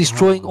 which was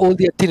destroying all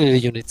the artillery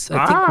units.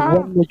 I think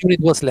 1 more unit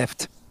was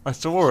left. I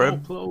saw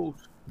him.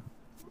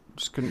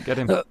 Just couldn't get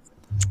him.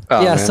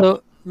 Yeah,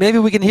 so maybe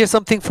we can hear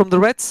something from the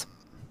Reds.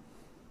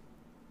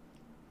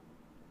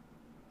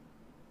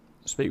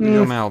 Speak with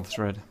your mouths,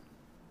 Red.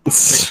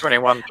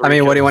 621. I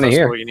mean, what do you want to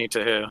hear? All you need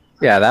to hear.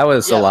 Yeah, that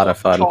was a lot of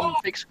fun. From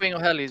fixed wing or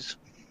helis?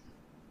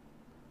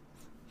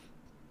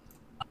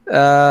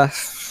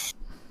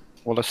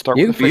 Well, let's start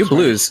you with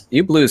the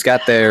you blues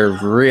got there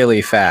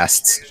really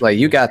fast. Like,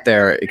 you got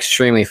there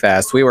extremely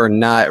fast. We were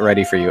not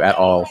ready for you at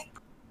all.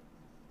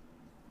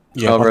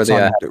 Yeah, over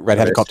the Red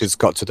helicopters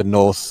got to the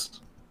north,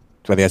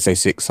 where the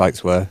SA-6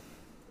 sites were.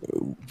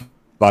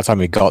 By the time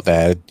we got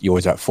there, you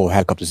always had 4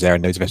 helicopters there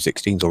and those of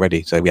F-16s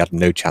already, so we had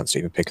no chance to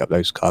even pick up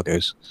those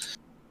cargoes.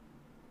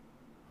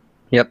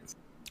 Yep.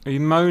 Are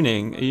you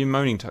moaning? Are you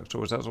moaning,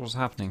 Tuxtor? Is that what's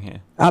happening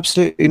here?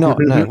 Absolutely not.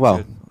 No.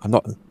 Well, I'm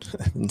not.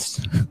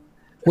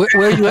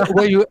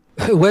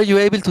 Were you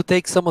able to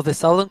take some of the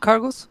southern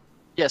cargoes?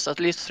 Yes, at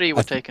least 3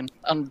 were taken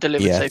and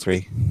delivered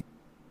safely. 3.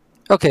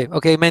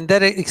 Okay, man,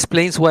 that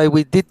explains why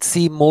we did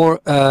see more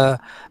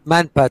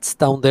manpads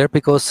down there,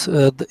 because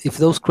if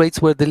those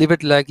crates were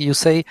delivered, like you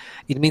say,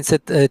 it means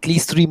that at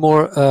least 3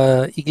 more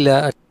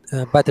Igla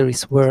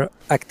batteries were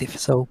active.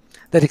 So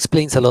that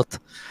explains a lot.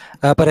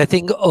 But I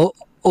think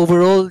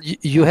overall,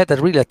 you had a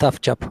really tough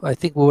job. I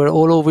think we were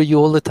all over you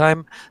all the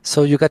time,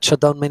 so you got shut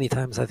down many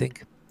times, I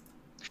think.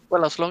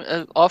 Well, as long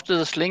after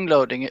the sling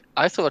loading,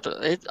 I thought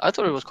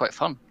it was quite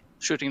fun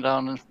shooting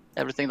down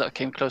everything that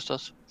came close to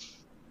us.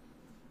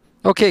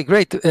 Okay,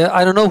 great.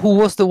 I don't know who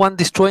was the one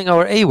destroying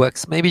our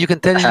AWACS. Maybe you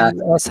can tell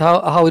us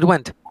how it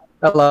went.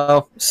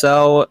 Hello.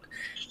 So,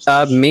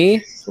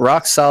 me,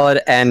 Rock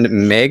Solid, and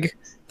Mig,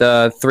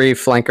 the 3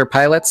 flanker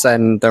pilots,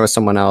 and there was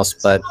someone else,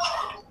 but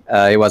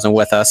he wasn't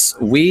with us.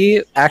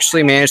 We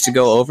actually managed to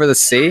go over the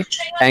sea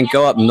and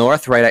go up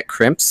north right at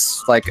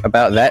Crimps, like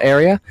about that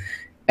area,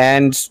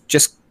 and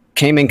just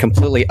came in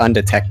completely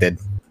undetected.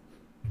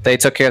 They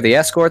took care of the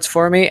escorts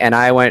for me, and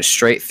I went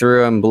straight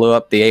through and blew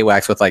up the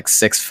AWACS with like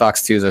 6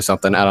 Fox 2s or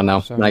something. I don't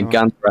know. And I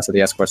gunned the rest of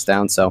the escorts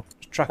down, so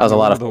that was a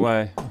lot of fun.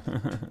 Way.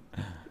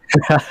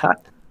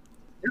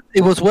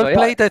 It was well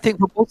played, I think,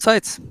 from both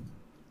sides.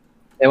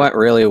 It went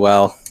really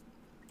well.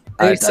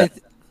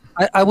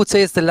 I would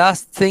say it's the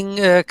last thing,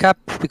 Cap,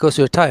 because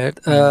you're tired.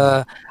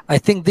 I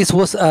think this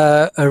was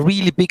a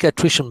really big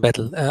attrition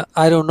battle.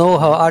 I don't know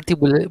how Artie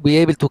will be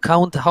able to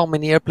count how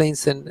many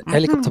airplanes and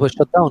helicopters were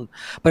shot down,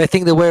 but I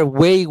think there were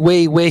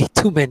way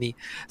too many.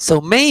 So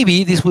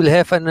maybe this will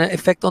have an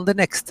effect on the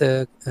next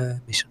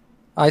mission.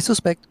 I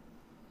suspect.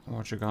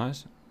 Watch you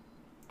guys.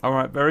 All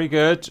right, very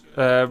good.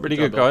 Really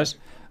good, guys.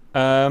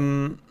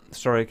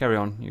 Sorry, carry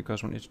on. You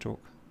guys wanted to talk.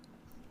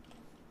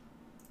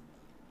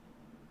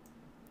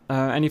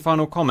 Any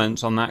final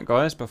comments on that,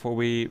 guys, before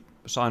we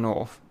sign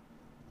off?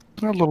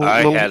 I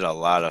had a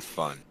lot of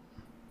fun.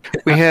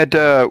 We had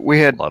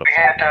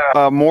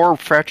more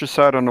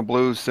fratricide on the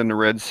blues than the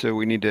reds, so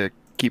we need to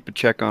keep a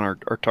check on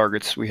our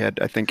targets. We had,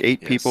 I think,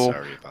 8 people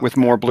with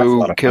more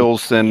blue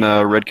kills than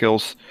red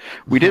kills.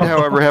 We did,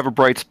 however, have a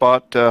bright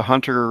spot.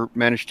 Hunter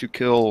managed to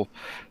kill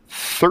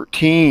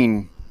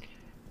 13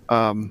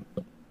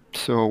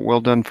 So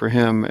well done for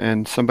him,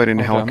 and somebody in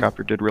the Well done.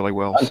 helicopter did really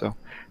well. So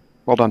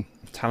well done.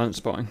 Talent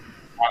spotting.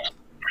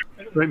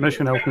 Great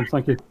mission, Elkin.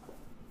 Thank you.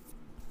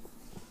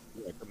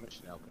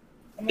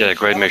 Yeah,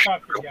 great mission.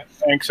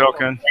 Thanks,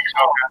 Elkin.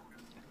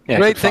 Yeah,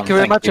 great, thank you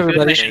very much,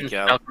 everybody. Thank you,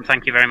 Elkin.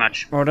 Thank you very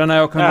much. Well done,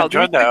 Elkin. Yeah, I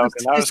enjoyed that,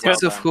 Elkin. That was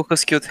Discuss of who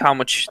has killed how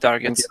much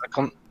targets.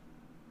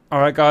 All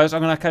right, guys.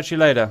 I'm gonna catch you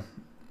later.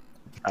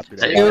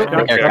 Thank you.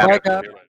 Bye-bye, guys.